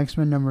Uncanny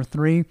X-Men number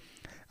 3.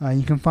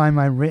 You can find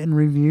my written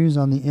reviews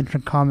on the Intra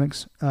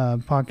Comics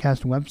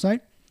podcast website.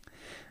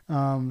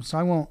 So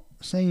I won't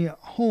say a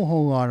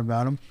whole lot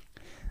about them.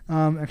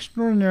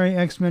 Extraordinary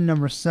X-Men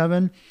number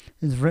 7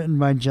 is written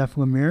by Jeff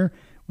Lemire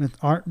with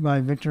art by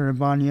Victor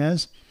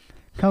Ibanez,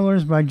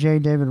 colors by J.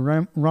 David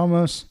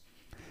Ramos,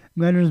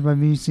 letters by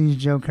VC's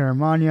Joe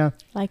Caramagna.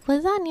 Like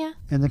lasagna.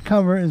 And the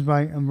cover is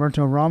by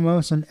Humberto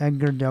Ramos and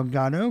Edgar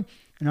Delgado.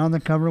 And on the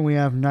cover we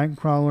have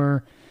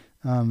Nightcrawler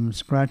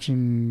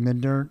scratching the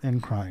dirt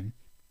and crying.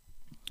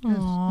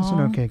 It's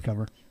an okay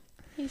cover.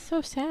 He's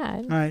so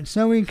sad. All right,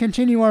 so we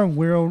continue our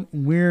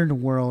weird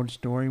world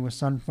story with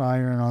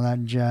Sunfire and all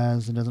that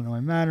jazz. It doesn't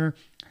really matter.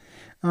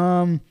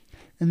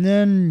 And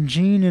then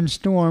Jean and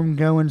Storm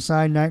go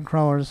inside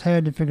Nightcrawler's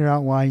head to figure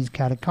out why he's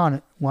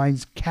catatonic.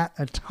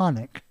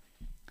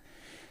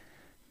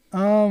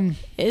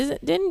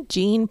 Didn't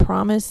Jean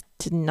promise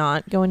to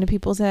not go into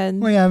people's heads?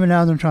 Well, yeah, but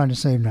now they're trying to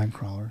save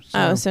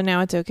Nightcrawler. So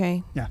now it's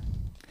okay. Yeah.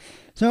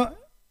 So,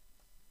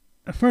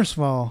 first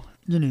of all,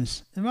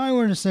 Denise, if I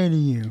were to say to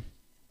you,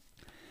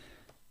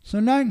 so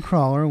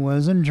Nightcrawler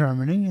was in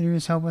Germany, and he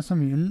was helping some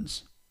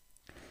mutants,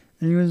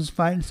 and he was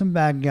fighting some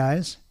bad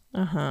guys.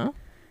 Uh-huh.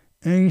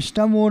 And he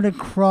stumbled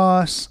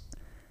across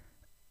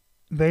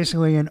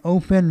basically an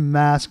open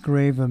mass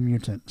grave of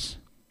mutants.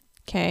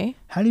 Okay.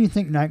 How do you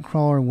think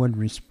Nightcrawler would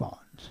respond?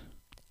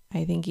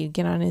 I think he'd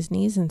get on his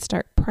knees and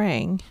start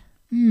praying.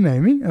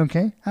 Maybe.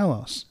 Okay. How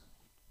else?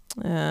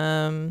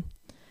 I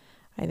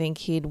think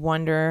he'd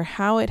wonder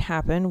how it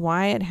happened,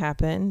 why it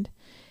happened,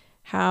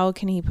 how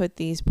can he put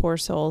these poor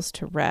souls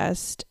to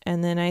rest,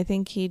 and then I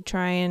think he'd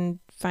try and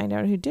find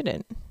out who did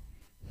it.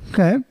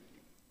 Okay.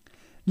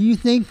 Do you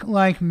think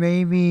like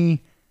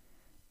maybe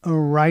a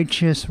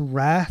righteous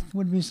wrath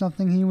would be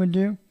something he would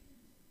do?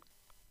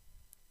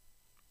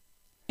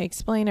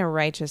 Explain a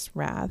righteous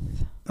wrath.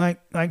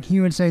 Like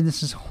he would say,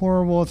 this is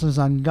horrible, this is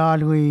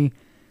ungodly,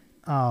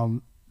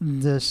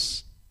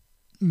 this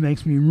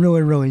makes me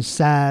really, really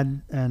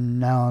sad, and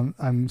now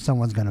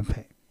someone's going to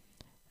pay.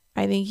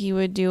 I think he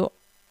would do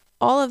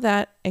all of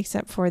that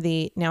except for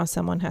the now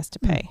someone has to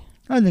pay.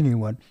 I think he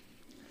would.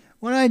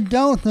 What I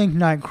don't think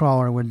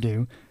Nightcrawler would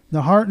do,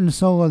 the heart and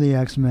soul of the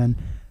X-Men,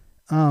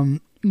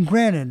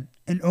 granted,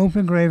 an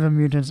open grave of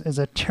mutants is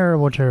a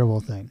terrible, terrible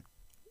thing.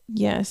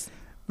 Yes.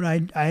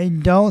 But I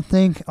don't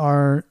think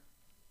our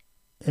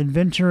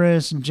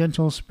adventurous,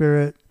 gentle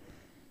spirit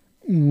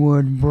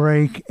would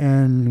break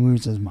and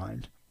lose his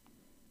mind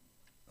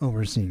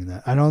over seeing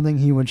that. I don't think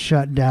he would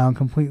shut down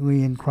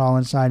completely and crawl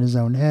inside his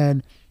own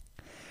head.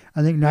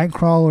 I think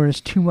Nightcrawler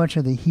is too much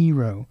of the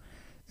hero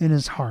in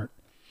his heart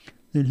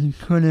that he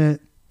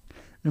couldn't,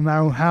 no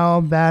matter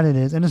how bad it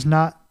is, and it's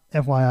not,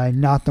 FYI,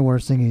 not the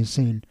worst thing he's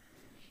seen.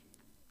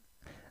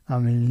 I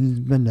mean, he's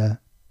been to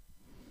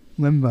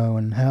limbo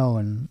and hell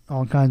and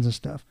all kinds of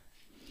stuff.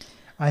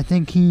 I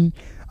think he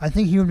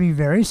would be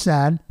very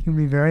sad. He would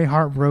be very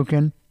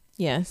heartbroken.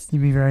 Yes.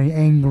 He'd be very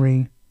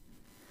angry.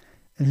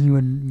 And he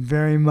would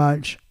very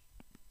much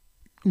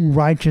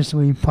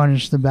righteously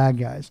punish the bad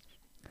guys.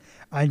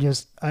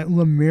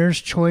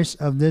 Lemire's choice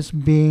of this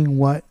being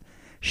what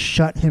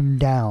shut him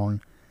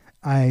down,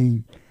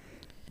 I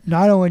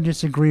not only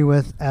disagree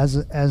with as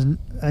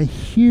a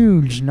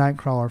huge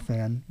Nightcrawler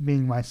fan,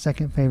 being my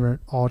second favorite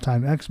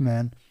all-time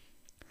X-Men,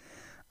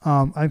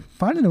 I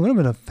find it a little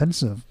bit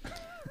offensive.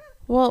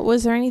 Well,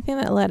 was there anything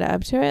that led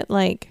up to it?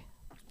 Like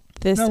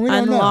this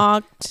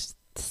unlocked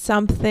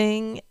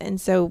something,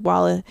 and so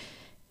while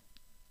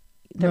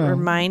that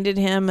reminded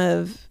him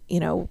of,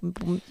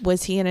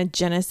 was he in a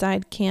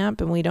genocide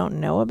camp and we don't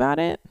know about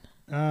it?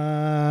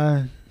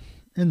 In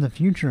the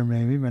future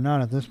maybe, but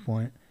not at this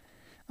point.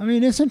 I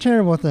mean, it's a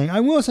terrible thing. I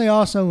will say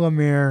also,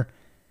 Lemire,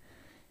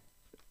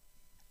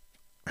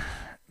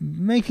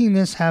 making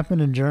this happen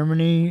in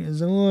Germany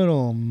is a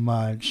little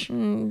much.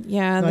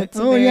 Yeah, like,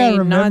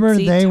 remember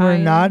Nazi they were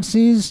tie-in.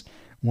 Nazis?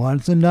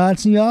 Once a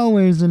Nazi,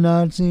 always a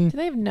Nazi. Do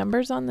they have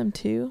numbers on them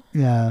too?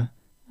 Yeah.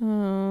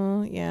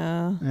 Oh,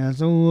 yeah. Yeah,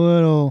 it's a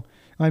little...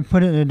 I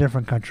put it in a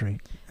different country,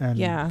 and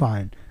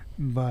fine.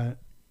 But,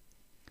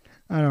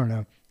 I don't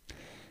know.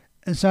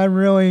 And so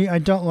I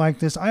don't like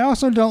this. I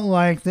also don't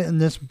like that in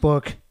this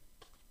book,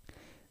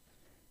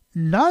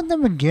 not the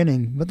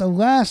beginning, but the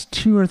last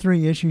 2 or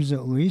 3 issues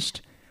at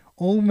least,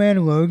 Old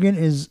Man Logan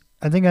is,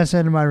 I think I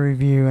said in my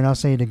review, and I'll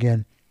say it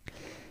again,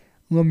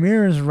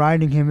 Lemire's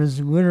writing him is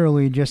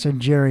literally just a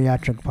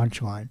geriatric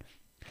punchline.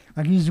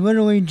 Like, he's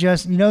literally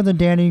just, the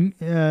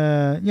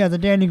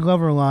Danny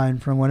Glover line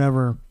from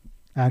whatever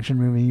action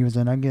movie he was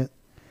in. I get...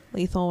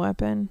 Lethal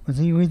Weapon. Was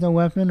he Lethal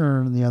Weapon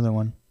or the other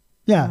one?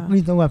 Yeah,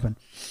 Lethal Weapon.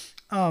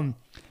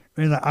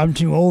 He's like, I'm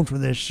too old for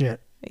this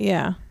shit.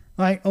 Yeah.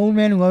 Like, Old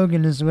Man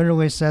Logan has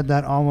literally said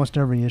that almost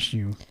every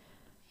issue.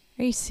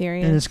 Are you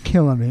serious? And it's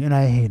killing me, and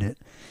I hate it.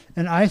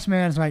 And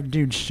Iceman's like,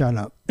 dude, shut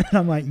up. And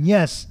I'm like,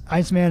 yes,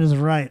 Iceman is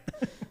right.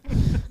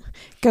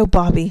 Go,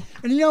 Bobby.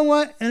 And you know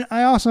what? And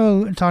I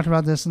also talked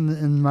about this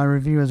in my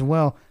review as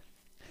well.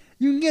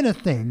 You can get a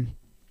thing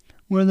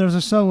where there's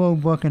a solo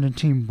book and a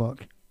team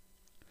book.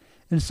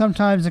 And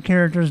sometimes the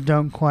characters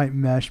don't quite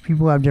mesh.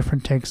 People have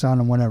different takes on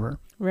them, whatever.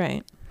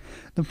 Right.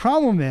 The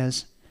problem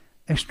is,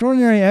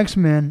 Extraordinary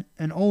X-Men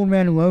and Old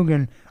Man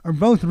Logan are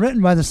both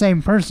written by the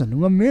same person.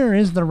 Lemire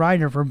is the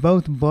writer for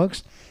both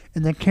books,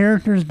 and the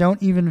characters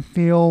don't even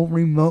feel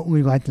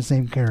remotely like the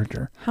same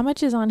character. How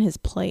much is on his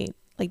plate?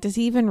 Like, does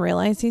he even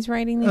realize he's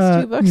writing these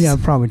 2 books? Yeah,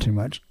 probably too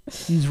much.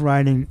 He's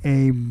writing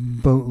a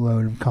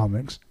boatload of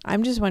comics.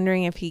 I'm just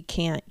wondering if he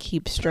can't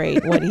keep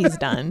straight what he's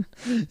done.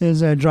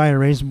 His dry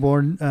erase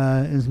board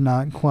is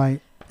not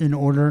quite in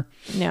order.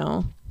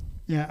 No.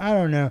 Yeah, I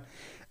don't know.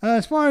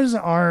 As far as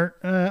the art,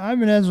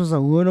 Ibanez was a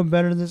little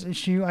better this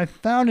issue. I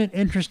found it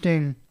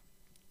interesting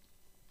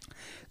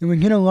that we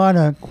get a lot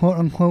of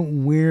quote-unquote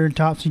weird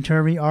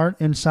topsy-turvy art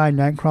inside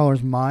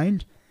Nightcrawler's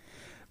mind,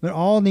 but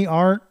all the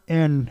art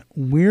in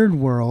Weird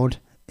World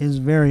is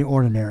very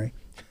ordinary.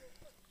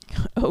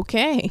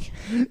 Okay.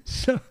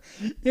 So,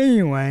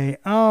 anyway,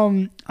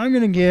 I'm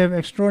going to give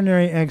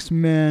Extraordinary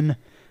X-Men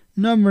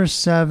number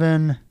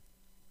 7...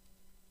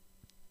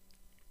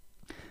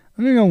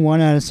 I'm going to go 1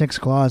 out of 6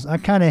 claws. I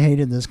kind of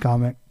hated this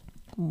comic.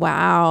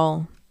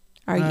 Wow.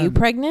 Are you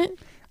pregnant?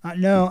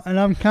 No, and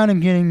I'm kind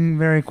of getting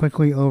very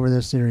quickly over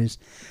this series.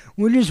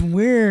 Which is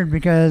weird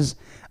because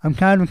I'm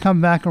kind of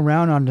come back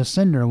around on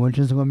Descender, which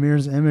is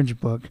Lemire's Image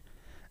book.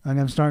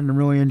 And I'm starting to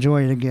really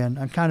enjoy it again.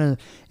 I kind of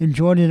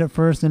enjoyed it at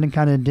first, then it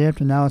kind of dipped,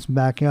 and now it's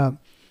back up.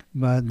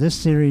 But this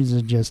series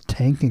is just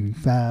tanking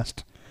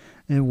fast.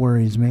 It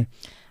worries me.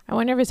 I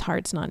wonder if his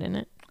heart's not in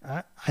it.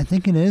 I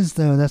think it is,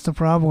 though. That's the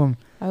problem.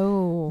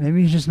 Oh.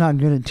 Maybe he's just not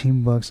good at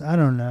team books. I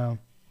don't know.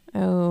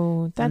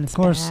 Oh, that's and of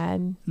course,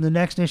 bad. The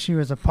next issue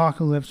is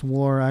Apocalypse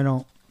War. I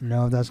don't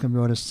know if that's going to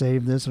be able to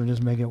save this or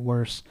just make it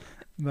worse.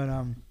 But,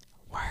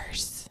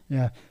 worse.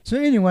 Yeah. So,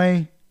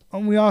 anyway,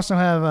 we also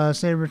have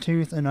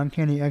Sabretooth and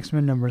Uncanny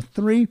X-Men number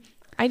 3.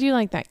 I do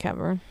like that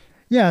cover.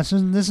 Yeah, so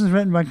this is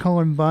written by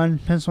Cullen Bunn,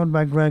 penciled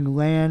by Greg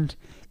Land,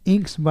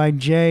 inks by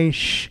Jay...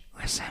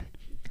 Listen.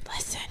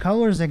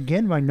 Colors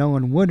again by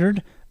Nolan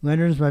Woodard.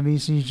 Letters by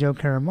VC's Joe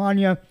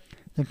Caramagna.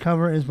 The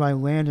cover is by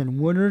Land and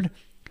Woodard.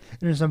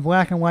 There's a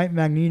black and white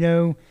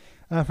Magneto.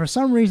 For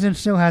some reason,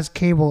 still has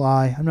Cable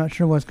Eye. I'm not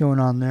sure what's going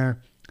on there.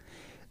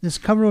 This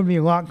cover would be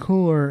a lot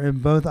cooler if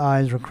both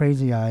eyes were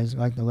crazy eyes,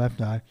 like the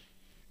left eye.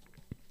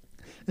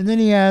 And then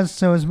he has,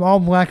 so it's all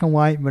black and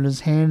white, but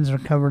his hands are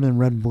covered in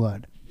red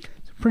blood.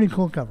 It's a pretty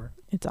cool cover.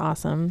 It's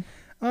awesome.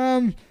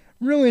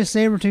 Really,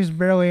 Sabretooth's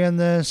barely in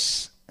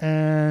this,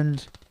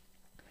 and...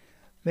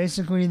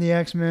 basically, the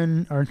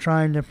X-Men are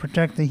trying to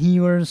protect the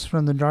healers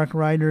from the Dark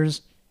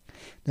Riders.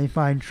 They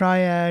find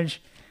Triage.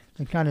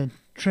 They kind of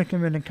trick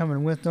him into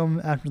coming with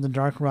them after the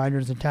Dark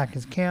Riders attack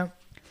his camp.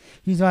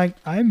 He's like,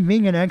 I'm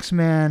being an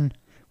X-Man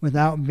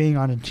without being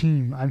on a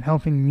team. I'm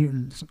helping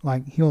mutants,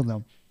 heal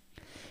them.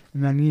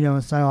 And Magneto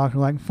and Psylocke are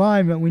like,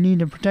 fine, but we need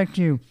to protect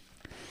you.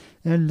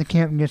 Then the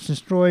camp gets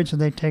destroyed, so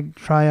they take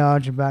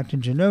Triage back to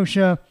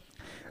Genosha.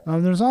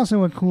 There's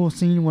also a cool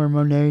scene where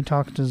Monet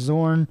talks to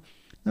Zorn.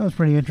 That was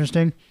pretty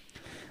interesting.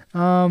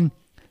 So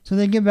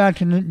they get back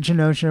to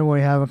Genosha, where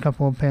we have a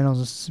couple of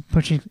panels of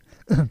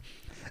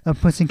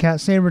Pussycat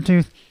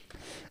Sabretooth.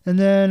 And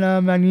then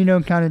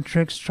Magneto kind of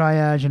tricks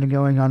Triage into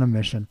going on a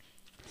mission.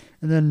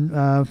 And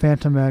then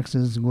Phantom X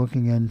is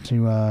looking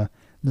into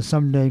the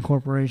Someday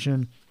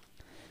Corporation.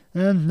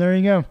 And there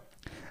you go.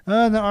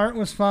 The art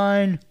was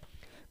fine.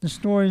 The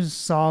story's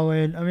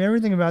solid. I mean,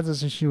 everything about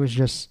this issue is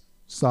just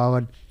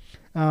solid.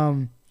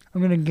 I'm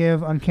going to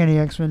give Uncanny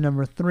X-Men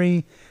number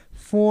 3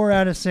 4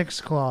 out of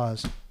 6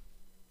 claws.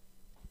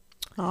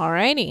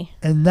 Alrighty.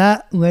 And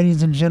that,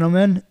 ladies and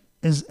gentlemen,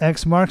 is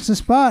X Marks the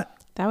Spot.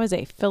 That was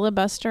a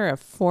filibuster of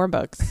 4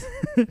 books.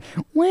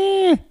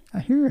 Wah! I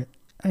hear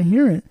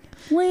it.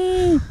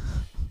 Wah!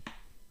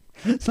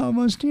 It's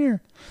almost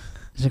here.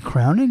 Is it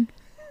crowning?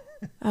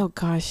 Oh,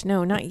 gosh.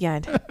 No, not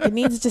yet. It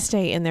needs to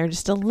stay in there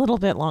just a little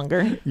bit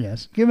longer.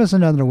 Yes. Give us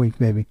another week,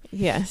 baby.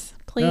 Yes.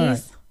 Please.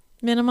 Right.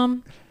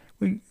 Minimum.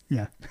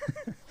 Yeah.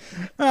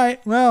 All right.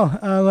 Well,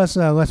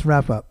 let's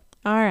wrap up.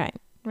 All right.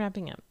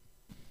 Wrapping up.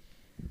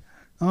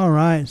 All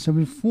right. So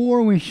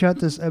before we shut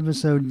this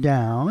episode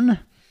down,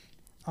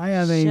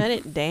 Shut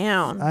it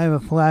down. I have a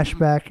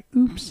flashback.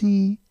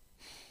 Oopsie.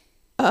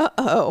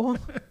 Uh-oh.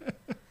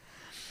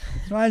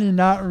 So I did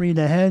not read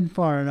ahead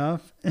far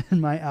enough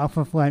in my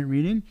Alpha Flight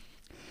reading,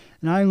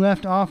 and I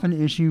left off an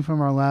issue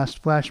from our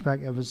last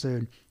flashback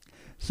episode.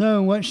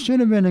 So what should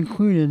have been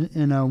included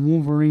in a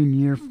Wolverine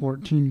Year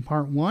 14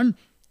 Part 1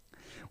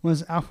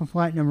 was Alpha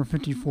Flight number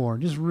 54.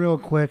 Just real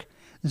quick,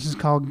 this is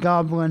called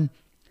Goblin.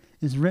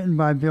 It's written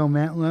by Bill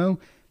Mantlo.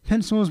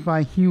 Pencils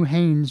by Hugh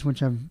Haynes,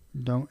 which I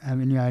don't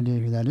have any idea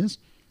who that is.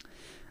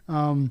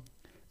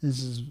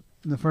 This is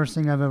the first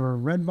thing I've ever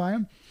read by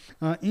him.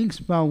 Inks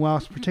by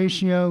Wallace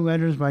Portacio.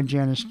 Letters by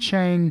Janice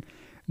Chang.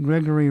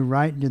 Gregory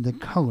Wright did the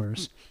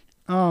colors.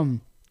 The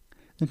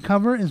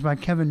cover is by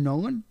Kevin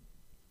Nolan.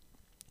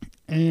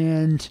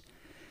 And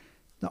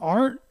the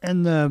art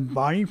and the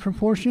body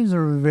proportions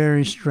are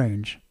very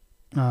strange.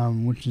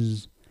 Which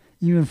is,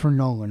 even for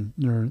Nolan,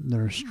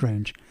 they're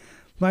strange.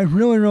 But I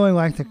really, really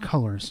like the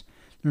colors.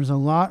 There's a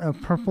lot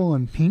of purple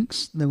and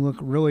pinks that look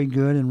really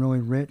good and really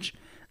rich.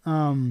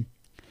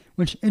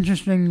 Which,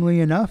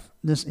 interestingly enough,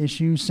 this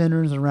issue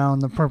centers around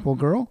the purple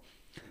girl.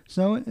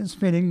 So it's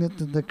fitting that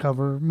the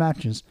cover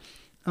matches.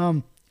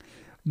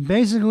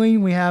 Basically,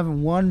 we have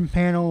one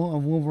panel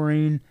of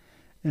Wolverine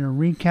and a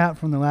recap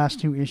from the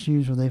last 2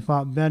 issues where they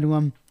fought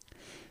Bedlam.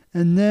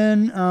 And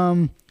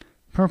then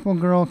Purple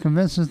Girl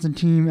convinces the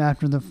team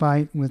after the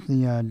fight with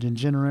the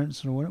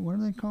Degenerates, or what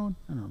are they called?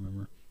 I don't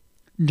remember.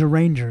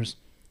 Derangers.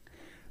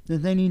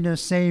 That they need to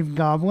save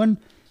Goblin,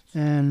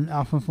 and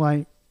Alpha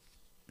Flight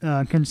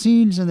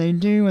concedes, and they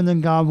do, and then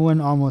Goblin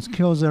almost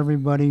kills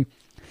everybody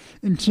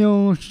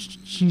until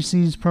she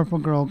sees Purple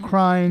Girl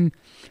crying,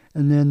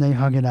 and then they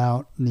hug it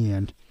out in the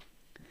end.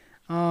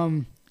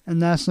 And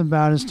that's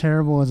about as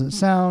terrible as it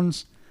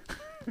sounds.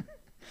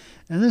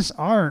 And this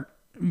art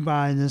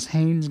by this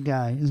Haynes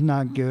guy is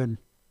not good.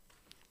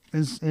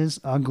 It's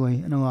ugly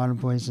in a lot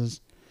of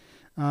places.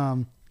 So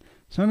I'm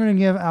going to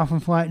give Alpha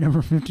Flight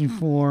number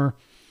 54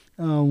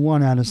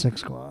 1 out of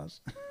 6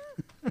 claws.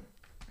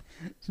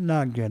 It's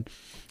not good.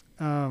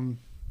 The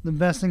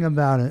best thing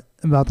about it,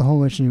 about the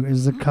whole issue,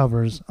 is the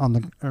colors on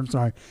the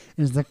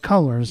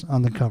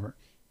cover.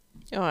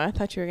 Oh, I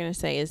thought you were going to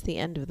say is the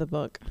end of the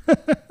book.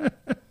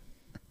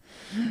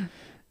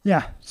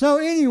 Yeah. So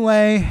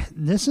anyway,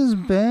 this has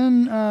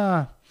been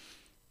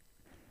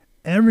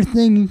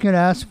everything you could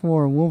ask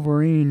for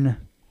Wolverine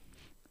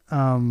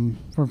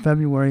for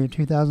February of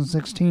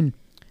 2016.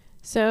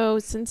 So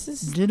since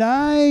this... Did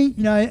I,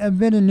 a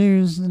bit of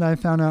news that I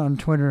found out on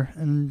Twitter,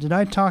 and did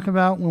I talk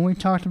about, when we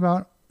talked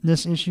about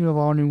this issue of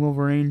All New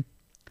Wolverine,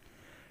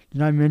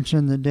 did I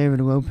mention that David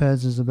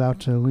Lopez is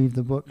about to leave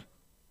the book?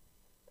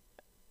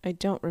 I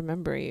don't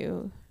remember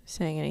you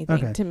saying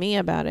anything to me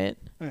about it.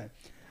 Okay.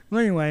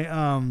 Well, anyway,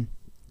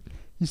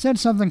 he said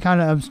something kind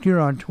of obscure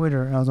on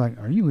Twitter, and I was like,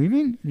 "Are you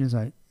leaving?" And he was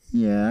like,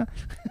 "Yeah."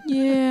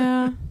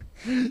 Yeah.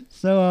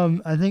 So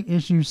I think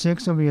issue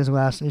 6 will be his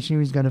last issue.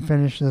 He's going to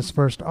finish this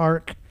first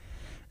arc,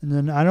 and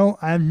then I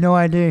have no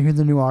idea who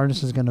the new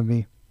artist is going to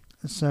be.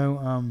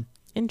 So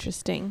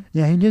interesting.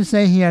 Yeah, he did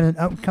say he had an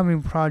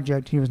upcoming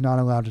project he was not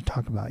allowed to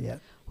talk about yet.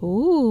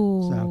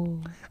 Ooh.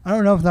 So I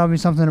don't know if that'll be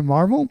something at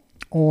Marvel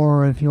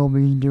or if he'll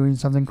be doing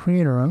something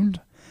creator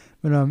owned.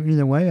 But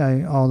either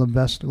way, all the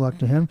best luck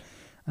to him.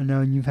 I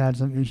know you've had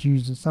some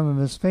issues with some of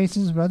his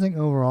faces, but I think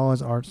overall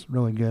his art's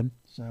really good.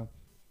 So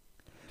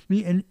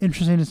be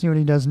interesting to see what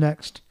he does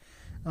next,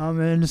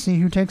 and to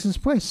see who takes his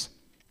place.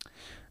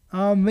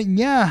 But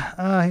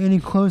yeah, any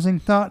closing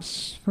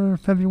thoughts for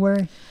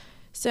February?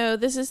 So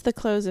this is the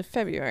close of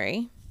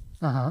February.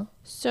 Uh-huh.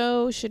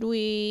 So should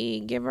we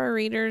give our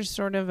readers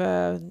sort of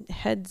a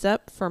heads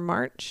up for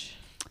March?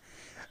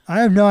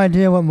 I have no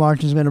idea what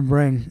March is going to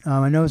bring.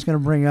 I know it's going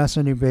to bring us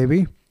a new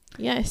baby.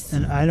 Yes.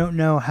 And I don't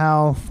know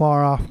how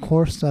far off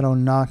course that'll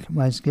knock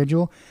my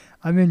schedule.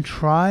 I've been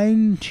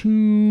trying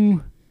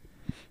to,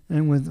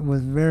 and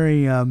with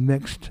very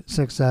mixed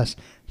success,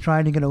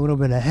 trying to get a little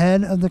bit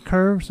ahead of the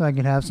curve so I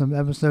can have some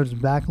episodes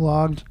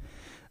backlogged.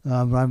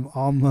 But I'm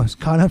almost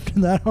caught up to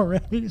that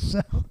already,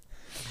 so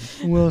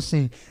we'll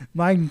see.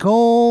 My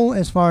goal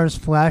as far as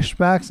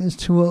flashbacks is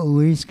to at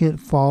least get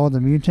Fall of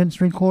the Mutants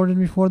recorded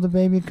before the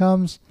baby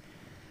comes.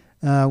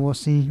 We'll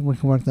see if we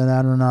can work that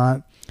out or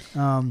not.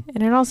 And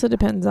it also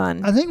depends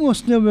on... I think we'll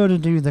still be able to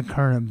do the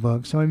current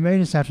book, so we may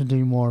just have to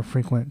do more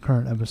frequent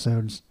current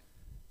episodes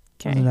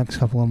in the next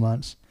couple of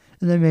months.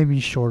 And they may be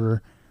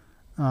shorter,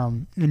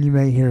 and you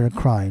may hear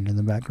crying in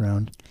the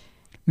background,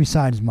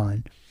 besides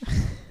mine.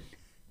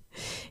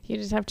 You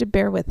just have to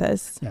bear with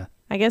us. Yeah.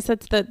 I guess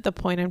that's the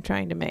point I'm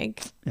trying to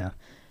make. Yeah.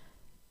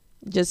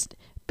 Just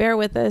bear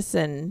with us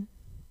and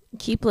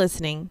keep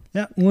listening.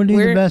 Yeah, we'll do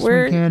the best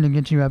we can to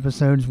get you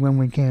episodes when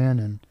we can.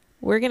 And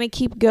we're going to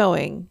keep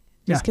going.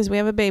 Just because we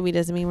have a baby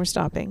doesn't mean we're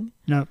stopping.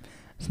 Nope.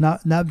 It's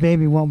not, that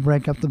baby won't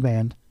break up the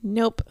band.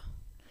 Nope.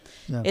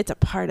 So. It's a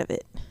part of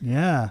it.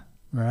 Yeah,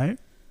 right?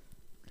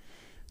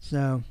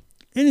 So,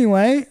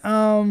 anyway,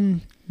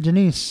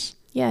 Janice.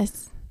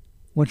 Yes.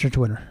 What's your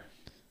Twitter?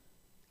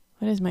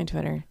 What is my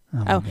Twitter?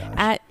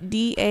 At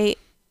DAS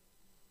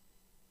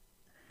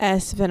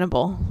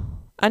Venable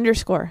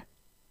 _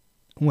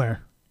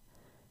 Where?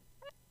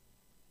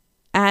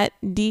 At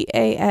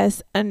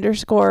DAS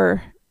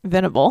 _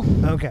 Venable.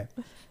 Okay.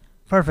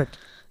 Perfect.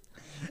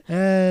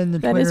 And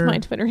that is my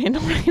Twitter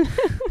handle right now.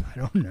 I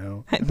don't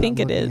know. I think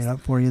it is. I'm not looking it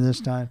up for you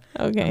this time.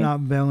 Okay. I'm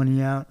not bailing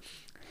you out.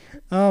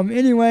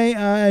 Anyway,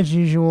 as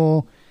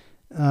usual,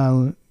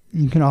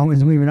 you can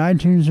always leave an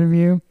iTunes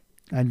review.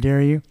 I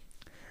dare you.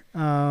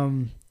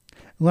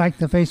 Like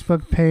the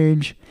Facebook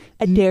page.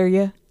 I dare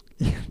you.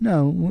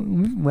 No,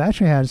 we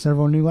actually had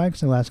several new likes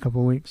the last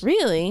couple of weeks.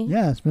 Really?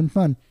 Yeah, it's been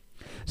fun.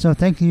 So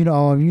thank you to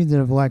all of you that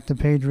have liked the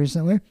page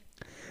recently.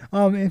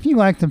 If you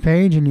like the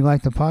page and you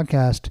like the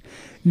podcast,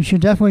 you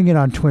should definitely get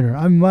on Twitter.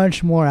 I'm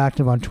much more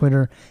active on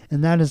Twitter,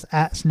 and that is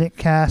at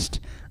SnickCast.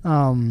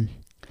 I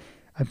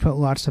put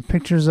lots of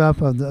pictures up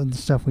of the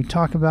stuff we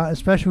talk about,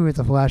 especially with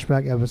the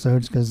flashback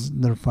episodes because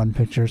they're fun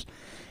pictures.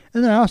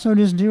 And then I also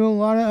just do a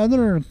lot of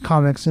other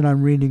comics that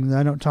I'm reading that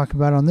I don't talk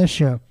about on this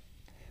show.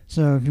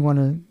 So if you want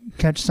to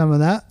catch some of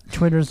that,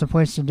 Twitter's the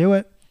place to do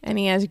it. And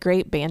he has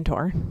great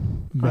banter.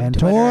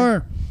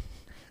 Banter.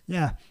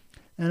 Yeah.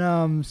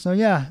 And so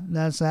yeah,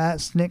 that's at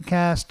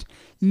SnickCast.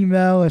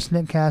 Email is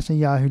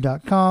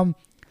snickcast@yahoo.com.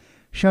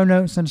 Show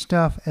notes and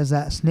stuff is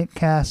at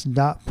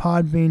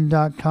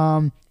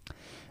snickcast.podbean.com.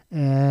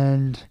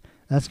 And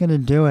that's going to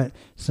do it.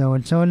 So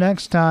until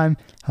next time,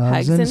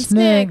 hugs and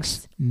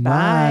snicks.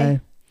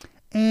 Bye.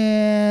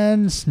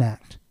 And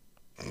snacked.